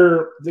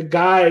after the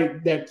guy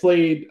that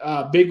played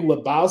Big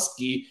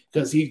Lebowski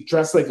because he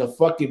dressed like a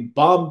fucking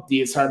bum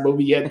the entire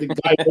movie. Yet the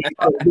guy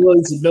made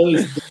millions and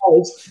millions of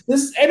dollars.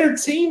 This is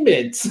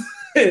entertainment.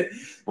 You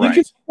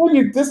can put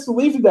your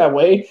disbelief in that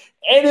way,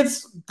 and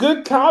it's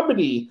good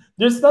comedy.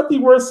 There's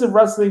nothing worse in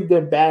wrestling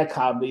than bad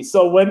comedy.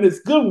 So when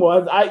it's good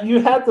ones, you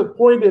have to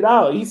point it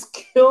out. He's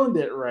killing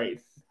it right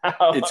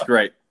now. It's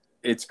great.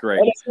 It's great.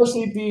 And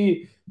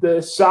especially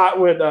the shot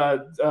with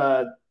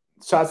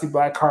Shotzi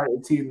Blackheart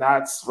and Team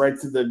Knox right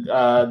to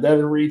the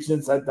nether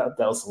regions. I thought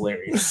that was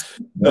hilarious.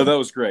 No, that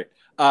was great.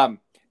 And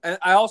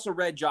I also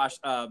read, Josh,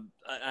 I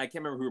can't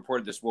remember who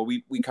reported this. Well,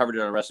 we covered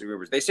it on Wrestling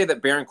Rumors. They say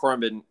that Baron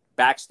Corbin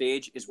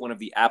backstage is one of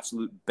the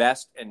absolute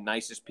best and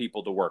nicest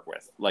people to work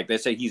with. Like, they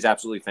say he's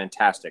absolutely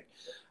fantastic.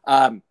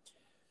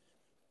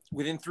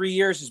 Within 3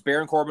 years, is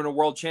Baron Corbin a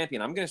world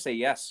champion? I'm going to say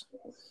yes.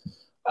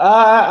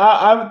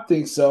 I would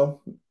think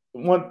so.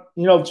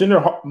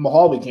 Jinder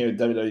Mahal became a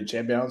WWE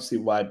champion. I don't see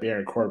why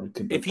Baron Corbin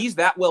could be. If he's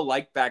that well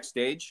liked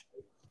backstage,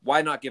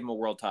 why not give him a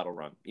world title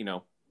run? You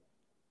know,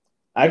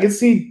 I can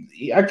see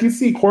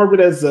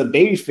Corbin as a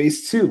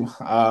babyface too.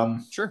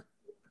 Sure.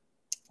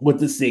 With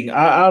this thing,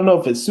 I don't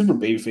know if it's super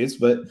babyface,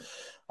 but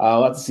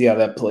we'll have to see how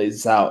that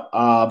plays out.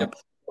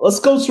 Let's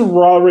go to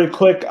Raw real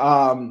quick.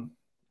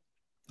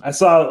 I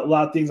saw a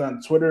lot of things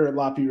on Twitter. A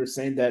lot of people were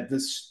saying that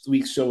this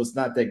week's show was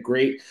not that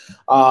great.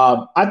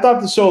 I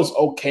thought the show was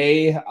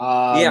okay.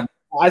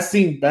 I've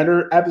seen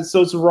better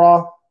episodes of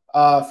Raw,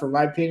 for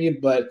my opinion.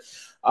 But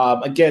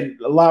again,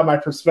 a lot of my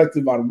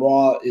perspective on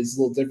Raw is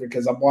a little different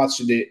because I'm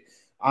watching it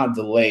on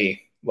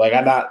delay. Like,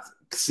 I'm not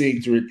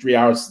seeing 3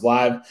 hours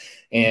live.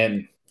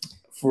 And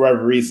for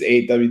whatever reason,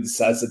 AEW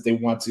decides that they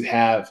want to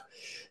have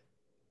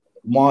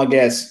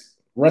long-ass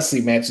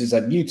wrestling matches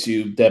on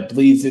YouTube that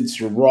bleeds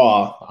into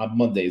Raw on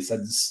Mondays.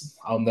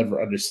 I'll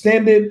never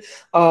understand it.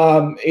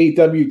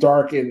 AEW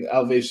Dark and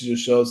Elevation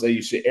just shows that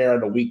you should air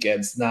on the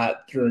weekends,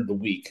 not during the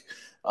week.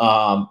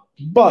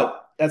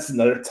 But that's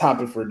another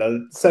topic for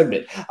another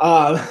segment.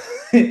 I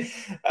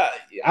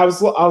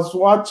was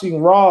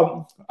watching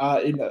Raw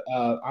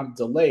on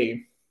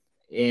delay,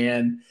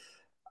 and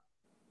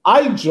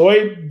I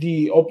enjoyed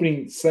the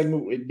opening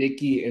segment with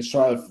Nikki and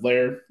Charlotte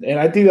Flair, and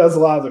I think that was a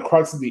lot of the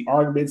crux of the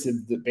arguments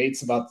and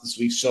debates about this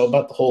week's show,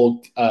 about the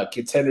whole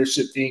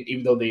contendership thing,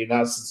 even though they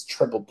announced this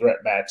triple threat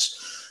match.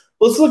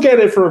 Let's look at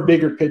it from a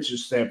bigger picture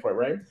standpoint,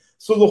 right?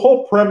 So the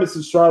whole premise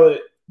of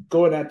Charlotte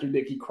going after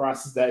Nikki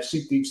Cross is that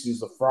she thinks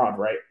she's a fraud,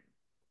 right?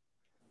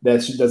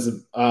 That she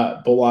doesn't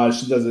belong.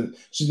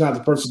 She's not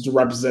the person to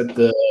represent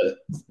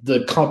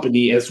the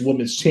company as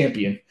women's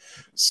champion.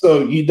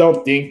 So you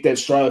don't think that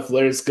Charlotte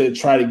Flair is going to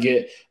try to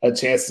get a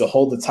chance to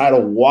hold the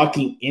title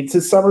walking into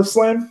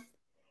SummerSlam?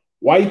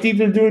 Why do you think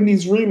they're doing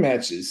these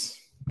rematches?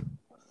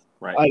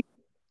 Right. Like,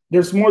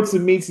 there's more to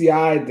meets the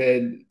eye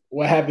than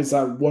what happens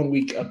on 1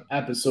 week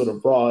episode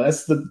of Raw.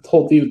 That's the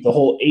whole thing with the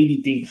whole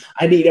 80 thing.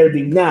 I need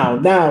everything now.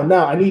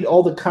 I need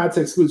all the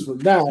context clues for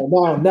now.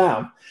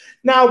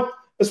 Now,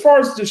 as far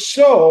as the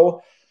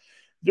show,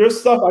 there's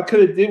stuff I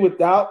could have did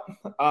without.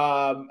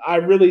 I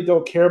really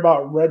don't care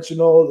about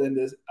Reginald and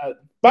this.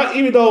 But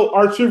even though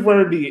R-Truth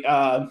wearing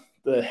the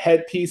the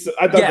headpiece.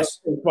 I thought that was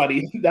so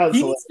funny. That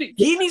was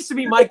he needs to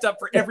be mic'd up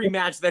for every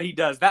match that he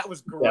does. That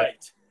was great. Yeah,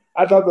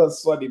 I thought that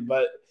was funny,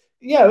 but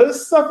yeah,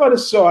 there's stuff on the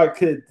show I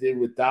could have did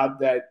without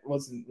that.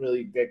 Wasn't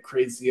really that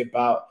crazy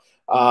about.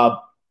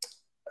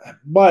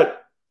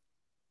 But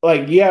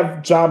like you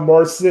have John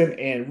Morrison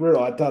and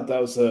Riddle. I thought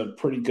that was a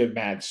pretty good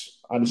match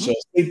on the show.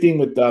 Same thing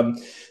with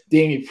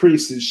Damian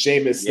Priest and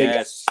Sheamus.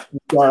 Yes. They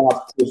start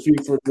off to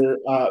feud for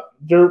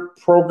their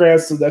program,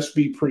 so that should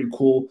be pretty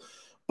cool.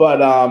 But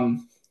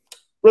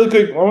really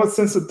good. I want to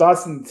send some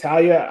thoughts on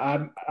Natalia.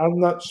 I'm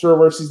not sure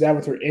where she's at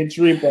with her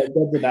injury, but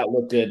that did not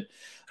look good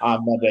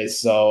on Monday.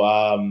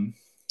 So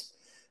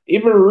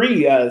even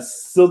Marie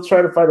still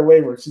trying to find a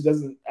way where she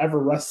doesn't ever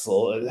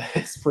wrestle.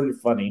 It's pretty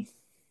funny.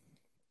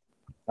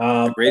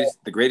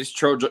 The greatest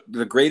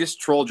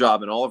troll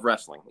job in all of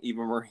wrestling.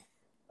 Even Marie.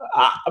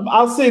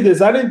 I'll say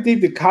this: I didn't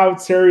think the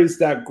commentary is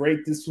that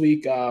great this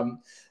week.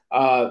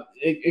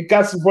 It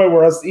got to the point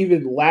where I was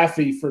even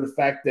laughing for the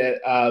fact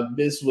that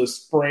Miz was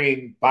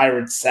spraying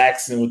Byron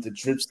Saxton with the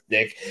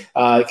dripstick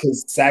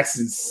because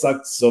Saxton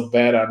sucked so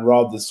bad on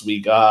Raw this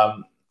week.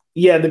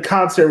 Yeah, the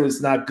commentary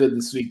was not good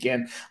this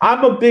weekend.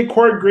 I'm a big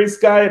Corey Grace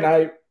guy,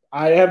 and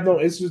I have no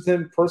issues with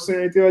him personally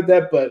or anything like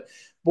that, but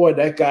boy,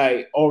 that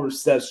guy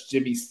oversteps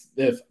Jimmy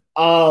Smith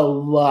a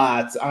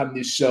lot on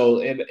this show,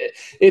 and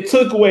it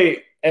took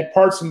away at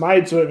parts of my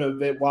enjoyment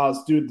of it while I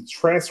was doing the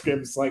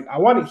transcript. It's like I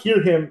want to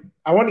hear him.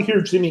 I want to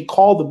hear Jimmy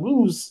call the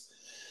moves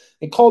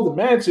and call the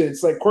match. And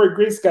it's like Corey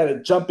Grace got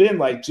to jump in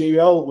like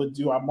JL would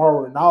do on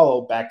Mauro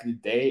Ranallo back in the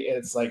day, and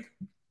it's like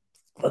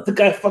let the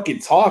guy fucking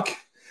talk,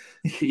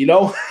 you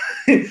know.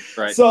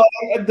 Right. So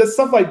the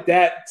stuff like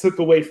that took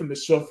away from the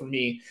show for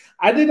me.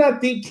 I did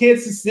not think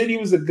Kansas City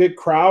was a good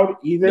crowd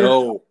either.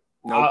 No.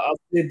 I'll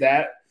say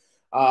that.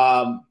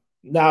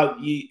 Now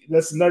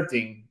that's another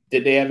thing.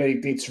 Did they have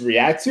anything to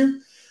react to?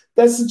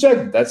 That's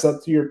subjective. That's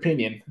up to your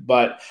opinion.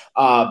 But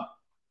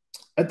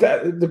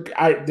the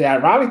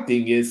ironic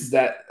thing is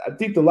that I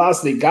think the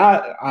loss they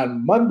got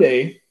on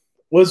Monday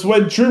was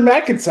when Drew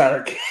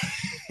McIntyre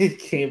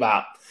came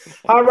out.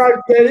 How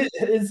ironic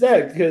is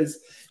that? Because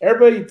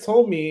everybody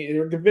told me they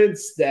were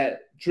convinced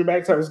that Drew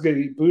McIntyre was going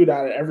to be booed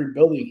out of every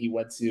building he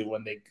went to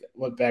when they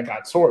went back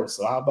on tour.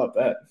 So how about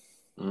that?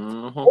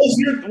 Mm-hmm.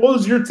 What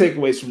was your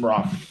takeaways from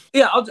Raw?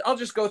 Yeah, I'll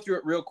just go through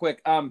it real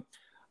quick.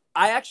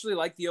 I actually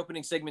like the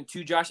opening segment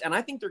too, Josh, and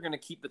I think they're going to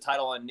keep the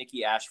title on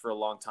Nikki Ash for a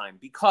long time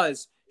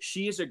because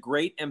she is a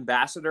great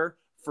ambassador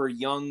for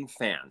young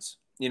fans.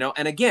 You know,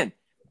 and again,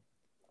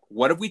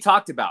 what have we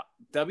talked about?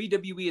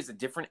 WWE is a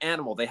different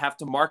animal. They have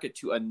to market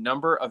to a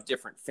number of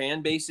different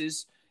fan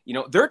bases. You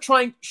know, they're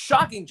trying,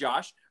 shocking,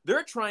 Josh,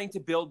 they're trying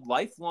to build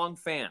lifelong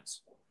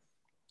fans.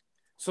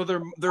 So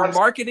they're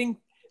marketing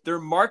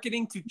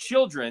to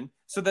children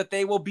so that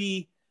they will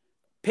be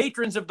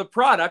patrons of the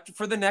product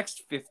for the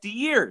next 50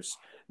 years,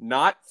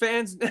 not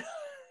fans.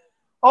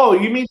 Oh,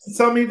 you mean to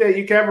tell me that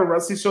you can have a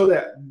wrestling show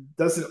that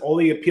doesn't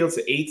only appeal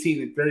to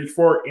 18 and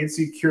 34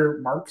 insecure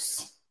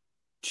marks?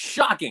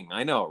 Shocking,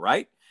 I know,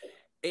 right?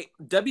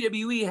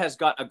 WWE has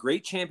got a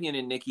great champion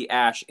in Nikki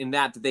Ash in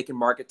that they can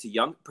market to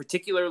young,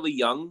 particularly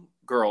young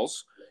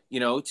girls, you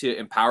know, to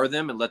empower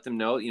them and let them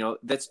know, you know,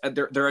 that's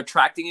they're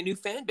attracting a new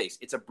fan base.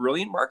 It's a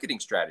brilliant marketing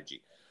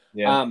strategy.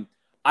 Yeah.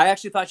 I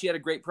actually thought she had a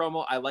great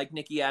promo. I like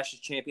Nikki Ash as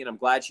champion. I'm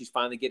glad she's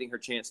finally getting her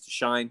chance to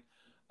shine.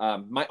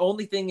 My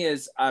only thing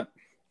is,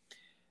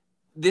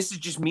 this is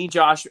just me,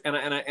 Josh,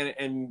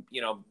 and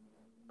you know,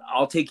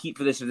 I'll take heat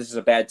for this if this is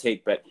a bad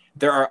take, but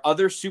there are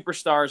other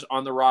superstars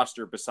on the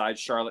roster besides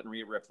Charlotte and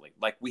Rhea Ripley.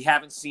 Like we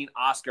haven't seen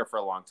Asuka for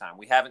a long time.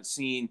 We haven't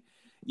seen,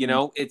 you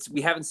know,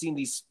 we haven't seen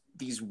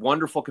these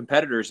wonderful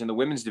competitors in the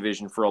women's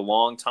division for a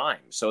long time.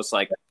 So it's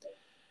like,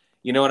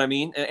 you know what I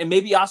mean? And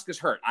maybe Asuka's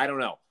hurt. I don't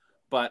know.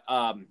 But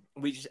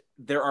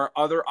there are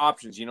other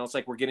options. You know, it's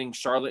like we're getting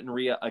Charlotte and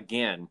Rhea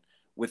again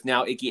with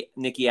now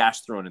Nikki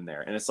Ash thrown in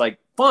there. And it's like,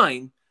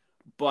 fine.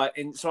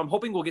 And so I'm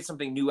hoping we'll get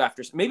something new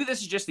after. Maybe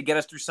this is just to get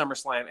us through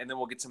SummerSlam, and then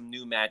we'll get some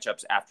new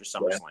matchups after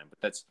SummerSlam. Yeah.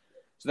 But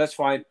that's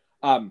fine.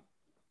 I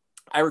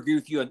agree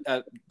with you.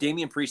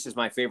 Damian Priest is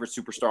my favorite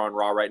superstar on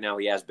Raw right now.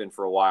 He has been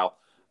for a while.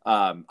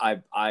 I'm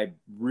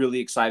really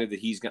excited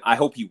that I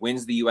hope he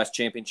wins the U.S.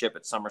 Championship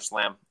at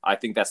SummerSlam. I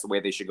think that's the way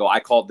they should go. I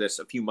called this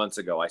a few months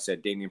ago. I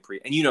said Damian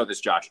Priest, and you know this,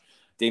 Josh.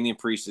 Damian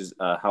Priest is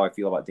how I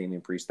feel about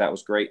Damian Priest. That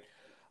was great.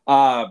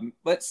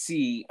 Let's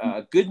see.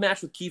 Good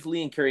match with Keith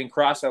Lee and Karrion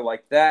Kross. I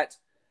like that.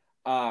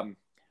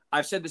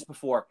 I've said this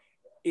before.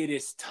 It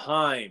is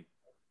time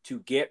to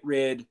get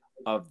rid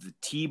of the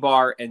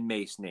T-Bar and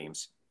Mace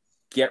names.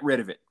 Get rid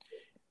of it.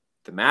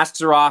 The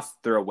masks are off.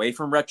 They're away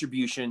from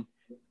Retribution.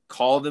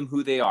 Call them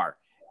who they are.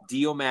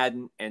 Dio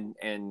Madden and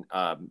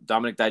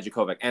Dominic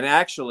Dijakovic. And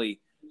actually,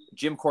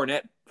 Jim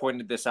Cornette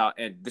pointed this out.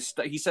 And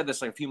he said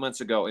this like a few months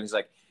ago. And he's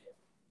like,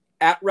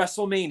 at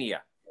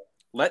WrestleMania,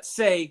 let's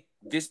say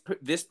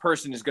this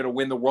person is going to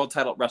win the world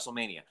title at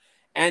WrestleMania.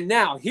 And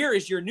now here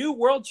is your new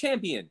world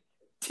champion,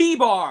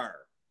 T-Bar.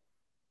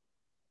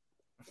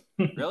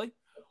 Really?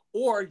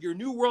 Or your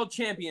new world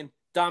champion,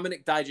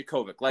 Dominic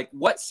Dijakovic. Like,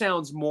 what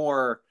sounds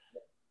more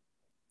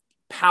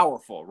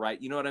powerful,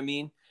 right? You know what I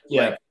mean?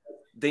 Yeah. Like,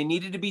 they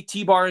needed to be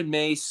T-Bar and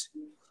Mace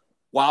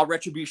while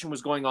Retribution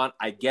was going on.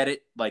 I get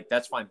it. Like,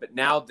 that's fine. But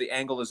now the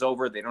angle is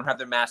over. They don't have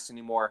their masks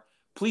anymore.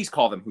 Please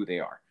call them who they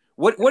are.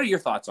 What are your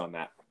thoughts on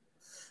that?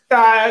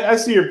 I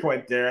see your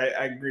point there.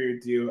 I agree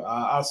with you.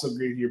 I also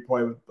agree with your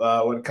point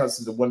when it comes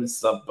to the women's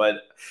stuff. But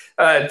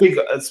I think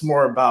it's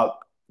more about,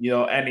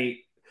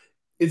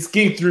 it's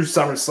getting through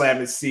SummerSlam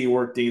and see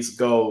where things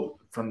go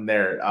from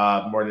there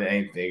more than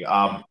anything.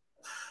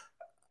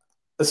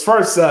 As far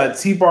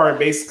as T-Bar and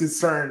Mace is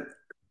concerned,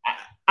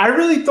 I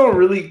really don't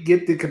really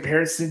get the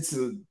comparison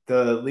to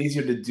the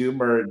Legion of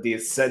Doom or the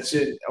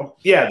Ascension. Oh,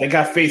 yeah, they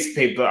got face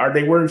paint, but are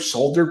they wearing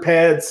shoulder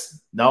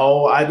pads?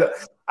 No, I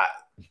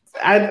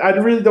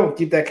really don't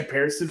get that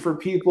comparison for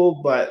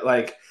people. But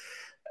like,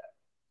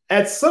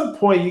 at some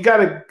point, you got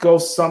to go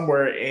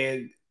somewhere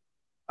and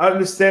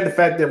understand the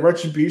fact that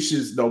Retribution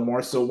is no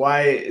more. So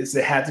why does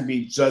it have to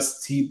be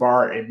just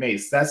T-Bar and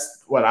Mace?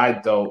 That's what I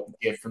don't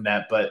get from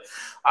that. But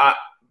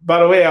by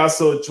the way, I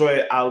also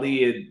enjoy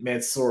Ali and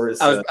Mansoor.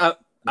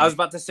 I was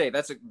about to say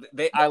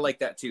I like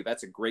that too.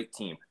 That's a great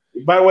team.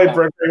 By the way,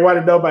 Brett, you want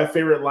to know my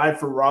favorite line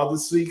for Raw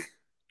this week?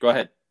 Go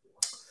ahead.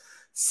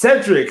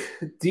 Cedric,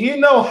 do you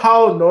know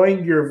how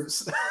annoying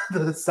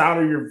the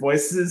sound of your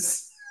voice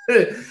is?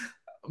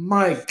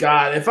 My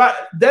God,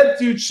 that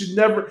dude should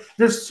never.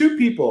 There's 2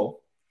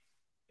 people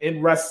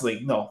in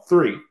wrestling, no,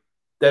 3,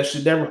 that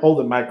should never hold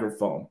a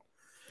microphone: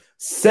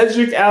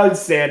 Cedric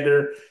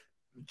Alexander,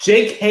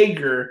 Jake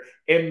Hager,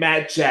 and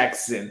Matt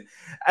Jackson.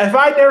 If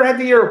I never had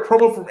to hear a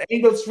promo from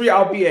any of those 3,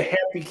 I'll be a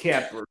happy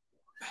camper.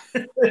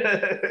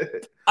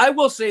 I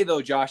will say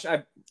though, Josh,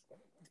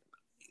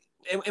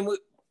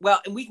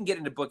 we can get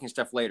into booking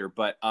stuff later,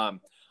 but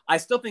I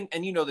still think,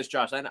 and you know this,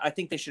 Josh, I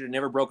think they should have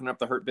never broken up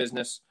the Hurt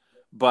Business.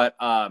 But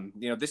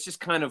this just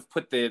kind of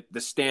put the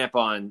stamp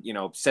on,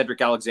 Cedric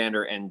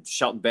Alexander and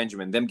Shelton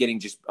Benjamin, them getting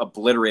just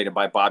obliterated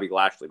by Bobby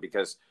Lashley,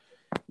 because,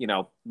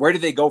 where do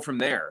they go from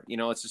there?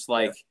 It's just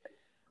like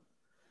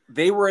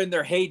they were in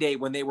their heyday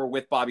when they were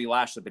with Bobby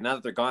Lashley, but now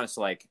that they're gone, it's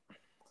like,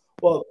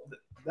 well,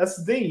 that's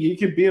the thing. You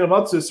can beat him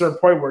up to a certain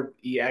point where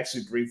he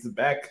actually brings it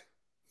back.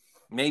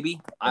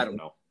 Maybe. I don't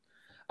know.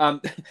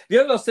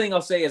 The other thing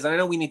I'll say is, I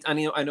know we need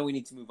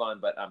to move on,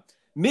 but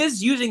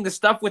Miz using the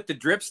stuff with the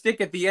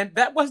dripstick at the end,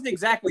 that wasn't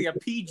exactly a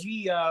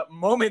PG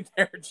moment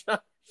there, Josh.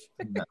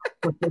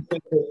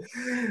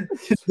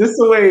 Just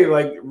the way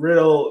like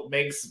Riddle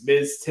makes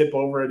Miz tip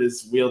over in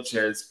his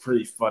wheelchair is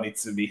pretty funny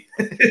to me.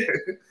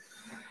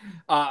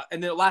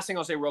 And the last thing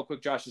I'll say real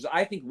quick, Josh, is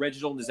I think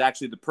Reginald is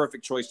actually the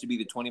perfect choice to be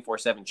the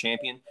 24/7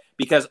 champion,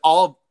 because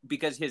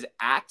his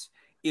act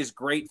is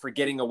great for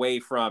getting away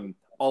from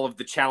all of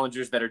the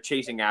challengers that are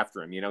chasing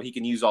after him. He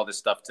can use all this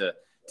stuff to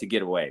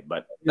get away,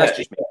 but that's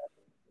just me.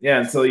 Yeah,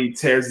 until he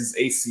tears his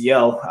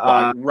ACL.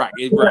 Right,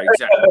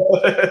 exactly.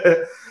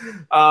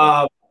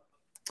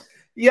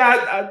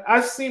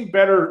 I've seen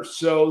better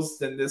shows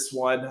than this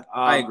one.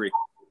 I agree.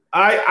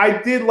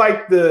 I did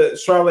like the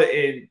Charlotte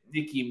and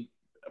Nikki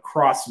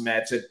Cross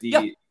match at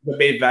the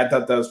main event. I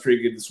thought that was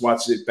pretty good. Just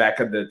watching it back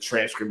on the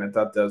transcript, I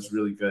thought that was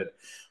really good.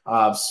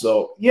 It's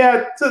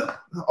an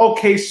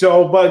okay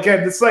show, but again,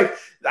 it's like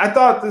I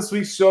thought this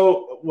week's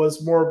show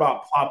was more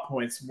about plot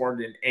points more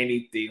than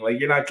anything. Like,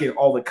 you're not getting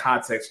all the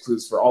context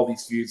clues for all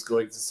these feuds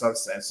going to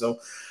Sunset. So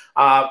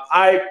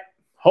I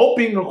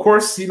hoping, of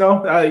course, you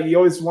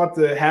always want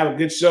to have a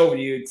good show when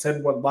you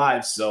attend one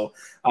live. So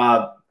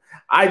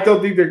I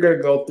don't think they're going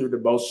to go through the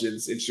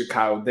motions in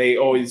Chicago. They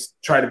always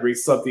try to bring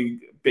something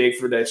big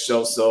for that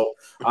show. So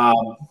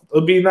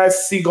it'll be nice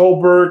to see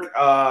Goldberg.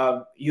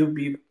 He'll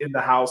be in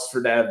the house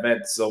for that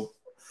event. So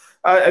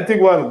I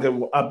think we'll have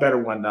a better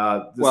one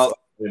this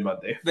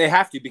Monday. They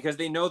have to, because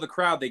they know the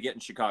crowd they get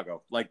in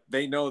Chicago. Like,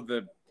 they know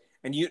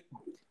you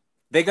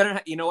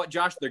know what,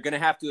 Josh? They're going to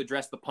have to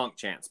address the Punk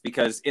chants,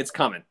 because it's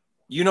coming.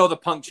 The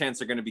Punk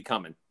chants are going to be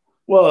coming.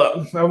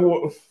 Well,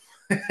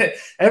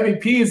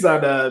 MVP is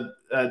on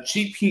a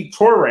cheap heat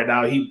tour right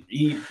now.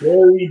 He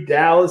buried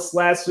Dallas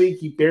last week.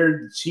 He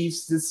buried the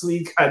Chiefs this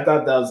week. I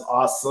thought that was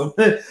awesome.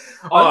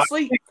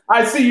 Honestly,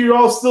 I see you're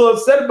all still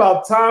upset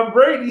about Tom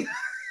Brady.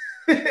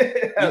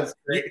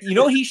 You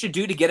know what he should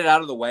do to get it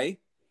out of the way?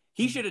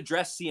 He should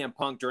address CM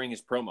Punk during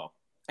his promo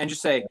and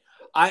just say,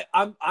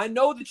 I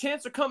know the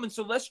chants are coming,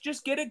 so let's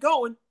just get it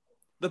going.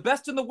 The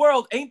best in the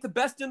world ain't the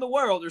best in the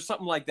world, or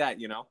something like that,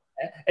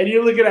 And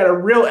you're looking at a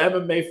real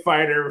MMA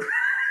fighter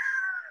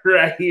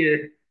right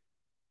here.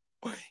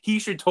 He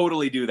should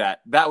totally do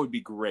that. That would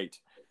be great.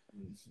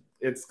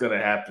 It's going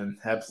to happen.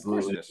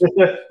 Absolutely.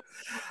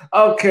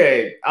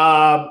 Okay.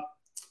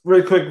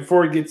 Really quick,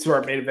 before we get to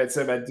our main event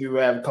segment, I do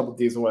have a couple of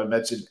things I want to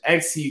mention.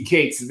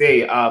 XUK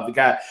today, we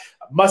got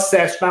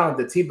Mustache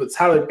Mountain, the team of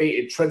Tyler Bate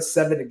and Trent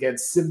Seven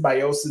against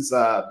Symbiosis,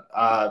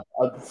 a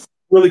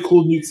really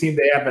cool new team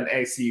they have in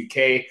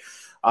XUK.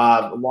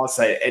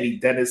 Alongside Eddie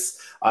Dennis.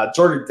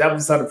 Jordan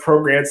Devlin's on the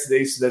program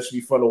today, so that should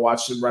be fun to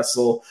watch him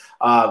wrestle.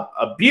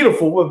 A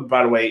beautiful woman,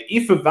 by the way,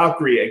 Aoife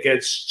Valkyrie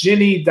against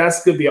Ginny.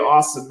 That's going to be an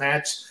awesome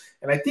match.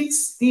 And I think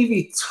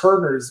Stevie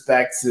Turner's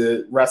back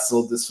to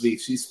wrestle this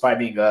week. She's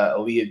fighting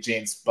Aaliyah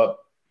James. But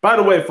by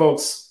the way,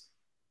 folks,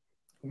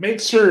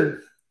 make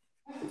sure.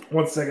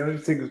 1 second. Let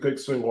me take a quick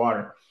swig of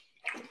water.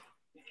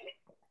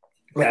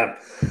 Yeah.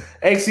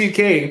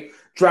 XUK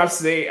drops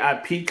today on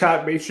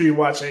Peacock. Make sure you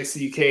watch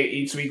XUK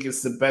each week.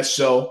 It's the best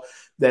show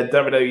that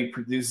WWE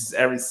produces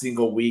every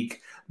single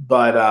week.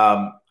 But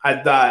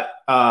I thought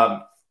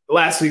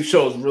last week's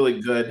show was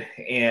really good,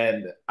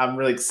 and I'm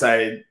really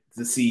excited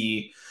to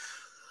see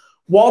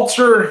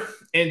Walter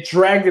and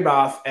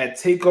Dragunov at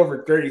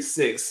TakeOver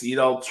 36. You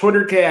know,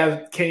 Twitter can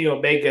have Kenny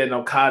Omega and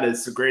Okada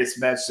is the greatest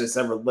match that's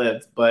ever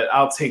lived, but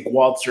I'll take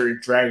Walter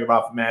and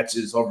Dragunov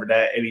matches over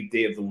that any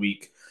day of the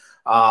week.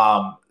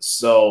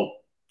 So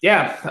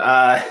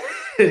yeah,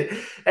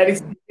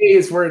 NXT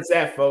is where it's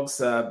at,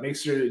 folks. Make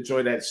sure to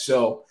enjoy that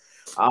show.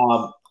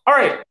 All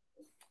right,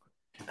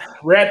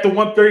 we're at the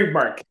 1:30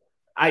 mark.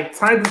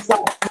 Time to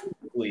stop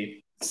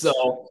quickly.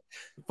 So,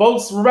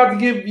 folks, we're about to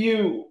give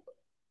you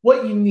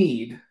what you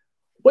need,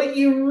 what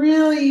you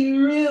really,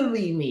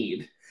 really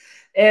need,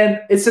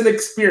 and it's an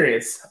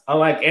experience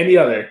unlike any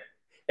other.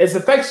 It's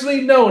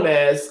affectionately known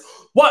as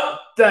 "What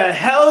the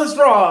hell is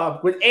wrong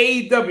with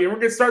AEW?" We're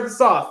gonna start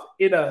this off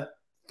in a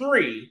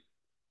 3,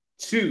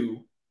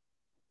 2,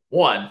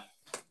 1.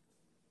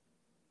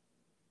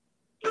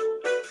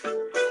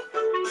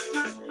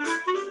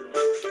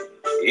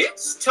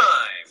 It's time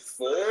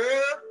for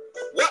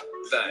What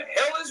the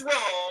Hell is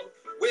Wrong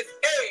with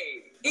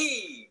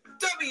AEW?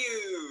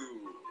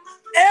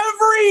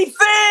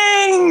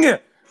 Everything!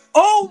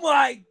 Oh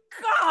my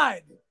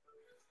God!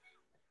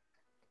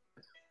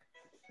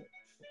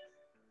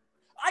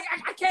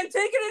 I can't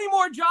take it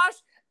anymore, Josh.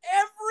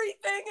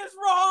 Everything is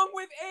wrong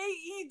with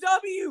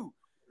AEW.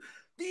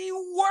 The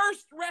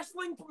worst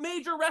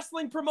major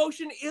wrestling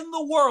promotion in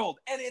the world.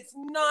 And it's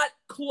not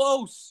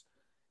close.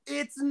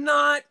 It's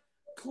not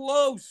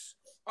close.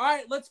 All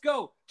right, let's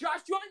go.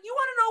 Josh, you want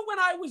to know when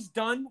I was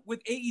done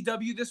with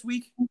AEW this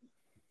week?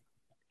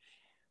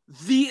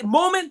 The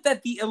moment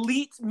that the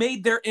Elite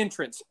made their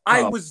entrance,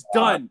 I was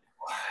done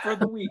for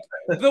the week.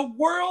 The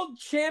World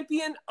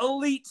Champion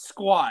Elite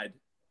Squad.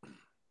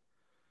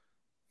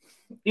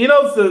 You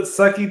know the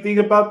sucky thing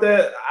about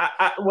that?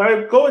 When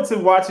I go into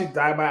watching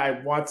Dynamite, I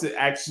want to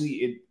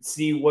actually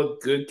see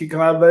what good can come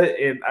out of it,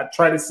 and I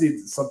try to see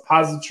some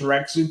positive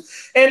direction.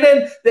 And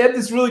then they have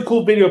this really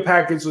cool video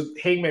package with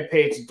Hangman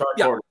Page and Dark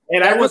Order.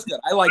 And that was good.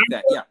 I like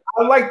that, yeah.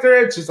 I like their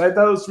entrance. I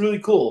thought it was really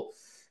cool.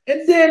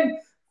 And then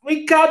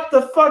we got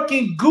the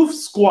fucking Goof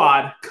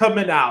Squad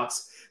coming out.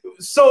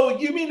 So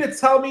you mean to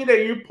tell me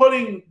that you're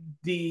putting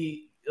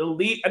the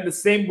Elite at the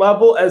same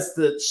level as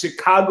the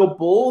Chicago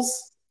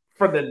Bulls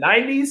from the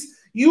 90s?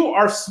 You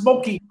are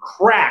smoking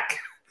crack.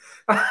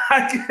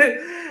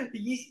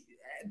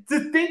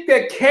 To think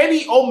that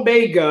Kenny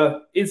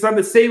Omega is on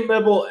the same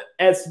level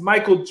as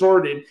Michael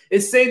Jordan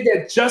is saying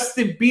that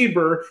Justin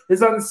Bieber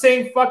is on the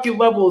same fucking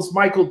level as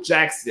Michael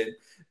Jackson.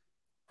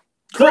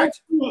 Correct.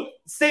 Those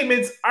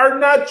statements are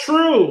not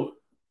true.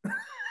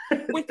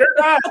 They're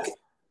not.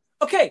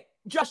 Okay,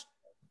 Josh,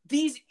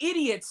 these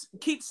idiots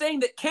keep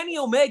saying that Kenny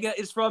Omega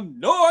is from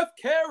North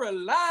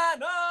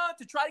Carolina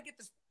to try to get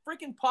this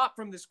freaking pop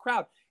from this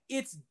crowd.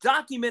 It's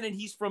documented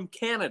he's from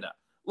Canada.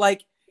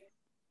 Like,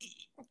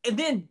 and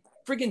then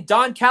freaking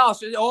Don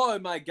Callis. Oh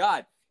my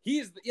God.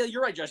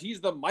 You're right, Josh.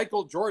 He's the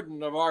Michael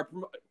Jordan of our.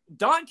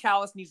 Don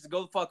Callis needs to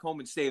go the fuck home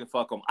and stay the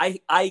fuck home.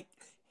 I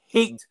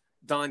hate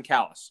Don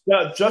Callis.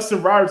 Yeah,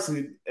 Justin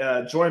Robertson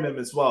joined him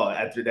as well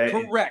after that.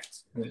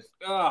 Correct.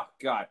 Oh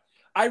God.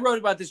 I wrote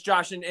about this,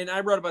 Josh, and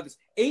I wrote about this.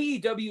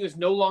 AEW is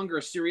no longer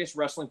a serious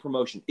wrestling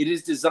promotion. It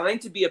is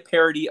designed to be a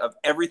parody of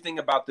everything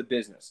about the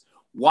business.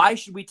 Why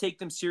should we take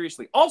them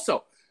seriously?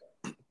 Also,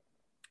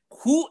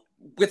 who,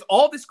 with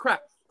all this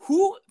crap,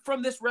 who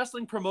from this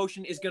wrestling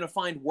promotion is going to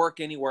find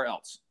work anywhere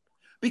else?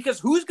 Because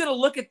who's going to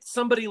look at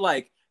somebody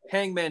like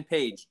Hangman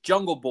Page,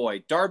 Jungle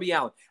Boy, Darby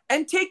Allin,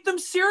 and take them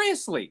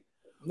seriously?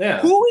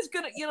 Yeah. Who is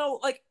going to,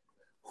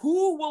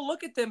 who will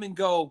look at them and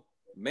go,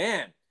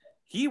 man,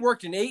 he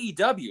worked in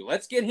AEW.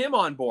 Let's get him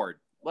on board.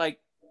 Let's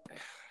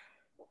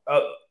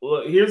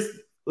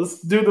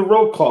do the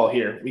roll call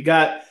here. We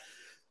got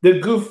the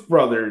Goof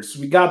Brothers.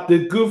 We got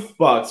the Goof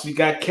Bucks. We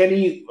got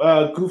Kenny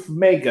Goof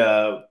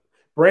Mega,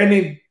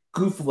 Brandon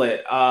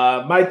Gooflet,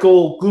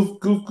 Michael Goof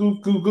Cuckoo,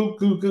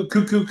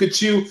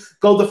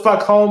 go the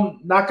fuck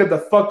home, knock it the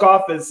fuck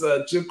off, as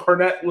Jim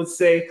Cornette would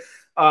say.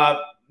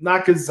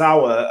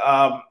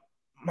 Nakazawa.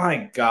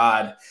 My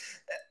God.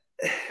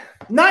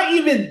 Not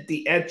even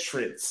the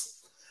entrance.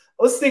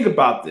 Let's think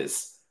about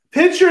this.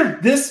 Picture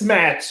this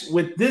match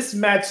with this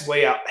match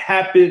layout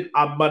happened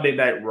on Monday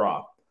Night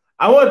Raw.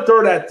 I want to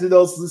throw that to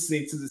those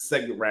listening to this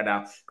segment right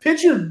now.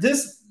 Picture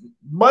this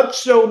mud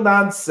show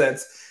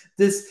nonsense,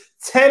 this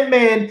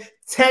 10-man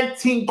tag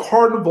team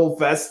carnival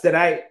fest that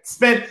I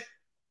spent.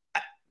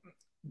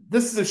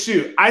 This is a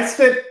shoot. I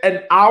spent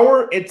an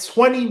hour and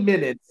 20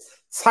 minutes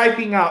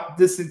typing out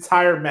this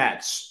entire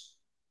match.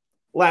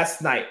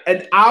 last night.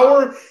 An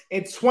hour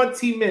and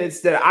 20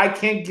 minutes that I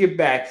can't get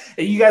back.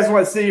 And you guys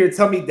want to sit here and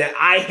tell me that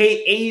I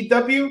hate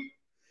AEW?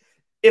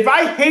 If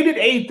I hated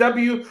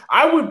AEW,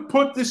 I would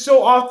put the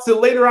show off till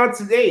later on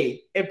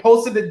today and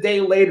post it a day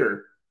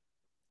later.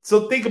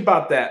 So think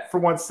about that for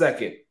 1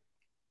 second.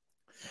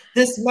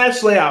 This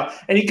match layout,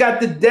 and you got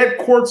the dead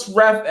courts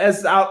ref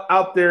as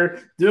out there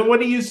doing what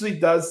he usually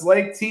does.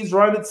 Leg teams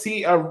running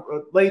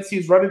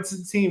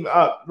the team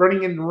up,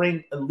 running in the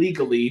ring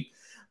illegally,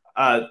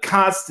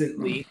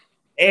 constantly,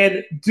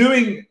 and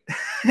doing.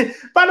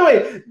 By the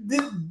way,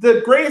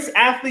 the greatest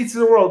athletes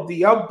in the world, the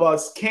Young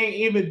Bucks, can't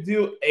even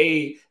do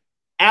a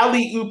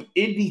alley-oop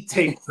indie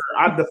taker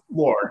on the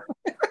floor.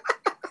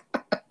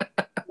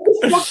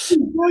 What are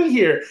you doing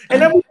here?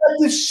 And then we got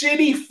this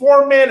shitty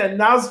four-man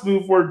announce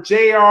booth where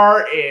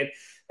JR and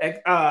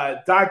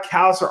Don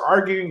Callis are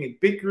arguing and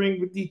bickering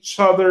with each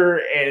other,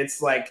 and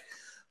it's like,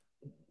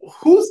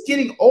 who's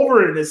getting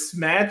over in this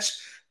match?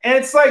 And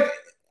it's like,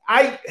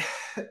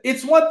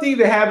 it's one thing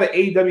to have an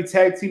AEW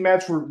tag team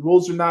match where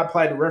rules are not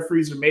applied to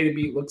referees or made to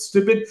be look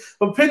stupid,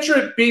 but picture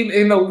it being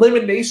an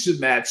elimination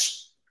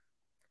match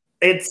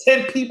and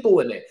 10 people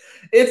in it.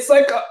 It's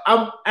like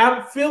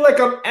I feel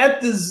like I'm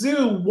at the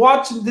zoo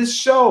watching this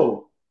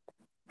show.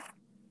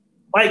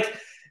 Like,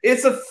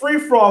 it's a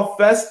free-for-all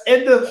fest,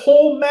 and the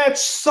whole match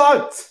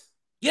sucked.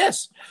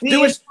 Yes.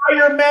 The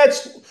entire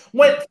match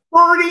went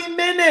 30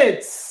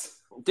 minutes.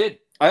 Did.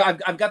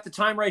 I've got the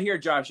time right here,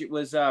 Josh. It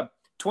was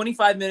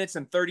 25 minutes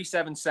and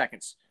 37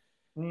 seconds.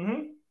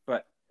 Mm-hmm.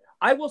 But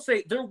I will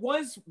say there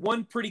was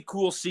one pretty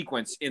cool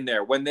sequence in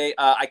there when they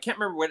I can't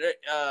remember what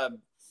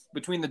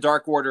between the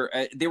Dark Order,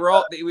 they were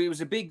all. It was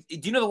a big. Do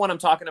you know the one I'm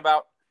talking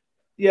about?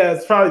 Yeah,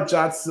 it's probably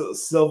John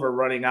Silver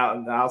running out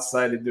on the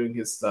outside and doing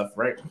his stuff,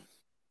 right?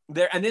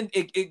 There, and then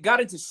it got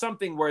into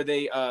something where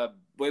they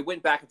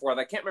went back and forth.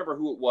 I can't remember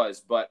who it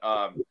was, but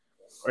are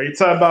you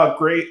talking about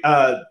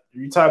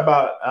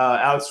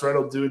Alex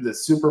Reynolds doing the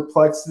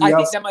superplex? I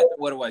think that might be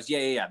what it was.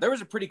 Yeah. There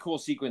was a pretty cool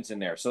sequence in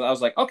there, so I was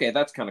like, okay,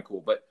 that's kind of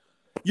cool. But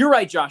you're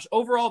right, Josh.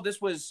 Overall,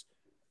 this was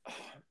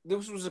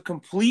a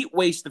complete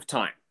waste of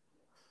time.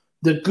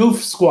 The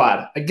Goof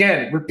Squad.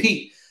 Again,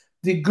 repeat.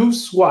 The Goof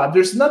Squad.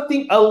 There's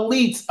nothing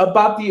elite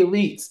about the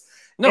elites.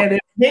 No. And if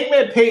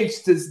Hangman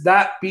Page does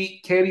not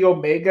beat Kenny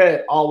Omega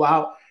at All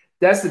Out,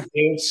 that's a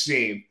damn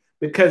shame.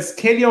 Because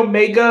Kenny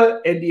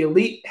Omega and the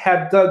Elite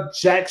have done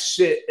jack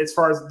shit as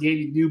far as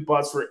gaining new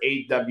buzz for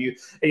AEW.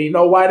 And you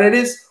know why that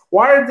is?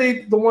 Why are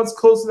they the ones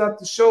closing out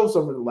the shows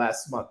over the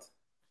last month?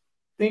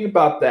 Think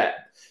about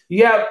that.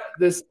 You have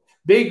this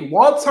big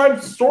long-time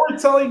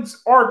storytelling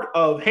arc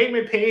of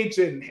Hangman Page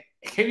and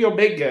Kenny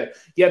Omega,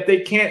 yet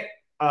they can't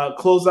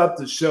close out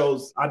the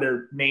shows on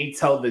their main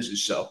television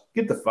show.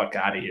 Get the fuck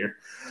out of here.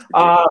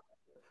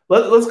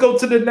 Let's go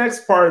to the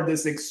next part of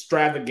this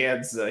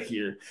extravaganza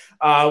here.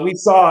 We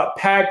saw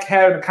Pac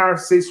having a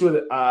conversation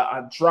with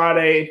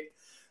Andrade.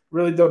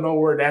 Really don't know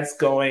where that's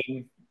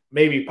going.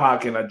 Maybe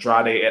Pac and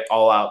Andrade at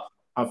All Out.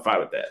 I'm fine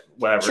with that.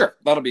 Whatever. Sure,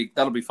 that'll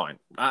be fine.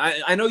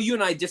 I know you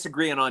and I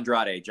disagree on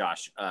Andrade,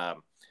 Josh. I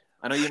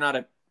know you're not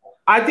a.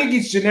 I think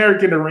he's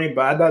generic in the ring,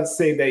 but I'm not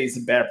saying that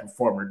he's a bad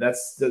performer.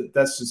 That's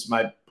just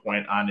my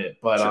point on it.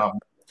 But sure.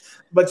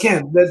 But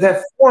again,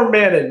 that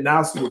four-man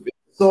announcement is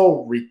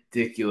so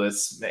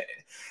ridiculous, man.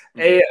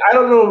 And I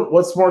don't know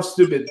what's more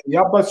stupid. The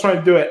Young Bucks trying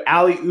to do an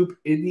alley-oop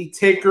indie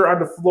taker on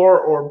the floor,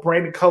 or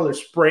Brandon Cutler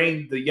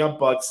spraying the Young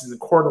Bucks in the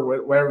corner,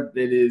 whatever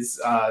it is.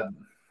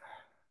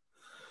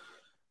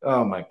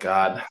 Oh my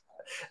God.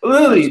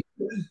 Literally,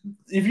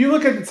 if you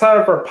look at the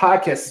title of our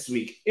podcast this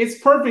week, it's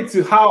perfect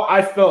to how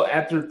I felt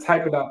after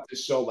typing out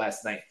this show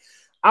last night.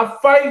 I'm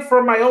fighting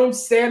for my own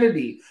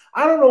sanity.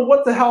 I don't know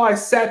what the hell I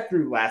sat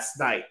through last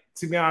night,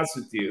 to be honest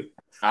with you.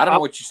 I don't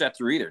know what you sat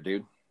through either,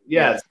 dude.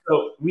 Yeah,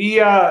 so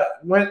we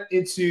went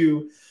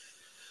into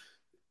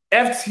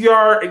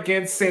FTR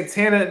against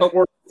Santana and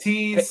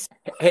Ortiz.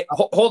 Hey,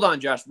 hold on,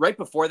 Josh. Right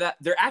before that,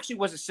 there actually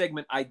was a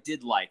segment I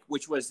did like,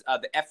 which was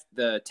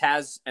the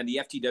Taz and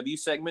the FTW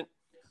segment.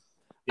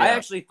 Yeah.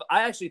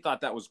 I actually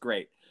thought that was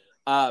great.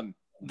 The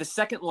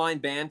second line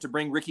band to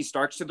bring Ricky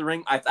Starks to the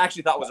ring, I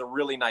actually thought was a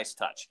really nice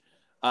touch.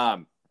 I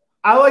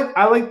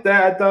like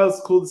that. I thought it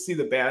was cool to see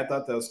the band. I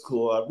thought that was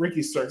cool.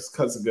 Ricky Starks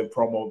cuts a good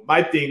promo.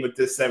 My thing with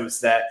this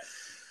is that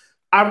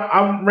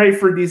I'm ready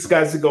for these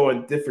guys to go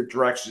in different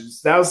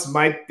directions. That was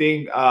my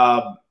thing.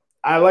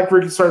 I like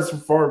Ricky Starks'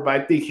 performance, but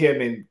I think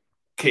him and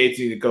Cage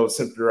need to go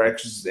different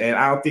directions, and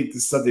I don't think this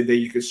is something that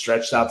you could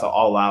stretch out to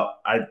All Out.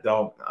 I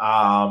don't.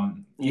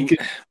 You could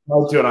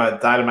do it on a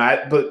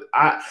Dynamite, but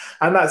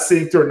I'm not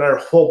sitting through another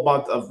whole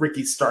month of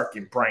Ricky Stark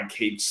and Brian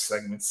Cage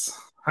segments.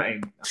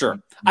 Sure,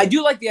 I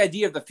do like the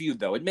idea of the feud,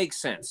 though. It makes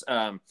sense.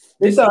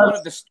 This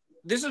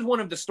is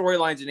one of the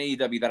storylines in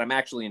AEW that I'm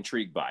actually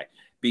intrigued by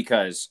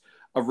because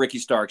of Ricky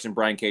Starks and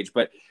Brian Cage.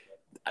 But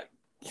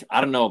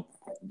I don't know.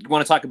 You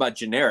want to talk about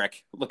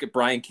generic? Look at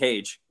Brian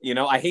Cage. You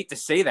know, I hate to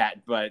say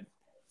that, but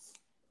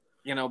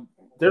you know,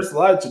 there's a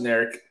lot of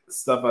generic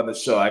stuff on the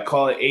show. I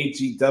call it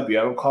AGW.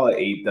 I don't call it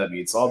AEW.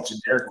 It's all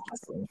generic.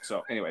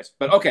 So, anyways,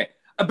 but okay.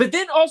 But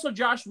then also,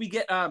 Josh, we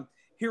get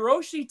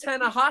Hiroshi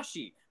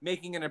Tanahashi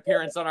making an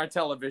appearance on our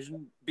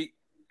television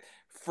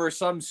for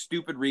some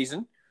stupid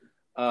reason.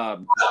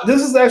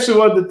 This is actually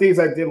one of the things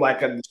I did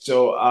like on the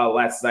show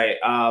last night.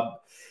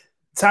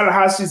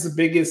 Tanahashi is the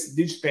biggest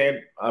New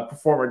Japan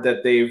performer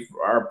that they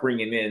are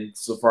bringing in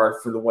so far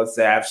for the ones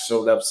that have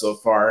showed up so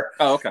far.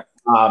 Oh, okay.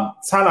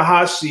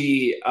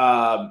 Tanahashi,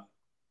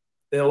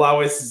 in a lot of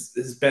ways,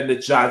 has been the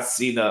John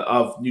Cena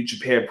of New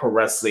Japan Pro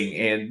Wrestling,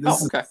 and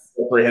this is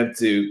for him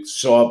to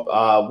show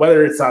up,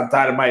 whether it's on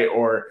Dynamite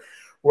or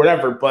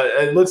whatever. But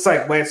it looks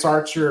like Lance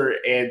Archer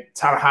and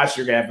Tanahashi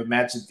are going to have a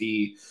match at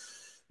the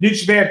New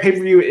Japan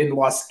pay-per-view in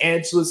Los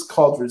Angeles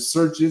called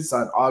Resurgence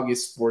on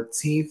August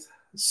 14th.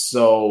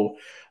 So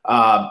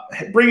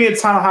bringing in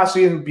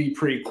Tanahashi in would be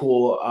pretty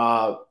cool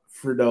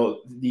for the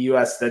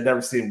U.S. that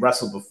never seen him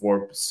wrestle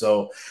before.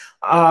 So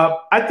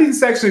I think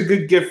it's actually a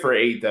good gift for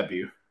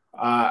AEW.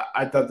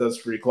 I thought that was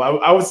pretty cool.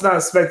 I was not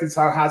expecting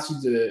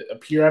Tanahashi to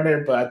appear on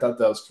there, but I thought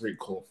that was pretty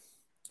cool.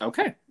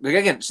 Okay.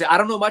 Again, see, I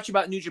don't know much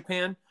about New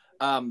Japan,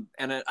 and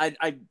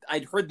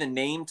I'd heard the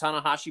name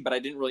Tanahashi, but I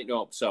didn't really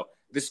know him. So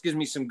this gives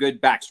me some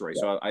good backstory.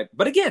 So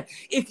but again,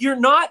 if you're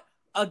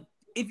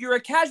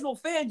a casual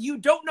fan, you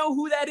don't know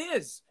who that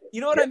is.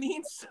 You know what I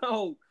mean?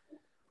 So,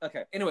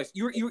 okay. Anyways,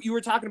 you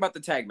were talking about the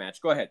tag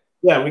match. Go ahead.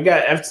 Yeah, we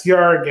got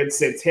FTR against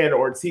Santana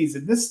Ortiz,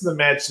 and this is the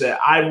match that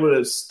I would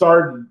have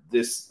started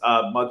this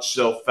Mud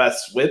Show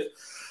Fest with.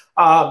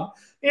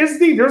 Here's the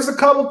thing. There's a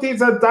couple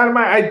things on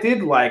Dynamite I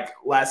did like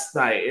last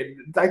night,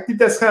 and I think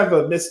that's kind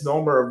of a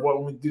misnomer of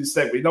what we do.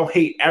 Say we don't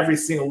hate every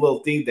single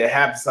little thing that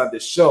happens on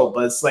this show,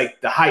 but it's like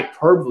the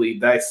hyperbole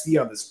that I see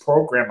on this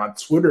program on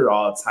Twitter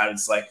all the time.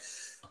 It's like,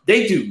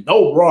 they do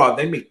no wrong.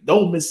 They make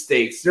no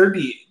mistakes. They're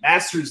the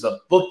masters of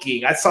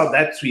booking. I saw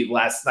that tweet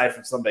last night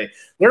from somebody.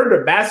 They're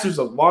the masters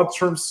of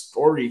long-term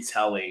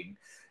storytelling,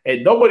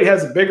 and nobody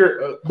has a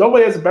better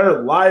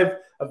live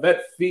event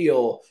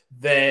feel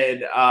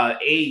than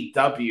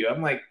AEW.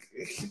 I'm like,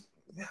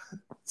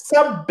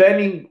 stop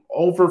bending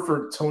over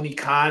for Tony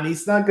Khan.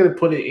 He's not going to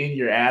put it in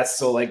your ass.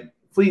 So, like,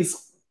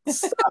 please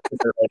stop it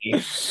already.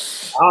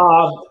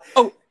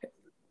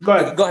 Go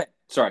ahead. Go ahead.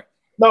 Sorry.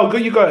 No,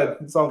 you go ahead.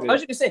 It's all good. I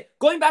was just going to say,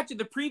 going back to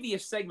the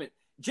previous segment,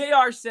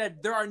 JR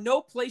said there are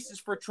no places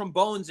for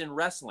trombones in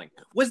wrestling.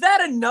 Was that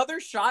another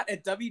shot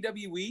at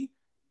WWE?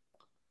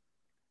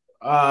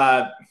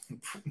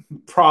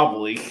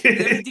 Probably.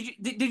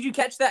 Did you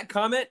catch that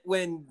comment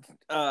when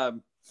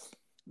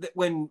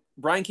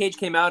Brian Cage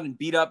came out and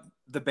beat up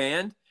the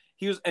band?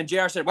 And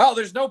JR said, "Well,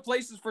 there's no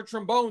places for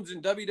trombones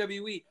in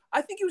WWE."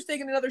 I think he was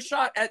taking another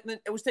shot at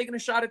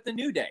the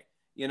New Day,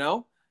 you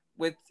know,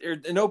 with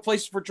no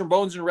places for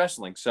trombones in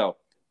wrestling. So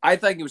I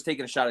think he was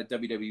taking a shot at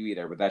WWE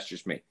there, but that's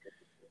just me.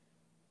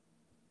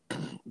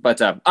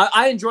 But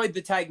I enjoyed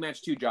the tag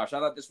match too, Josh. I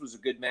thought this was a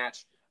good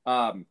match.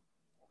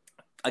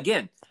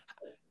 Again,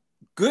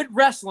 good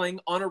wrestling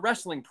on a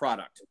wrestling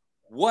product.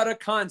 What a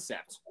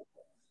concept.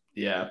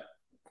 Yeah.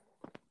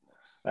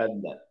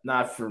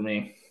 Not for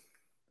me.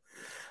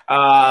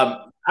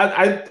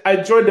 I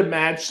enjoyed the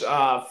match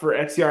for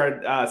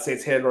XCR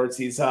Santana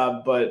Ortiz,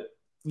 but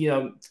you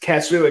know,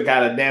 Cash really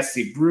got a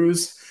nasty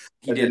bruise.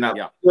 He did not.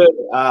 Yeah. Good.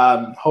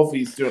 Hopefully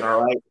he's doing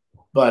all right.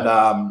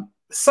 But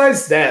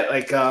besides that,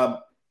 like,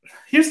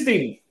 here's the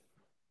thing: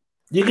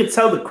 you could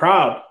tell the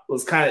crowd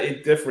was kind of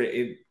indifferent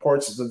in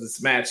portions of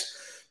this match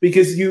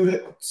because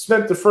you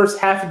spent the first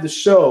half of the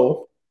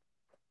show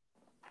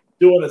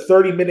doing a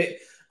 30-minute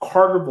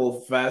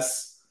carnival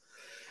fest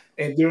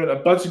and doing a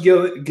bunch of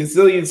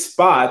gazillion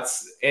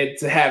spots and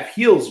to have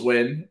heels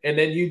win, and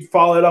then you'd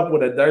follow it up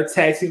with another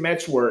tag team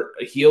match where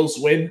heels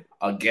win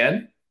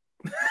again.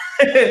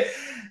 And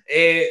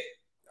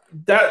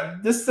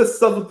this is the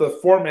stuff with the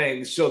formatting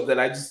of the show that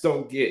I just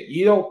don't get.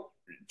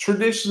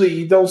 Traditionally,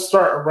 you don't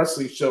start a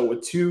wrestling show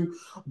with two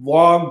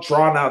long,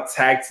 drawn-out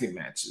tag team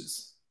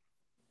matches.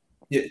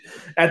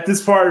 At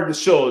this part of the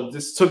show,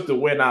 this took the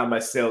win out of my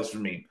sails for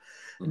me.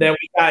 Mm-hmm. Then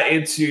we got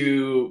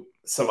into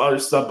some other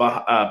stuff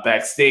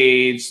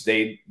backstage.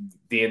 They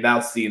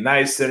announced the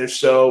United Center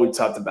show. We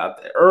talked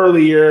about that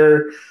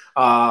earlier.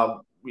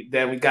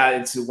 Then we got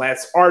into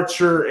Lance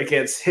Archer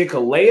against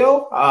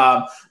Hikuleo.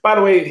 By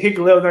the way,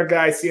 Hikuleo, another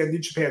guy I see on New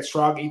Japan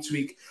Strong each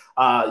week.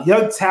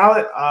 Young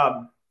talent.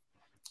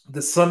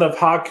 The son of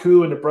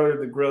Haku and the brother of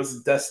the Grills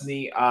of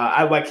Destiny.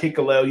 I like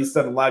Hikuleo. He's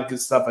done a lot of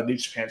good stuff on New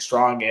Japan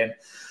Strong. And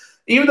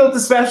even though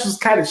this match was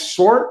kind of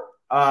short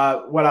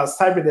when I was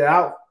typing it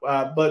out,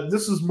 but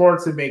this was more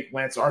to make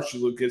Lance Archer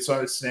look good, so I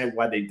understand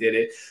why they did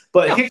it.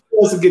 But yeah.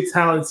 Hikuleo's a good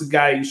talent. It's a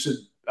guy you should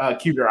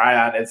keep your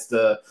eye on as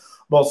the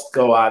most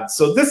go on.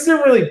 So this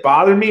didn't really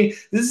bother me.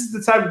 This is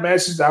the type of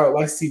matches I would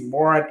like to see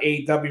more on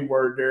AEW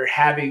where they're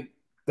having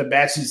the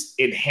matches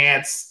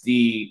enhance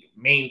the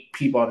main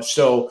people on the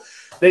show.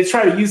 They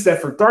try to use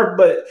that for Dark,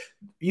 but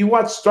you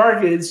watch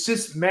Dark, it's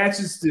just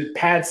matches to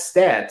pad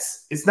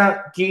stats. It's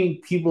not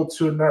getting people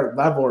to another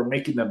level or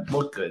making them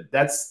look good.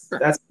 That's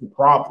the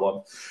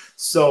problem.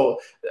 So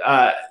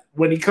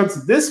when it comes to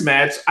this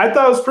match, I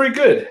thought it was pretty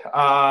good.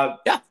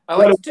 Yeah, I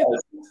like it too.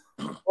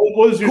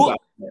 What was your Cool.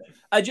 thought?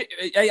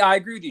 I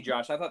agree with you,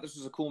 Josh. I thought this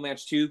was a cool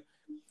match too.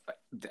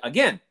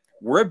 Again,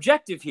 we're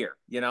objective here.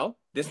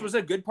 This was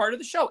a good part of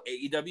the show.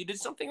 AEW did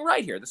something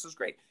right here. This was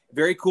great.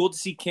 Very cool to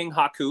see King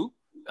Haku.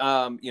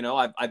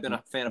 I've been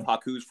a fan of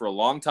Haku's for a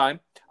long time.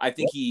 I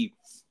think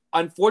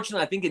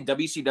unfortunately, I think in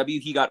WCW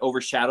he got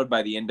overshadowed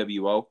by the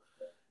NWO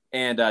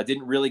and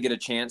didn't really get a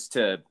chance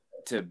to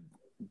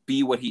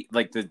be what he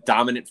the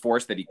dominant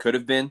force that he could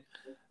have been.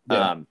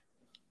 Yeah.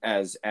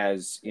 As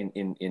in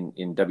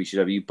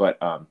WCW, but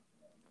I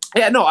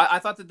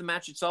thought that the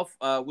match itself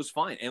was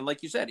fine, and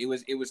like you said, it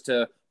was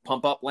to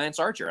pump up Lance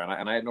Archer,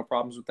 and I had no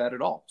problems with that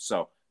at all.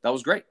 So that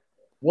was great.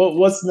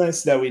 What's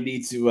next that we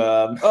need to?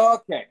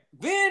 Okay,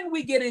 then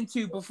we get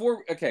into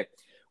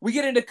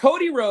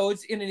Cody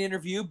Rhodes in an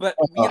interview, but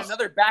we get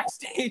another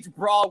backstage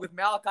brawl with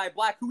Malachi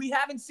Black, who we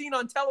haven't seen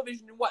on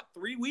television in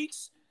 3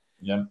 weeks.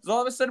 Yeah. So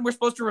all of a sudden we're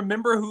supposed to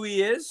remember who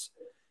he is,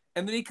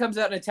 and then he comes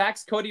out and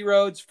attacks Cody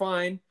Rhodes.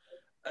 Fine.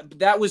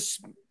 That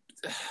was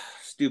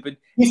stupid.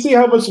 You see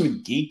how much of a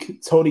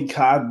geek Tony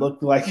Khan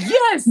looked like?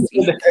 Yes.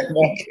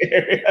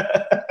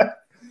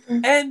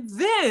 And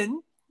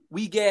then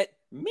we get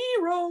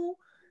Miro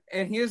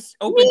and his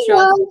open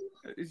shot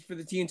for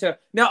the TNT.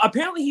 Now,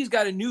 apparently, he's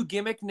got a new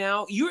gimmick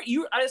now.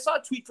 I saw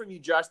a tweet from you,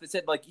 Josh, that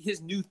said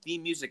his new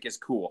theme music is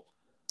cool.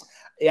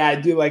 Yeah, I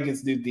do like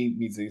his new theme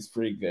music. It's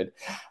pretty good.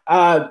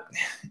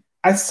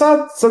 I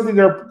saw something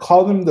they're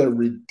calling him the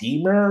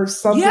Redeemer or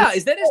something. Yeah,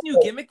 is that his new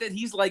gimmick that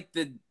he's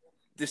the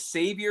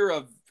savior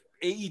of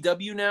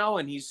AEW now?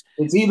 And is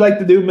he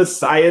the new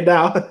Messiah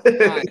now? I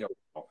don't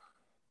know.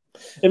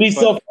 And he's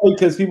so funny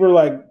because people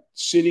are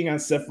shitting on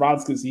Seth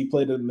Rollins because he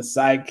played a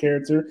Messiah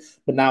character,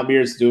 but now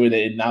Mir's doing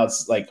it, and now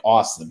it's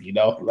awesome,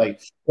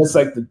 it's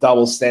the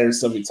double standard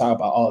stuff we talk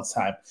about all the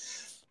time.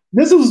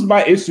 This was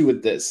my issue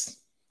with this,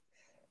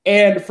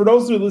 and for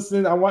those who are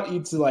listening, I want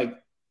you to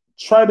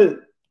try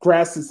to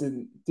grasp this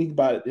and think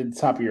about it in the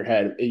top of your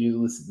head, and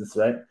you listen to this,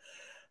 right?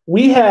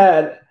 We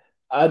had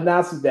an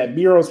announcement that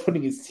Miro is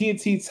putting his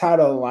TNT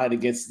title on the line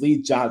against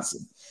Lee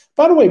Johnson.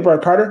 By the way,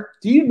 Brett Carter,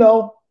 do you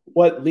know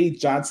what Lee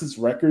Johnson's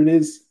record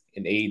is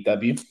in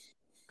AEW?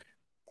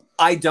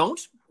 I don't,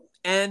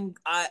 and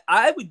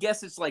I would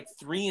guess it's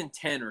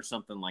 3-10 or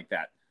something like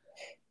that.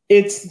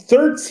 It's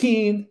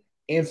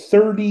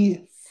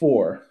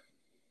 13-34.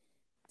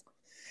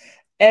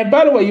 And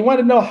by the way, you want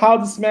to know how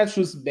this match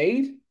was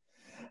made?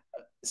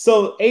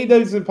 So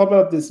AEW's been pumping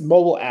up this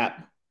mobile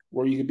app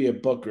where you can be a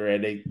booker,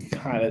 and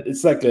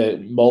it's like a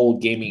mobile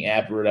gaming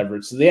app or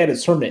whatever. So they had a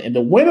tournament, and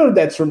the winner of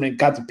that tournament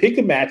got to pick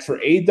a match for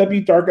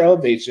AEW Dark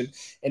Elevation,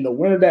 and the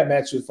winner of that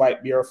match would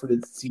fight Miro for the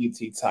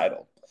TNT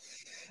title.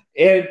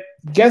 And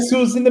guess who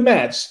was in the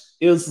match?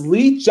 It was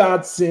Lee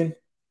Johnson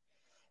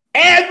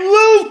and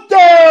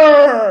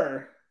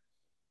Luther!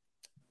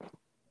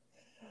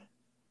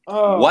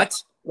 Oh,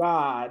 what?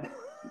 God.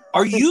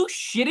 Are you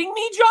shitting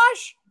me,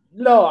 Josh?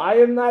 No, I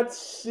am not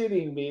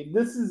shitting me.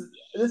 This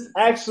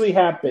actually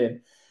happened.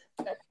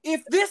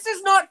 If this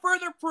is not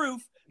further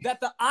proof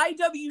that the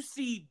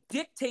IWC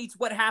dictates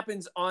what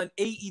happens on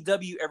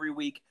AEW every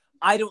week,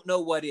 I don't know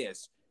what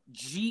is.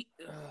 Oh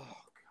God.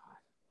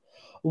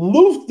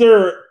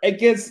 Luther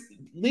against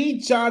Lee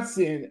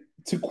Johnson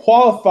to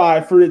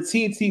qualify for the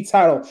TNT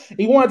title.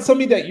 You want to tell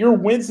me that your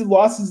wins and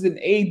losses in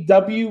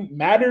AEW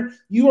matter?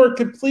 You're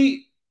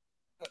completely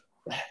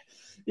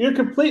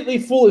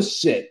full of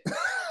shit.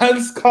 I'm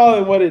just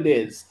calling it what it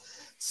is.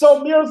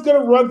 So Miro's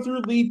going to run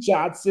through Lee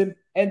Johnson,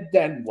 and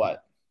then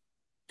what?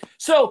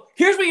 So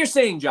here's what you're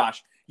saying,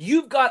 Josh.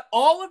 You've got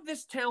all of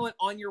this talent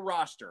on your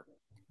roster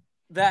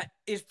that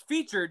is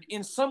featured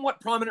in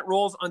somewhat prominent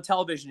roles on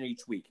television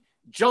each week.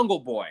 Jungle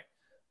Boy,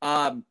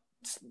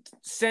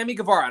 Sammy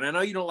Guevara. And I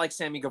know you don't like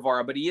Sammy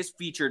Guevara, but he is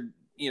featured,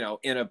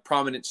 in a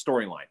prominent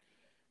storyline.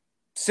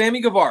 Sammy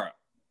Guevara,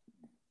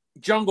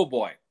 Jungle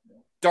Boy,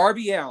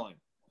 Darby Allin,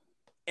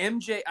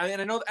 MJ,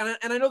 and I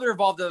know they're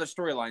involved in other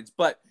storylines,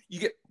 but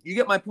you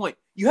get my point.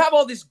 You have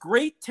all this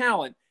great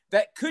talent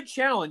that could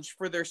challenge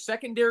for their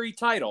secondary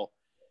title,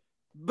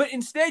 but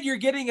instead you're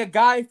getting a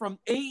guy from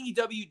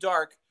AEW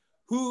Dark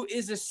who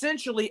is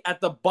essentially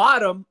at the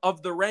bottom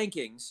of the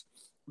rankings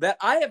that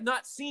I have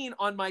not seen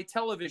on my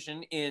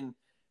television in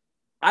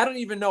I don't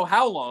even know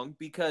how long,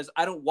 because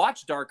I don't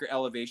watch Dark or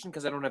Elevation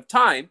because I don't have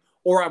time,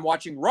 or I'm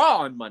watching Raw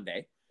on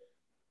Monday.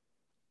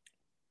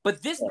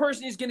 But this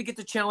person is going to get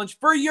the challenge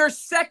for your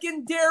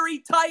secondary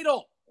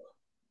title.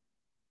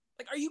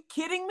 Are you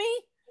kidding me?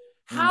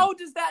 How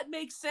does that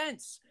make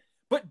sense?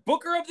 But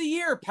Booker of the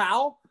Year,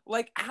 pal.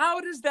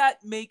 How does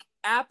that make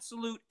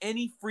absolute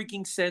any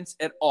freaking sense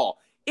at all?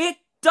 It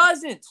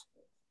doesn't.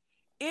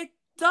 It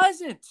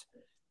doesn't.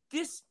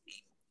 This.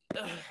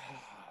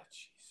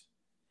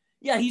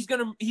 Yeah, he's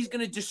gonna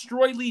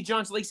destroy Lee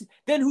Johnson.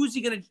 Then who's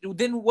he gonna?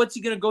 Then what's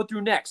he gonna go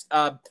through next?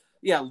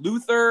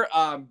 Luther.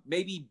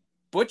 Maybe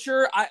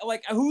Butcher.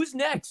 Who's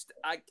next?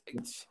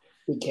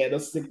 The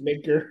candlestick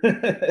maker,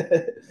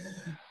 the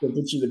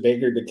Butcher, the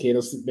baker, the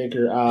candlestick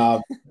maker.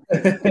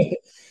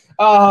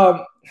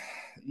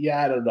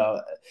 Yeah, I don't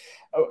know.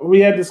 We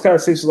had this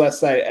conversation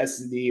last night at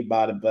S&D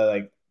about it,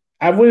 but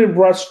I wouldn't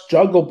rush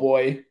Jungle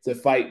Boy to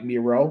fight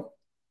Miro.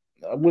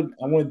 I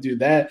wouldn't do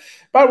that.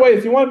 By the way,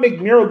 if you want to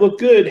make Miro look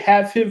good,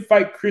 have him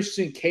fight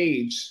Christian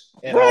Cage,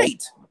 and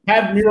Right.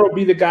 have Miro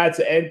be the guy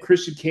to end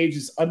Christian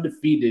Cage's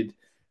undefeated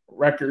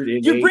record.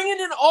 You're bringing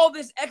in all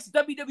this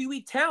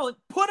ex-WWE talent.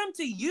 Put them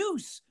to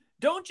use.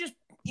 Don't just,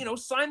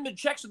 sign them a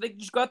check so they can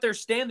just go out there,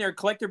 stand there,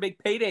 collect their big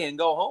payday, and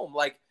go home.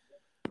 Like,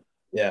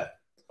 yeah.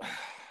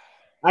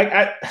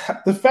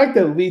 The fact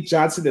that Lee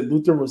Johnson and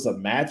Luther was a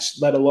match,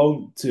 let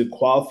alone to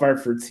qualify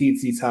for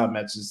TNT title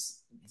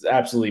matches, is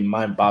absolutely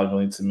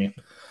mind-boggling to me.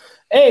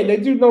 Hey, they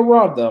do no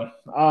wrong though.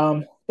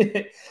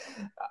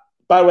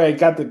 By the way, I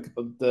got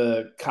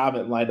the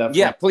comment lined up.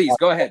 Yeah, please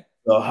go ahead.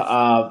 So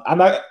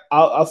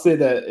I'll say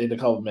that in a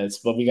couple of minutes,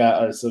 but we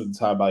got something to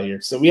talk about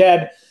here. So we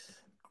had,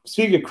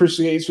 speaking of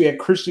Christian Cage, we had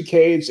Christian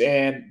Cage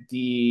and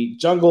the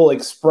Jungle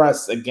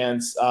Express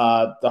against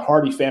the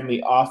Hardy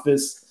Family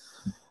Office.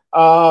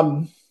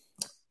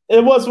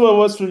 It was what it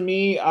was for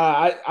me.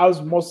 I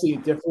was mostly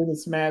indifferent in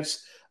this match.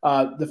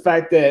 The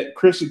fact that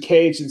Christian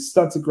Cage and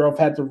Stunted Grove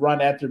had to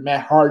run after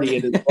Matt Hardy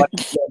and his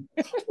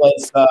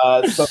was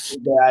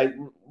something that I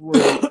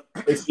really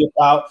pissed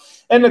about.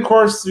 And of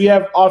course, we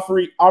have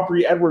Aubrey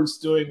Edwards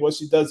doing what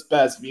she does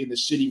best, being the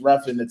shitty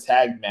ref in the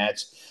tag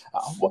match.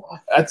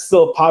 That's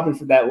still popping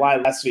from that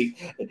line last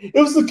week. It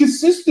was the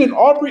consistent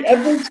Aubrey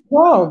Edwards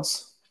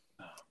clowns.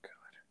 Oh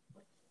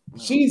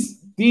God, she's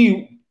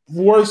the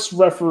worst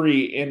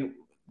referee in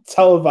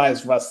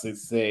televised wrestling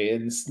today,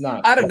 and it's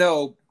not. I don't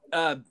know.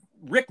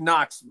 Rick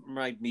Knox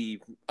might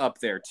be up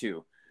there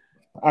too.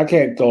 I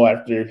can't go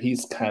after.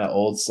 He's kind of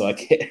old, so I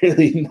can't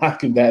really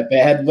knock him that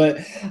bad. But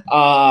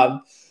I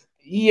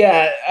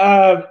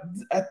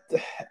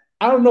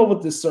don't know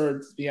what this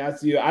serves, to be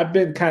honest with you. I've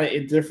been kind of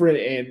indifferent,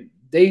 and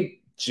they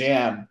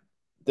jam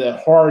the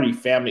Hardy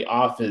Family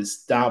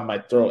Office down my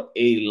throat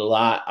a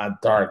lot on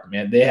Dark,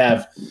 man. They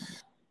have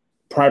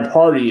Pride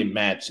Party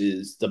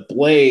matches, The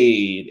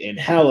Blade, and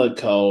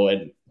Helico,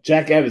 and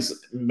Jack Evans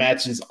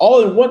matches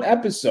all in one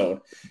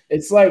episode.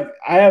 It's like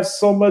I have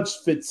so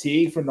much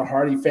fatigue from the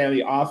Hardy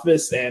Family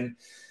Office, and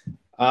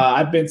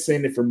I've been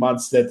saying it for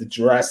months that the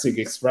Jurassic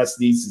Express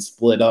needs to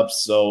split up.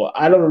 So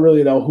I don't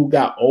really know who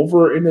got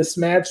over in this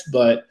match,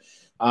 but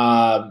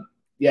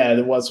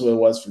it was what it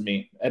was for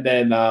me. And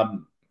then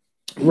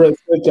real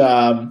quick,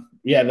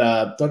 we had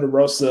Thunder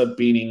Rosa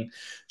beating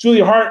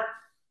Julia Hart.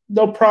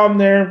 No problem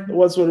there. It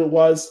was what it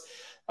was.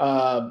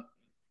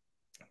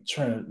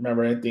 Trying to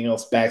remember anything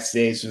else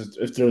backstage,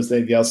 if there was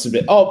anything else to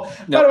be. Oh,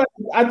 no. By the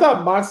way, I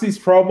thought Moxie's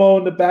promo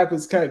in the back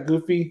was kind of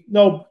goofy.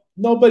 No,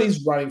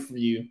 nobody's running for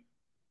you.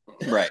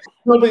 Right.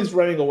 Nobody's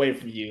running away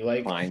from you.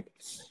 Like, fine.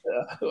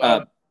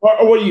 Or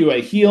what are you, a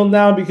heel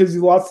now because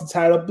you lost the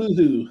title?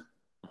 Boo-hoo.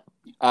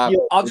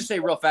 I'll just say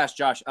real fast,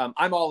 Josh.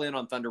 I'm all in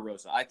on Thunder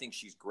Rosa. I think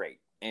she's great.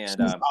 And she's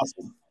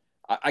awesome.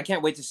 I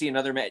can't wait to see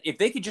another match. If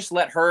they could just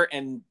let her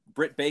and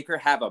Britt Baker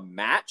have a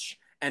match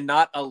and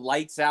not a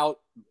lights out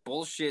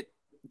bullshit,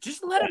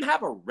 just let them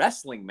have a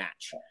wrestling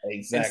match.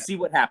 Exactly. And see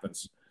what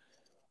happens.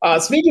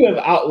 Speaking of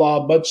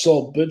outlaw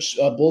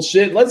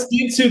bullshit, let's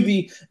get to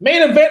the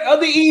main event of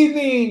the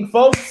evening,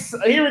 folks.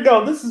 Here we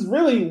go. This is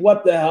really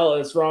what the hell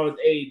is wrong with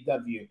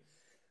AEW.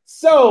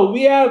 So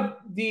we have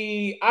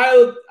the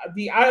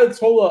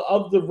Ayatollah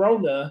of the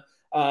Rona,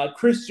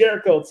 Chris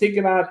Jericho,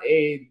 taking on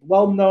a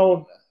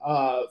well-known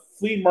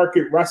flea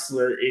market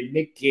wrestler in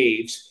Nick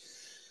Gage.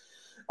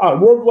 On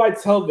worldwide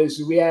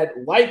television, we had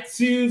light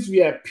tubes, we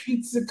had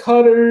pizza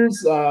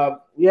cutters,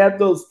 we had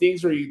those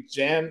things where you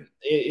jam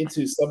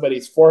into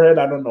somebody's forehead.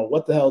 I don't know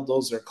what the hell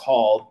those are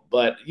called,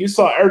 but you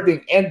saw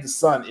everything and the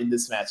sun in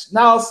this match.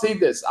 Now I'll say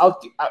this: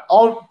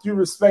 all due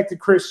respect to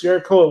Chris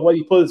Jericho and what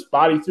he put his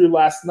body through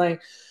last night,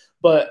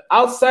 but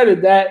outside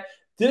of that,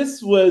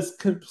 this was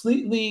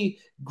completely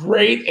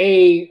grade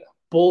A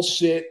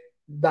bullshit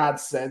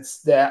nonsense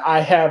that I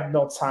have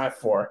no time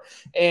for.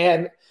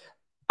 And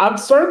I'm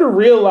starting to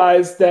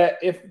realize that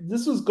if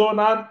this was going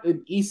on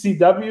in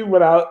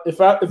ECW,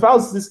 if I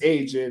was this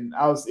age and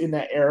I was in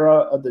that era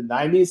of the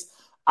 90s,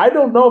 I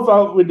don't know if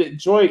I would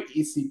enjoy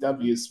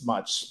ECW as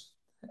much.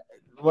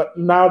 But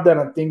now that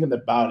I'm thinking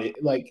about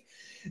it, like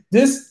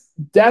this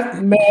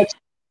deathmatch,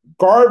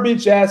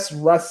 garbage ass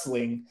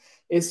wrestling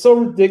is so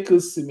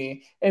ridiculous to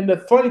me. And the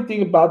funny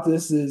thing about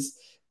this is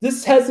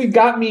this hasn't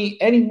got me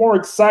any more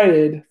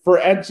excited for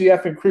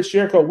MJF and Chris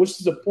Jericho, which is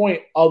the point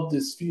of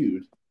this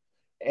feud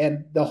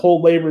and the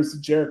whole labors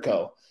of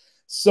Jericho.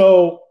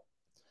 So,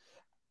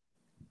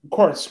 of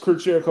course,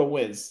 Chris Jericho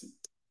wins.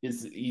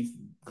 He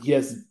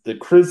has the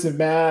crimson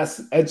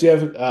mask.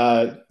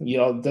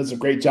 MJF, does a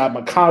great job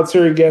on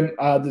commentary again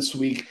this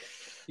week.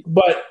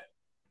 But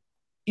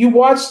you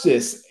watch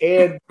this,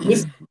 and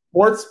this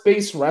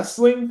sports-based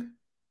wrestling,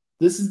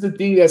 this is the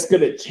thing that's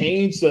going to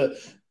change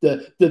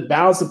the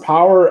balance of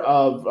power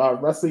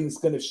of wrestling is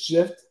going to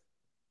shift.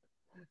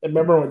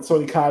 Remember when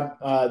Tony Khan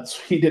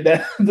tweeted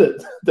that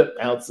the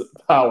balance of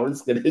power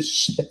is going to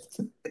shift?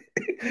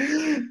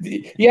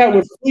 Yeah,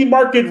 with flea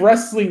market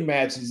wrestling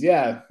matches.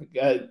 Yeah,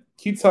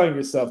 keep telling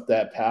yourself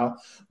that,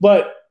 pal.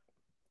 But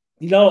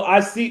I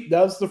see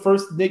that was the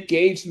first Nick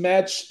Gage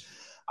match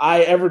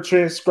I ever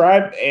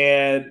transcribed,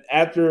 and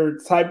after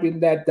typing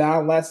that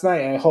down last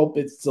night, I hope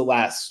it's the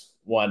last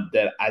one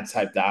that I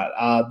typed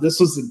out. This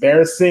was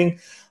embarrassing.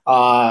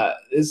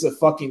 It's a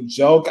fucking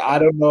joke. I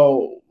don't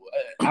know.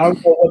 I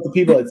don't know what the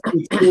people at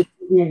TNT were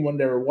doing when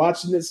they were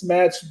watching this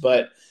match,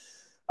 but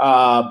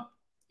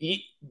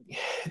Tony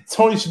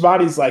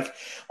Schiavone's like,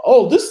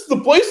 "Oh, this is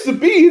the place to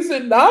be, is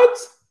it not?"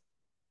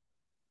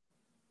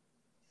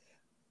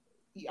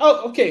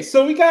 Oh, okay.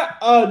 So we got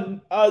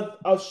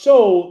a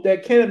show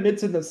that can't admit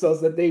to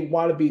themselves that they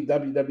want to be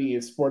WWE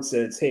and sports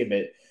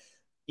entertainment,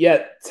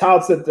 yet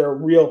touts that they're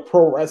real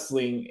pro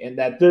wrestling and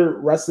that they're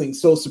wrestling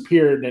so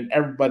superior than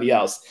everybody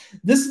else.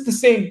 This is the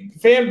same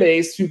fan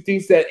base who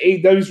thinks that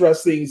AEW's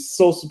wrestling is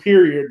so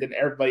superior than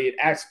everybody. It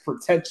acts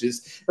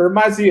pretentious. It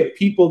reminds me of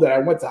people that I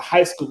went to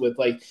high school with,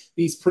 like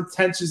these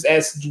pretentious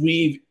ass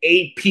dweeb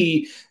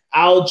AP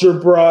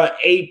algebra,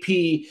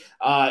 AP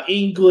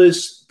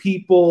English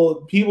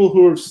people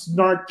who are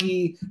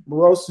snarky,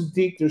 morose, who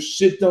think their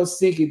shit don't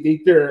stink and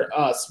think they're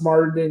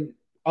smarter than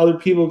other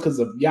people because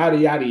of yada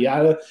yada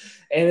yada.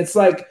 And it's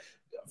like,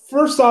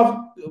 first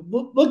off,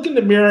 look in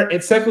the mirror,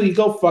 and secondly,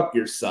 go fuck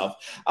yourself.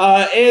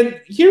 And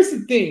here's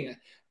the thing: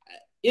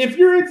 if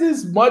you're into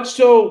this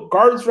macho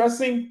garbage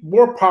wrestling,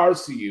 more power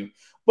to you.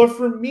 But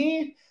for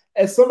me,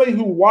 as somebody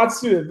who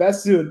wants to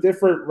invest in a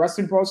different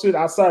wrestling promotion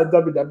outside of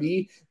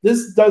WWE,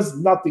 this does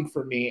nothing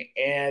for me,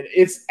 and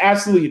it's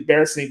absolutely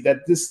embarrassing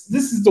that this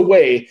is the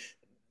way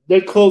they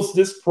close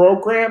this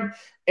program,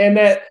 and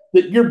that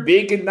your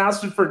big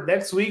announcement for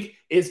next week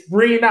is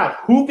bringing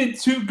out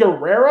Juventud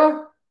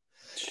Guerrera.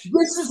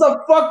 This is a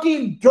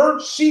fucking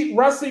dirt sheet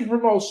wrestling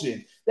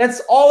promotion.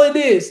 That's all it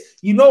is.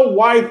 You know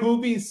why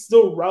Juvi is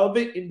still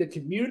relevant in the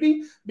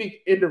community,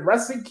 in the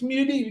wrestling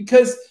community?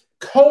 Because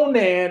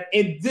Conan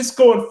and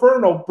Disco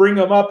Inferno bring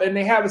them up, and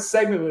they have a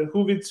segment with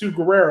Juventud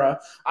Guerrera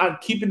on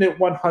Keeping It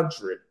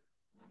 100.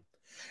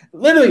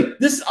 Literally,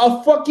 this is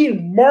a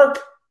fucking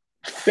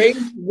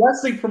mark-based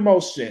wrestling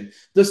promotion.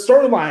 The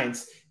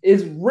storylines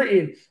is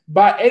written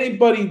by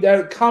anybody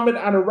that comment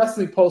on a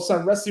wrestling post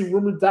on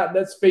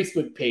WrestlingRumor.net's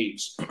Facebook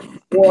page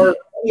or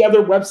any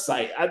other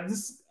website. I'm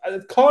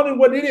calling it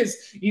what it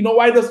is. You know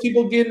why those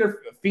people get in their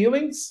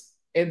feelings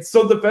and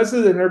so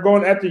defensive and they're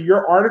going after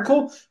your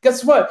article?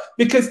 Guess what?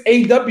 Because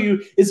AW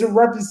is a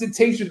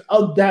representation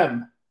of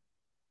them.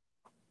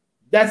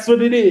 That's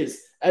what it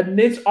is. A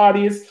niche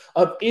audience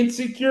of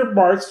insecure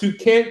marks who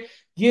can't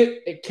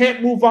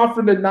move on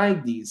from the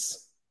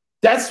 90s.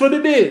 That's what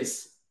it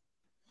is.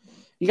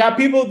 You got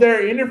people that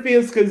are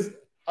interference because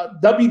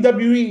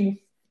WWE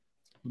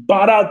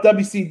bought out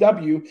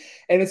WCW,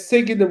 and it's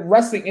taken the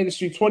wrestling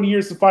industry 20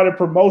 years to find a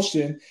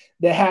promotion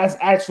that has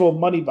actual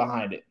money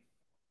behind it.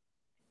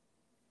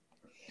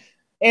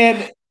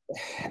 And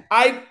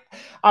I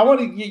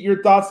want to get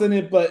your thoughts on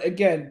it, but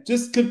again,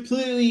 just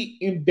completely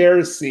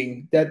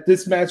embarrassing that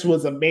this match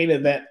was a main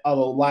event of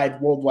a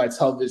live worldwide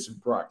television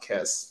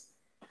broadcast.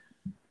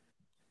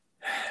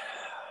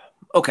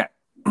 Okay.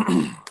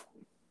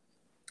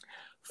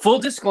 Full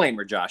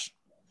disclaimer, Josh.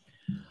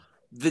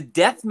 The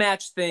death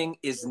match thing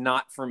is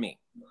not for me.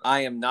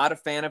 I am not a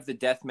fan of the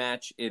death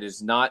match. It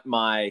is not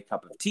my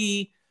cup of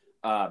tea.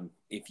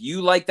 If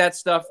you like that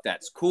stuff,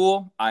 that's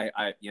cool.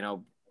 I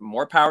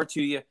more power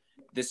to you.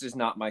 This is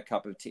not my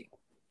cup of tea.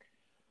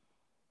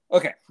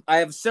 Okay, I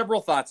have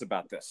several thoughts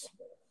about this.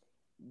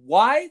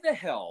 Why the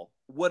hell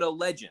would a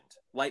legend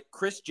like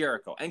Chris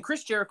Jericho, and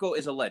Chris Jericho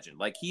is a legend,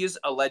 like he is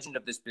a legend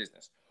of this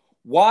business.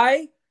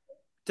 Why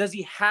does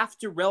he have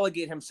to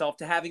relegate himself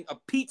to having a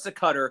pizza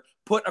cutter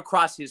put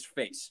across his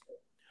face?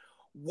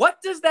 What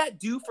does that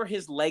do for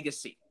his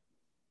legacy?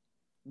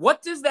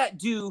 What does that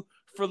do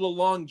for the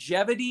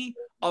longevity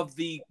of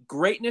the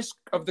greatness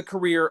of the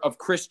career of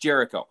Chris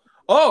Jericho?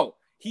 Oh,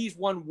 he's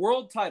won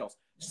world titles.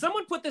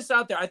 Someone put this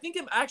out there. I think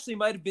it actually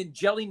might have been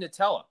Jelly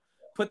Nutella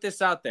put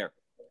this out there.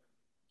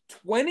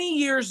 20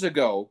 years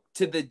ago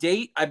to the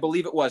date, I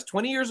believe it was,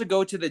 20 years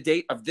ago to the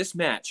date of this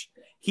match,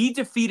 he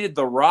defeated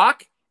The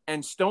Rock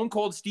and Stone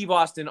Cold Steve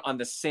Austin on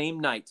the same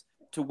night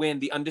to win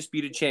the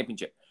Undisputed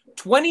Championship.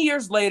 20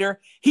 years later,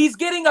 he's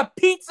getting a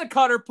pizza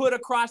cutter put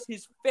across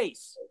his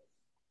face.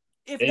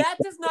 If that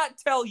does not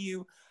tell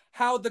you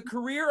how the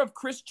career of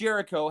Chris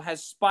Jericho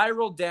has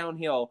spiraled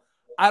downhill,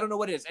 I don't know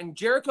what it is. And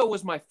Jericho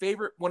was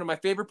one of my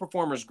favorite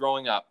performers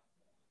growing up.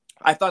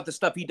 I thought the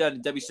stuff he did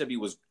in WCW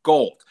was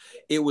gold.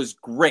 It was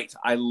great.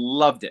 I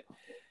loved it.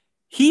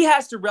 He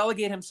has to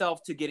relegate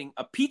himself to getting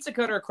a pizza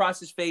cutter across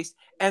his face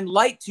and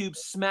light tubes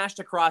smashed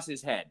across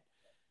his head.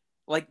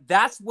 Like,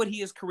 that's what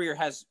his career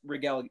has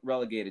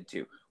relegated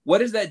to. What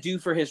does that do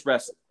for his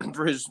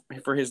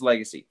for his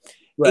legacy?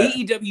 Right.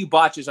 AEW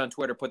Botches on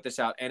Twitter put this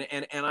out, and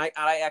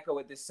I echo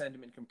with this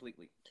sentiment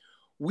completely.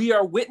 We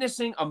are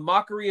witnessing a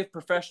mockery of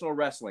professional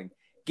wrestling.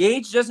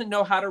 Gage doesn't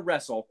know how to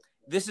wrestle.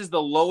 This is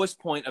the lowest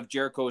point of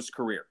Jericho's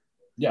career.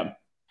 Yeah.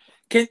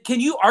 Can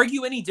you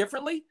argue any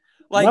differently?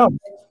 Like, no.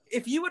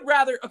 If you would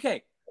rather,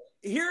 okay,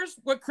 here's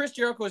what Chris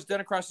Jericho has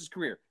done across his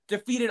career.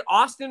 Defeated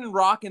Austin and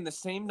Rock in the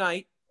same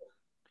night.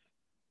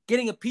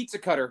 getting a pizza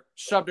cutter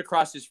shoved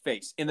across his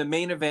face in the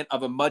main event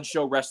of a mud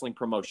show wrestling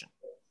promotion.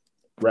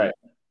 Right.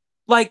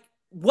 Like,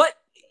 what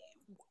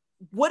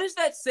does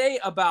that say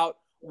about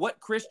what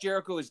Chris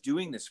Jericho is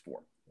doing this for?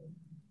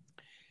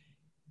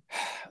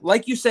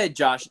 Like you said,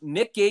 Josh,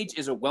 Nick Gage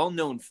is a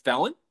well-known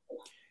felon.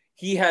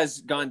 He has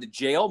gone to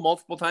jail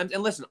multiple times.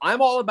 And listen,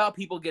 I'm all about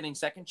people getting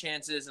second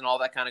chances and all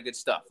that kind of good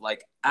stuff.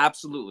 Like,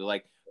 absolutely.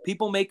 Like,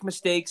 people make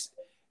mistakes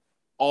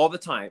all the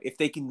time. If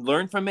they can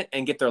learn from it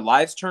and get their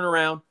lives turned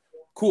around,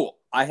 cool.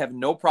 I have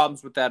no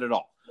problems with that at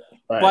all.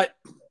 Right. But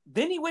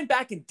then he went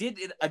back and did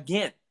it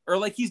again. Or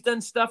like he's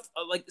done stuff,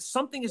 like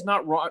something is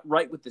not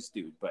right with this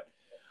dude. But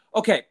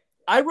okay,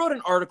 I wrote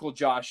an article,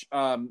 Josh,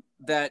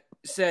 that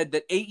said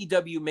that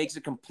AEW makes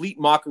a complete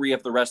mockery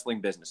of the wrestling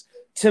business.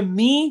 To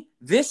me,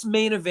 this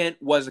main event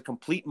was a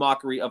complete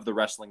mockery of the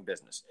wrestling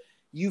business.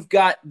 You've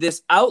got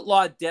this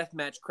outlaw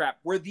deathmatch crap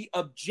where the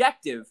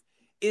objective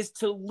is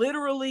to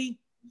literally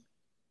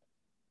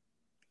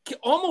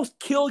almost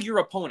kill your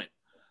opponent.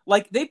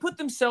 Like, they put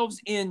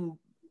themselves in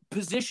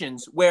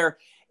positions where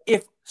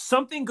if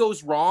something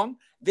goes wrong,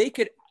 they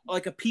could,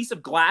 like a piece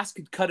of glass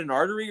could cut an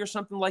artery or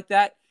something like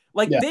that.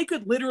 Like, they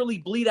could literally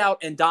bleed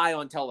out and die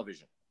on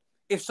television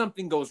if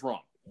something goes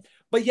wrong.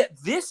 But yet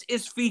this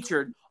is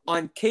featured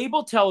on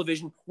cable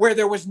television where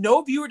there was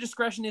no viewer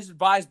discretion is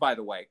advised, by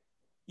the way.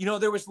 You know,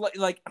 there was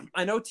like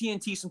I know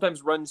TNT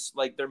sometimes runs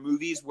like their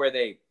movies where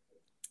they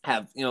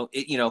have,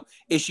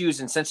 issues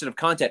and sensitive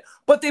content,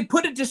 but they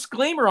put a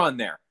disclaimer on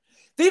there.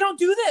 They don't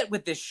do that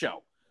with this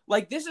show.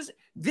 Like,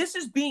 this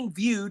is being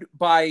viewed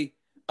by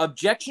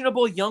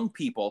objectionable young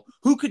people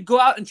who could go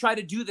out and try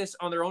to do this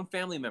on their own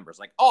family members.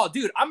 Like, oh,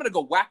 dude, I'm going to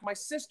go whack my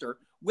sister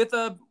with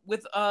a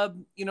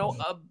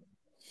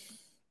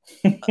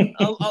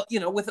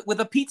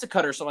pizza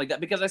cutter or something like that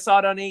because I saw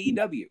it on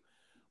AEW.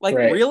 Like,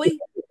 right. Really?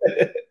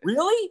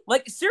 Really?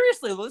 Like,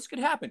 seriously, this could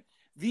happen.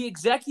 The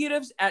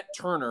executives at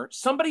Turner,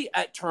 somebody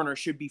at Turner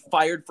should be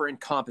fired for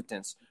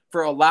incompetence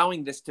for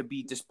allowing this to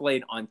be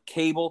displayed on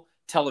cable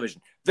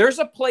television. There's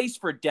a place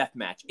for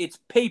deathmatch. It's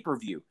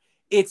pay-per-view.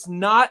 It's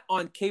not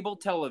on cable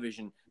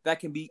television that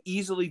can be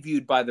easily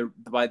viewed by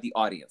the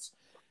audience.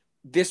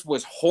 This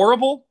was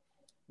horrible.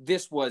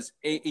 This was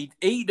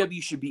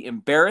AEW should be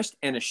embarrassed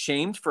and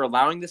ashamed for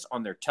allowing this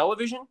on their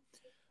television.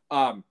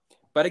 But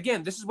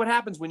again, this is what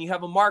happens when you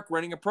have a mark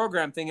running a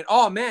program thinking,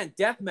 oh man,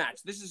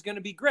 deathmatch, this is going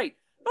to be great.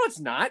 No, it's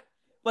not.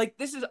 Like,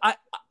 this is, I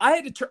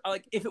had to turn,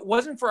 like, if it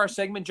wasn't for our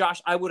segment,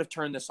 Josh, I would have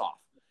turned this off.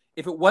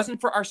 If it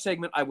wasn't for our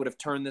segment, I would have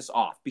turned this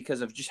off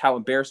because of just how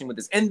embarrassing with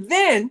this. And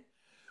then,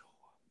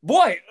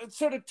 boy,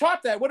 so to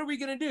top that, what are we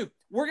going to do?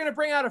 We're going to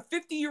bring out a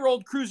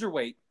 50-year-old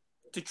cruiserweight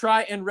to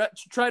try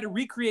to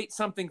recreate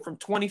something from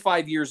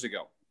 25 years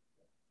ago.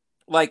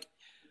 Like,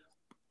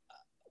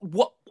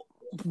 what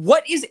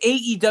is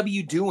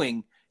AEW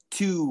doing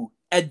to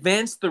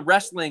advance the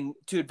wrestling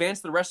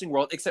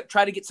world, except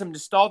try to get some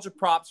nostalgia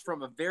props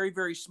from a very,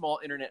 very small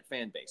internet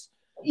fan base?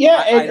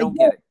 Yeah, I don't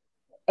get it.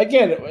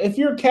 Again, if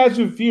you're a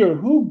casual viewer,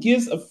 who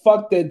gives a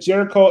fuck that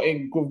Jericho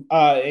and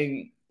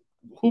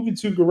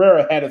Juventud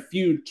Guerrero had a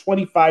feud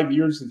 25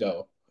 years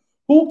ago?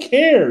 Who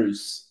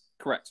cares?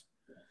 Correct.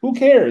 Who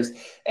cares?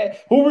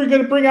 Who are we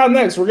going to bring out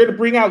next? We're going to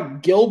bring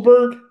out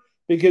Gilbert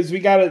because we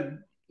got to,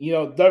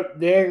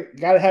 they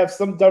got to have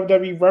some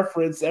WWE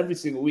reference every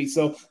single week.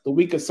 So the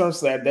week of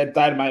SummerSlam, that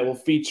Dynamite will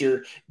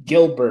feature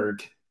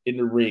Gilbert in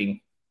the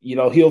ring.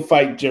 He'll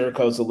fight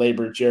Jericho as a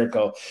labor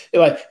Jericho.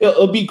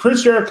 It'll be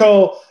Chris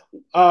Jericho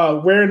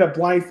wearing a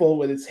blindfold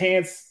with his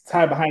hands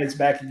tied behind his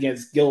back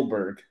against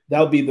Gilbert.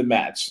 That'll be the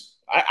match.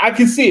 I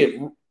can see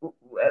it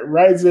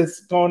right as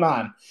it's going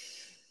on.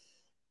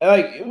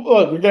 Like,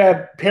 look, we're gonna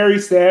have Perry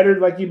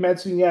Saturn, like you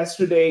mentioned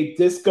yesterday,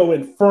 Disco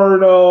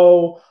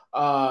Inferno.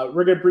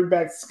 We're gonna bring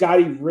back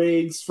Scotty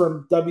Riggs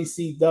from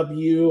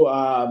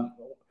WCW.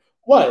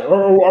 What?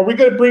 Or are we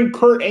gonna bring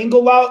Kurt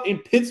Angle out in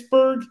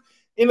Pittsburgh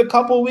in a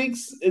couple of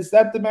weeks? Is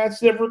that the match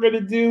that we're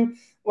gonna do?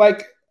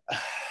 Like,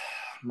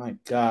 my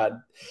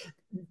God.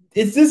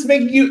 Is this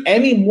making you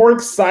any more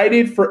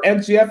excited for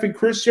MJF and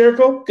Chris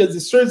Jericho? Because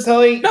it's sure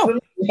telling. No. Wait,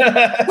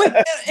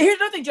 here's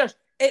another thing, Josh.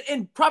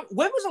 When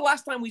was the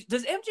last time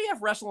does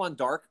MJF wrestle on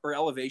Dark or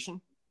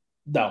Elevation?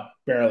 No,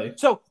 barely.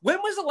 So when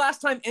was the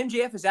last time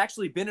MJF has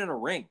actually been in a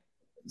ring?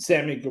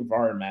 Sammy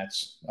Guevara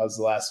match. That was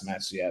the last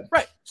match he had.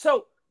 Right.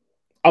 So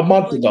a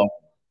month ago.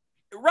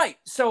 Right.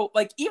 So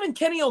like even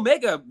Kenny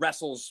Omega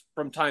wrestles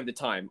from time to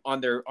time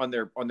on their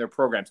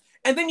programs.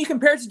 And then you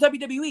compare it to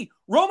WWE.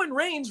 Roman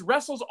Reigns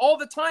wrestles all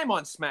the time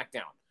on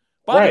SmackDown.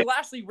 Bobby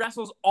Lashley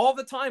wrestles all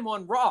the time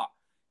on Raw.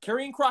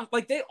 Karrion Kross,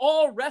 like they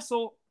all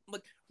wrestle.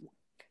 Like,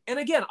 and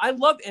again, I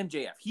love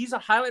MJF. He's a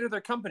highlight of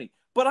their company.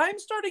 But I'm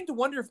starting to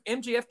wonder if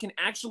MJF can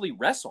actually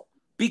wrestle.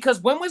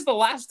 Because when was the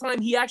last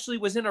time he actually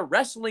was in a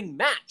wrestling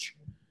match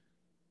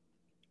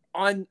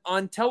on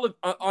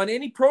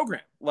any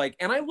program? Like,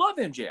 and I love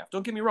MJF.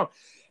 Don't get me wrong.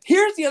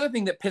 Here's the other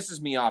thing that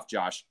pisses me off,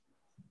 Josh.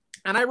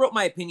 And I wrote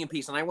my opinion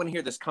piece, and I want to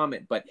hear this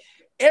comment. But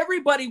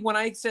everybody, when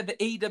I said that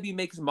AEW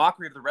makes a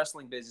mockery of the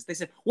wrestling business, they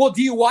said, well,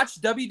 do you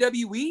watch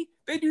WWE?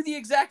 They do the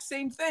exact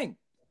same thing.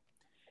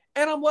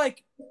 And I'm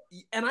like,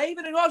 and I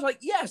even acknowledge, like,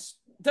 yes,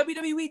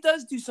 WWE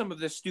does do some of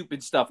this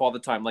stupid stuff all the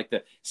time, like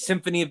the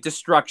Symphony of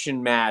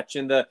Destruction match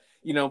and the,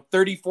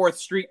 34th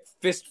Street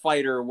fist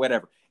fighter or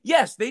whatever.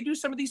 Yes, they do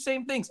some of these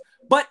same things,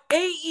 but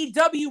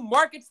AEW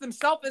markets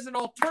themselves as an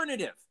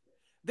alternative.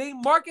 They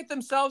market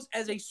themselves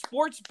as a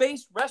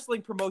sports-based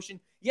wrestling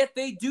promotion, yet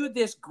they do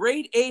this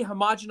grade A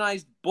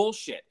homogenized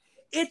bullshit.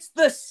 It's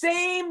the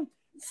same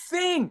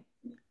thing.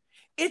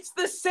 It's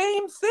the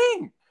same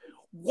thing.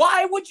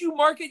 Why would you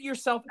market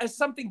yourself as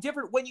something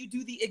different when you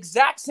do the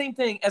exact same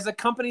thing as a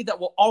company that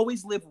will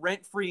always live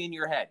rent-free in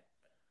your head?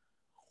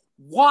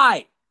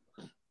 Why?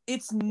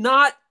 It's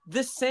not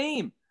the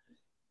same.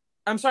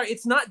 I'm sorry,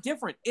 it's not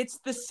different. It's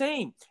the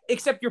same,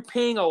 except you're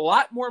paying a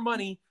lot more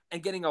money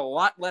and getting a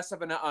lot less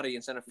of an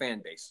audience and a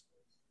fan base.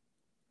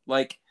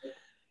 Like,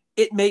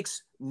 it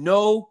makes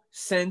no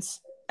sense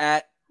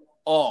at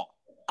all.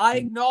 I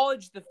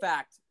acknowledge the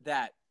fact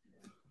that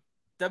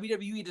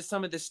WWE does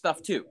some of this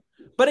stuff too.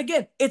 But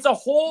again, it's a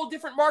whole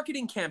different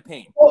marketing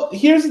campaign. Well,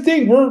 here's the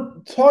thing. We're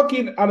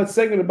talking on a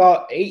segment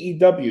about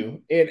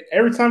AEW, and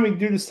every time we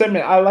do the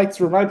segment, I like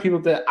to remind people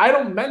that I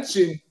don't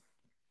mention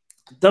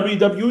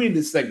WWE in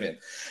this segment.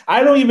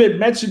 I don't even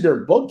mention their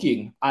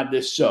booking on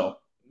this show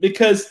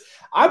because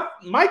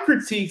my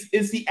critiques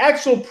is the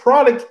actual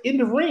product in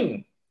the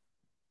ring.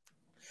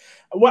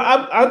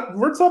 Well,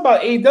 we're talking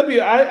about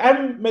AEW. I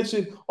haven't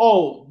mentioned,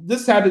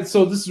 this happened,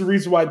 so this is the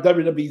reason why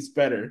WWE is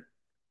better.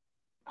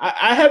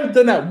 I haven't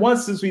done that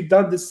once since we've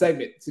done this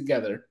segment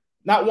together.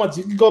 Not once.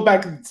 You can go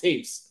back in the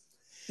tapes.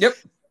 Yep.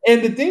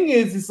 And the thing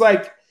is, it's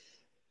like,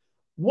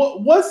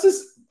 what's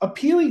this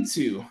appealing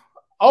to?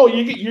 Oh,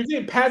 you're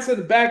getting pats on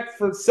the back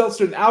for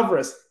Seltzer and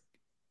Alvarez.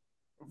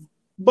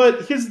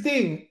 But here's the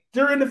thing.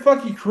 They're in the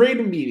fucking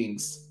creative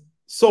meetings.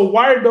 So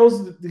why are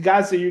those the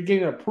guys that you're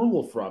getting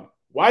approval from?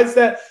 Why is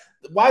that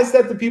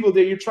the people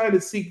that you're trying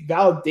to seek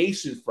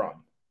validation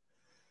from?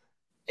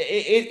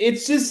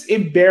 It's just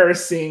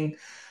embarrassing.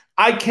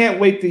 I can't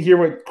wait to hear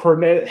what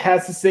Cornette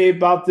has to say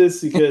about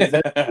this because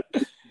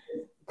that's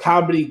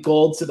comedy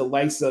gold to the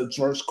likes of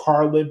George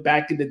Carlin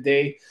back in the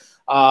day.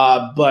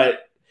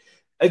 But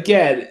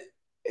again,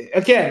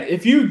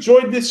 if you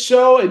enjoyed this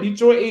show and you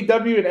enjoy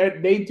AEW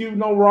and they do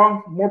no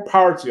wrong, more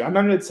power to you. I'm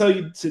not going to tell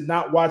you to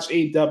not watch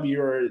AEW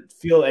or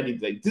feel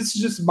anything. This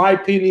is just my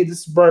opinion.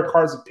 This is Bert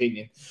Carr's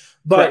opinion.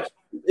 But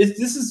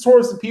this is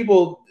towards the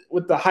people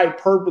with the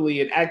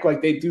hyperbole and act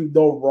like they do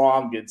no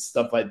wrong and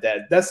stuff like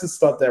that. That's the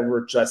stuff that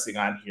we're addressing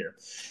on here.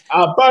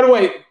 By the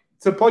way,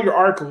 to pull your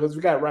article, because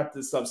we got to wrap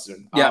this up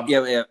soon. Yeah.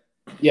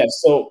 Yeah,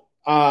 so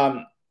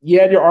you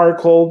had your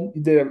article.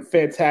 You did a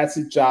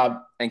fantastic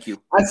job. Thank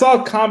you. I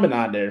saw a comment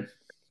on there,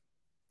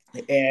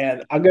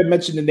 and I'm going to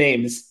mention the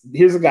name.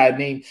 Here's a guy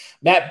named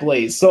Matt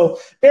Blaze. So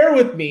bear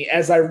with me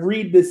as I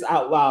read this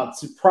out loud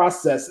to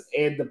process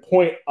and the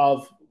point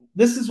of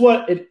this is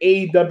what an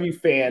AEW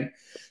fan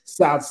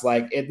sounds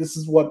like, and this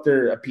is what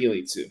they're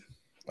appealing to.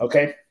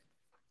 Okay?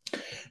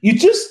 You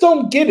just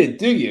don't get it,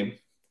 do you?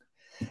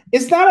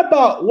 It's not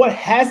about what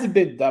hasn't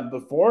been done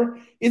before.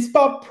 It's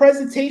about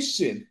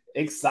presentation,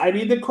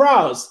 exciting the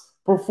crowds,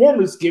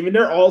 performers giving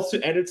their all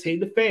to entertain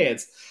the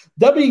fans.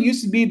 W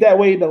used to be that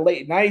way in the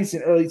late 90s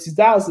and early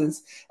 2000s.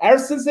 Ever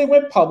since they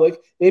went public,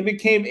 they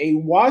became a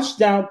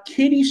washed-down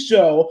kiddie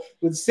show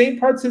with the same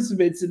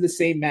participants in the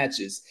same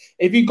matches.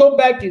 If you go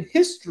back in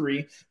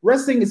history,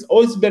 wrestling has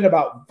always been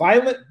about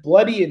violent,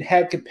 bloody, and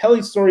had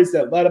compelling stories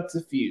that led up to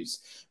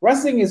feuds.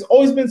 Wrestling has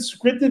always been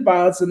scripted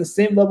violence on the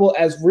same level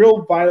as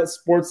real violent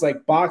sports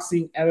like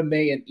boxing,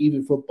 MMA, and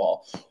even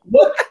football.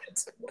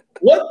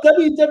 What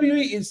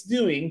WWE is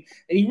doing,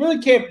 and you really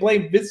can't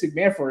blame Vince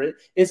McMahon for it,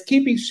 is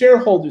keeping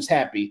shareholders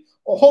happy.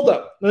 Oh, hold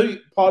up. Let me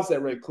pause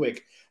that really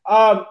quick.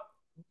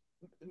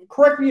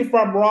 Correct me if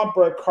I'm wrong,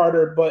 Brett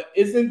Carter, but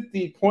isn't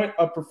the point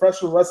of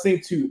professional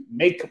wrestling to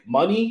make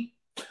money?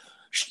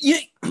 Yeah,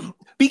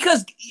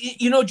 because,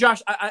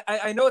 Josh,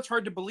 I know it's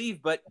hard to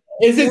believe, but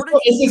is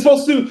it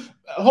supposed to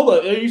 – hold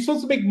up. Are you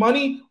supposed to make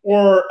money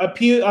or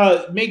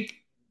make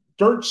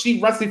dirt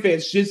cheap wrestling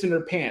fans jizz in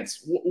their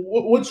pants?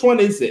 Which one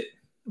is it?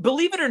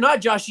 Believe it or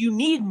not, Josh, you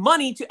need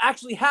money to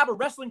actually have a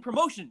wrestling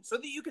promotion so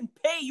that you can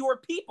pay your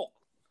people.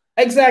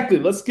 Exactly.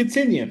 Let's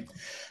continue.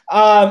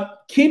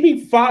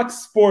 Keeping Fox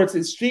Sports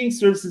and streaming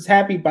services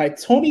happy by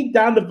toning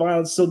down the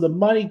violence so the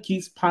money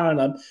keeps piling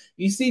up.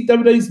 You see,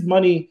 WWE's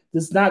money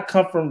does not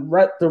come from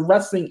the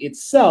wrestling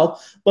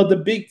itself, but the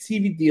big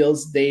TV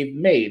deals they've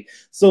made.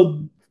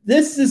 So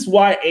this is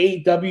why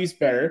AEW is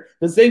better,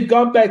 because they've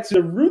gone back to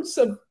the roots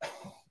of...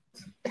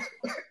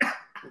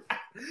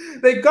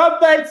 They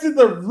got back to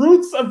the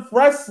roots of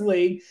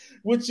wrestling,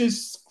 which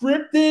is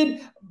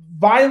scripted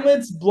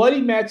violence,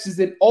 bloody matches,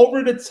 and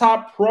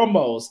over-the-top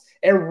promos.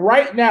 And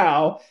right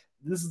now,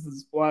 this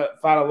is the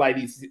final light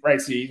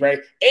right here, right?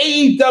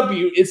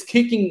 AEW is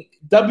kicking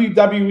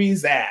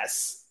WWE's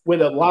ass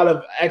with a lot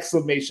of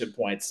exclamation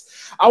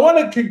points. I want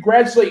to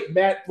congratulate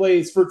Matt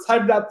Blaze for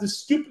typing out the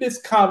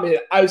stupidest comment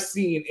I've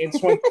seen in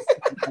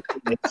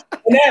 2020.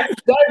 And And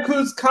that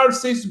includes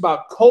conversations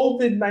about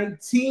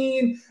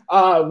COVID-19,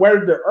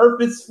 where the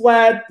earth is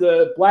flat,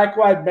 the Black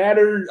Lives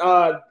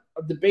Matter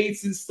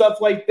debates and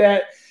stuff like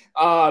that.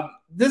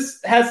 This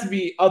has to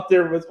be up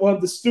there with one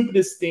of the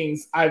stupidest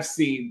things I've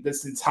seen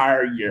this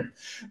entire year.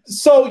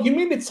 So you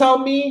mean to tell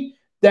me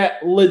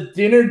that Le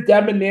Dinner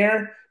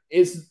Debonair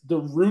is the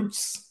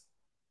roots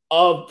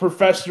of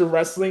professional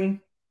wrestling?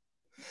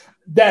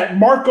 That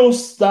Marco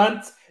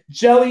Stunt,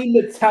 Jelly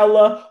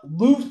Nutella,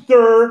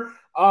 Luther,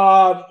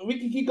 we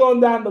can keep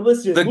going down the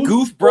list here. The Luther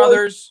Goof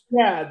Brothers.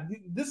 Yeah,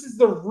 this is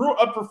the root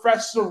of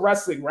professional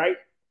wrestling, right?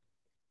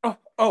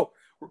 Oh,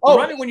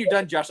 run it when you're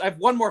done, Josh. I have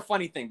one more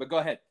funny thing, but go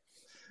ahead.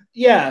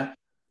 Yeah,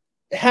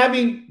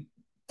 having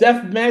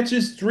death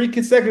matches 3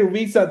 consecutive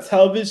weeks on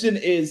television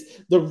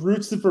is the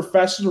roots of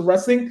professional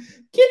wrestling.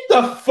 Get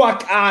the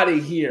fuck out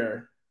of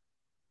here.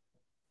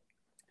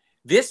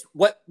 This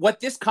what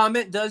this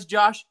comment does,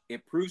 Josh,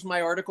 it proves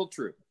my article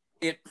true.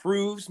 It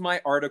proves my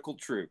article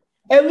true.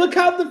 And look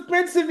how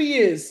defensive he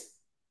is.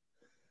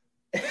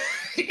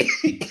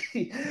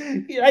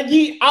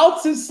 He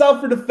outs himself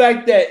for the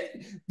fact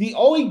that the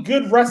only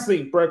good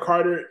wrestling, Bret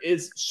Carter,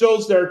 is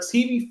shows that are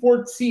TV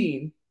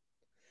 14,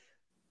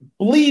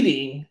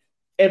 bleeding,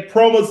 and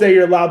promos that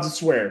you're allowed to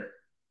swear.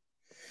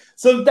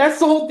 So that's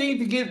the whole thing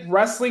to get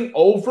wrestling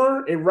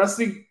over and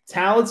wrestling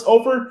talents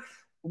over.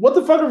 What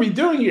the fuck are we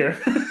doing here?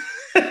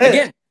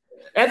 Again,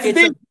 that's the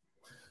thing.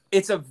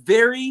 It's a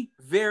very,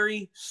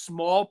 very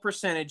small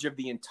percentage of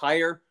the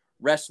entire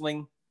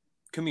wrestling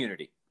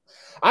community.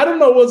 I don't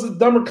know what's a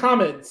dumber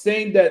comment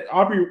saying that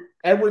Aubrey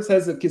Edwards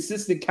has a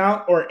consistent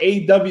count or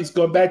AEW is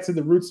going back to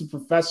the roots of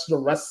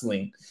professional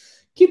wrestling.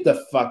 Get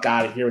the fuck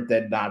out of here with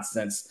that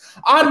nonsense.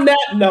 On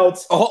that note,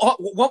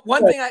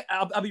 one thing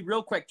I'll be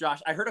real quick, Josh.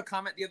 I heard a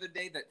comment the other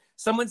day that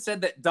someone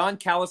said that Don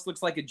Callis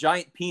looks like a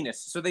giant penis,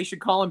 so they should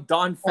call him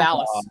Don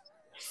Phallus.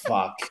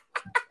 Fuck.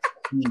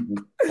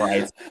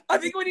 Christ. I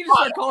think we need to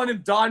start calling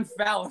him Don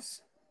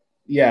Phallus.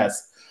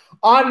 Yes.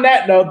 On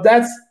that note,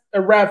 that's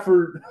a wrap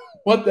for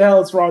what the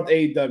hell is wrong with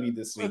AEW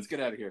this week. Let's get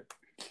out of here.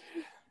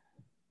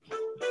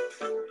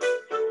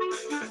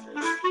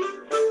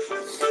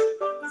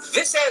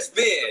 This has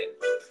been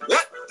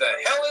What the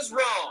Hell is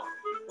Wrong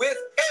with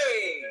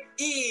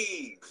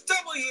AEW.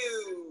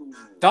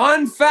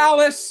 Don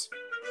Phallus.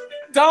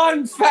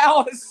 Don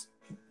Phallus.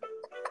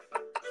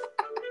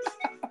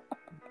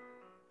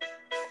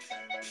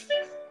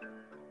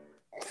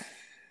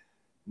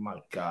 My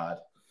God.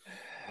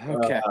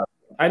 Okay.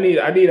 I need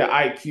an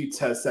IQ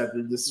test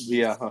after this week.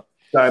 Yeah.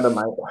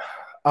 Dynamite.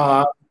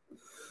 All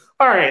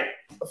right,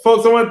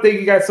 folks, I want to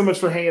thank you guys so much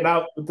for hanging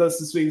out with us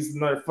this week. It's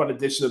another fun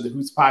edition of the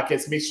Hoots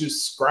podcast. Make sure to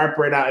subscribe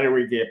right now anywhere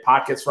you get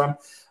podcasts from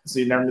so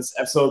you never miss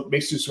an episode.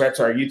 Make sure to subscribe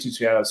to our YouTube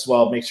channel as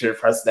well. Make sure to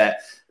press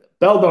that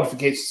bell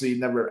notification so you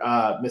never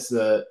miss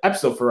an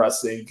episode for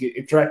us. So you can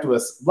interact with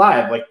us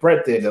live like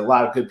Brett did. A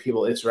lot of good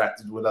people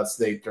interacted with us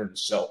today during the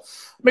show.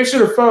 Make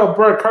sure to follow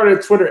Brett Carter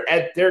on Twitter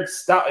at Derek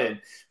Stoughton.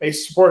 Make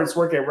sure to support his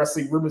work at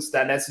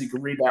WrestlingRumors.net so you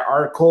can read that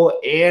article.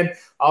 And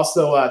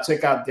also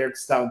check out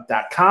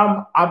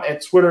DerekStoughton.com. I'm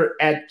at Twitter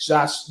at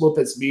Josh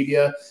Lopez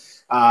Media.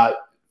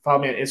 Follow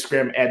me on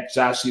Instagram at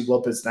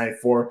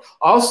JoshyLopez94.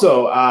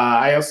 Also,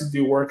 I also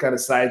do work on the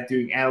side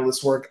doing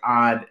analyst work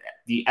on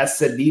the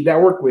SND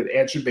network with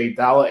Andrew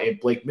Baydala and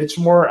Blake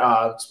Mitchmore.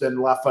 It's been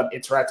a lot of fun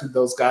interacting with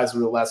those guys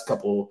over the last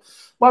couple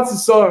months, and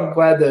so I'm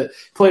glad to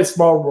play a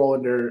small role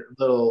in their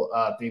little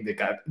thing they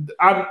got.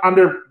 On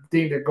their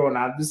thing they're going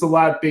on. There's a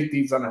lot of big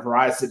things on the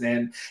horizon,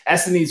 and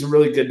SNE is a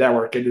really good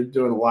network, and they're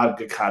doing a lot of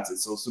good content.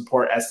 So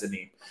support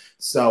SNE.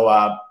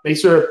 So make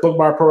sure to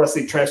bookmark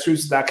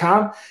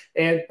ProWrestlingTrashTruths.com.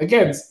 And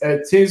again,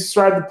 to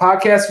subscribe to the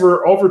podcast,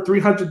 we're over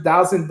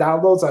 300,000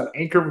 downloads on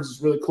Anchor, which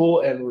is really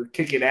cool, and we're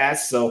kicking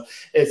ass. So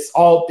it's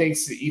all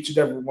thanks to each and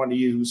every one of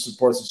you who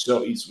supports the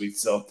show each week.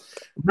 So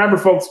remember,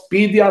 folks,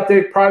 be the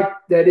authentic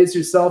product that is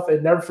yourself,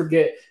 and never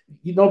forget,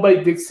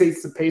 nobody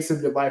dictates the pace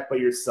of your life but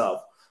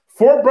yourself.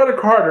 For Brother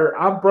Carter,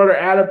 I'm Brother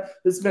Adam.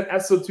 This has been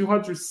episode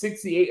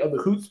 268 of the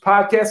Hoots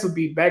podcast. We'll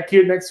be back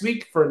here next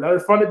week for another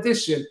fun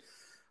edition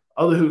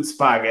of the Hoots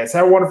podcast.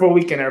 Have a wonderful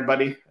weekend,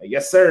 everybody.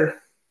 Yes, sir.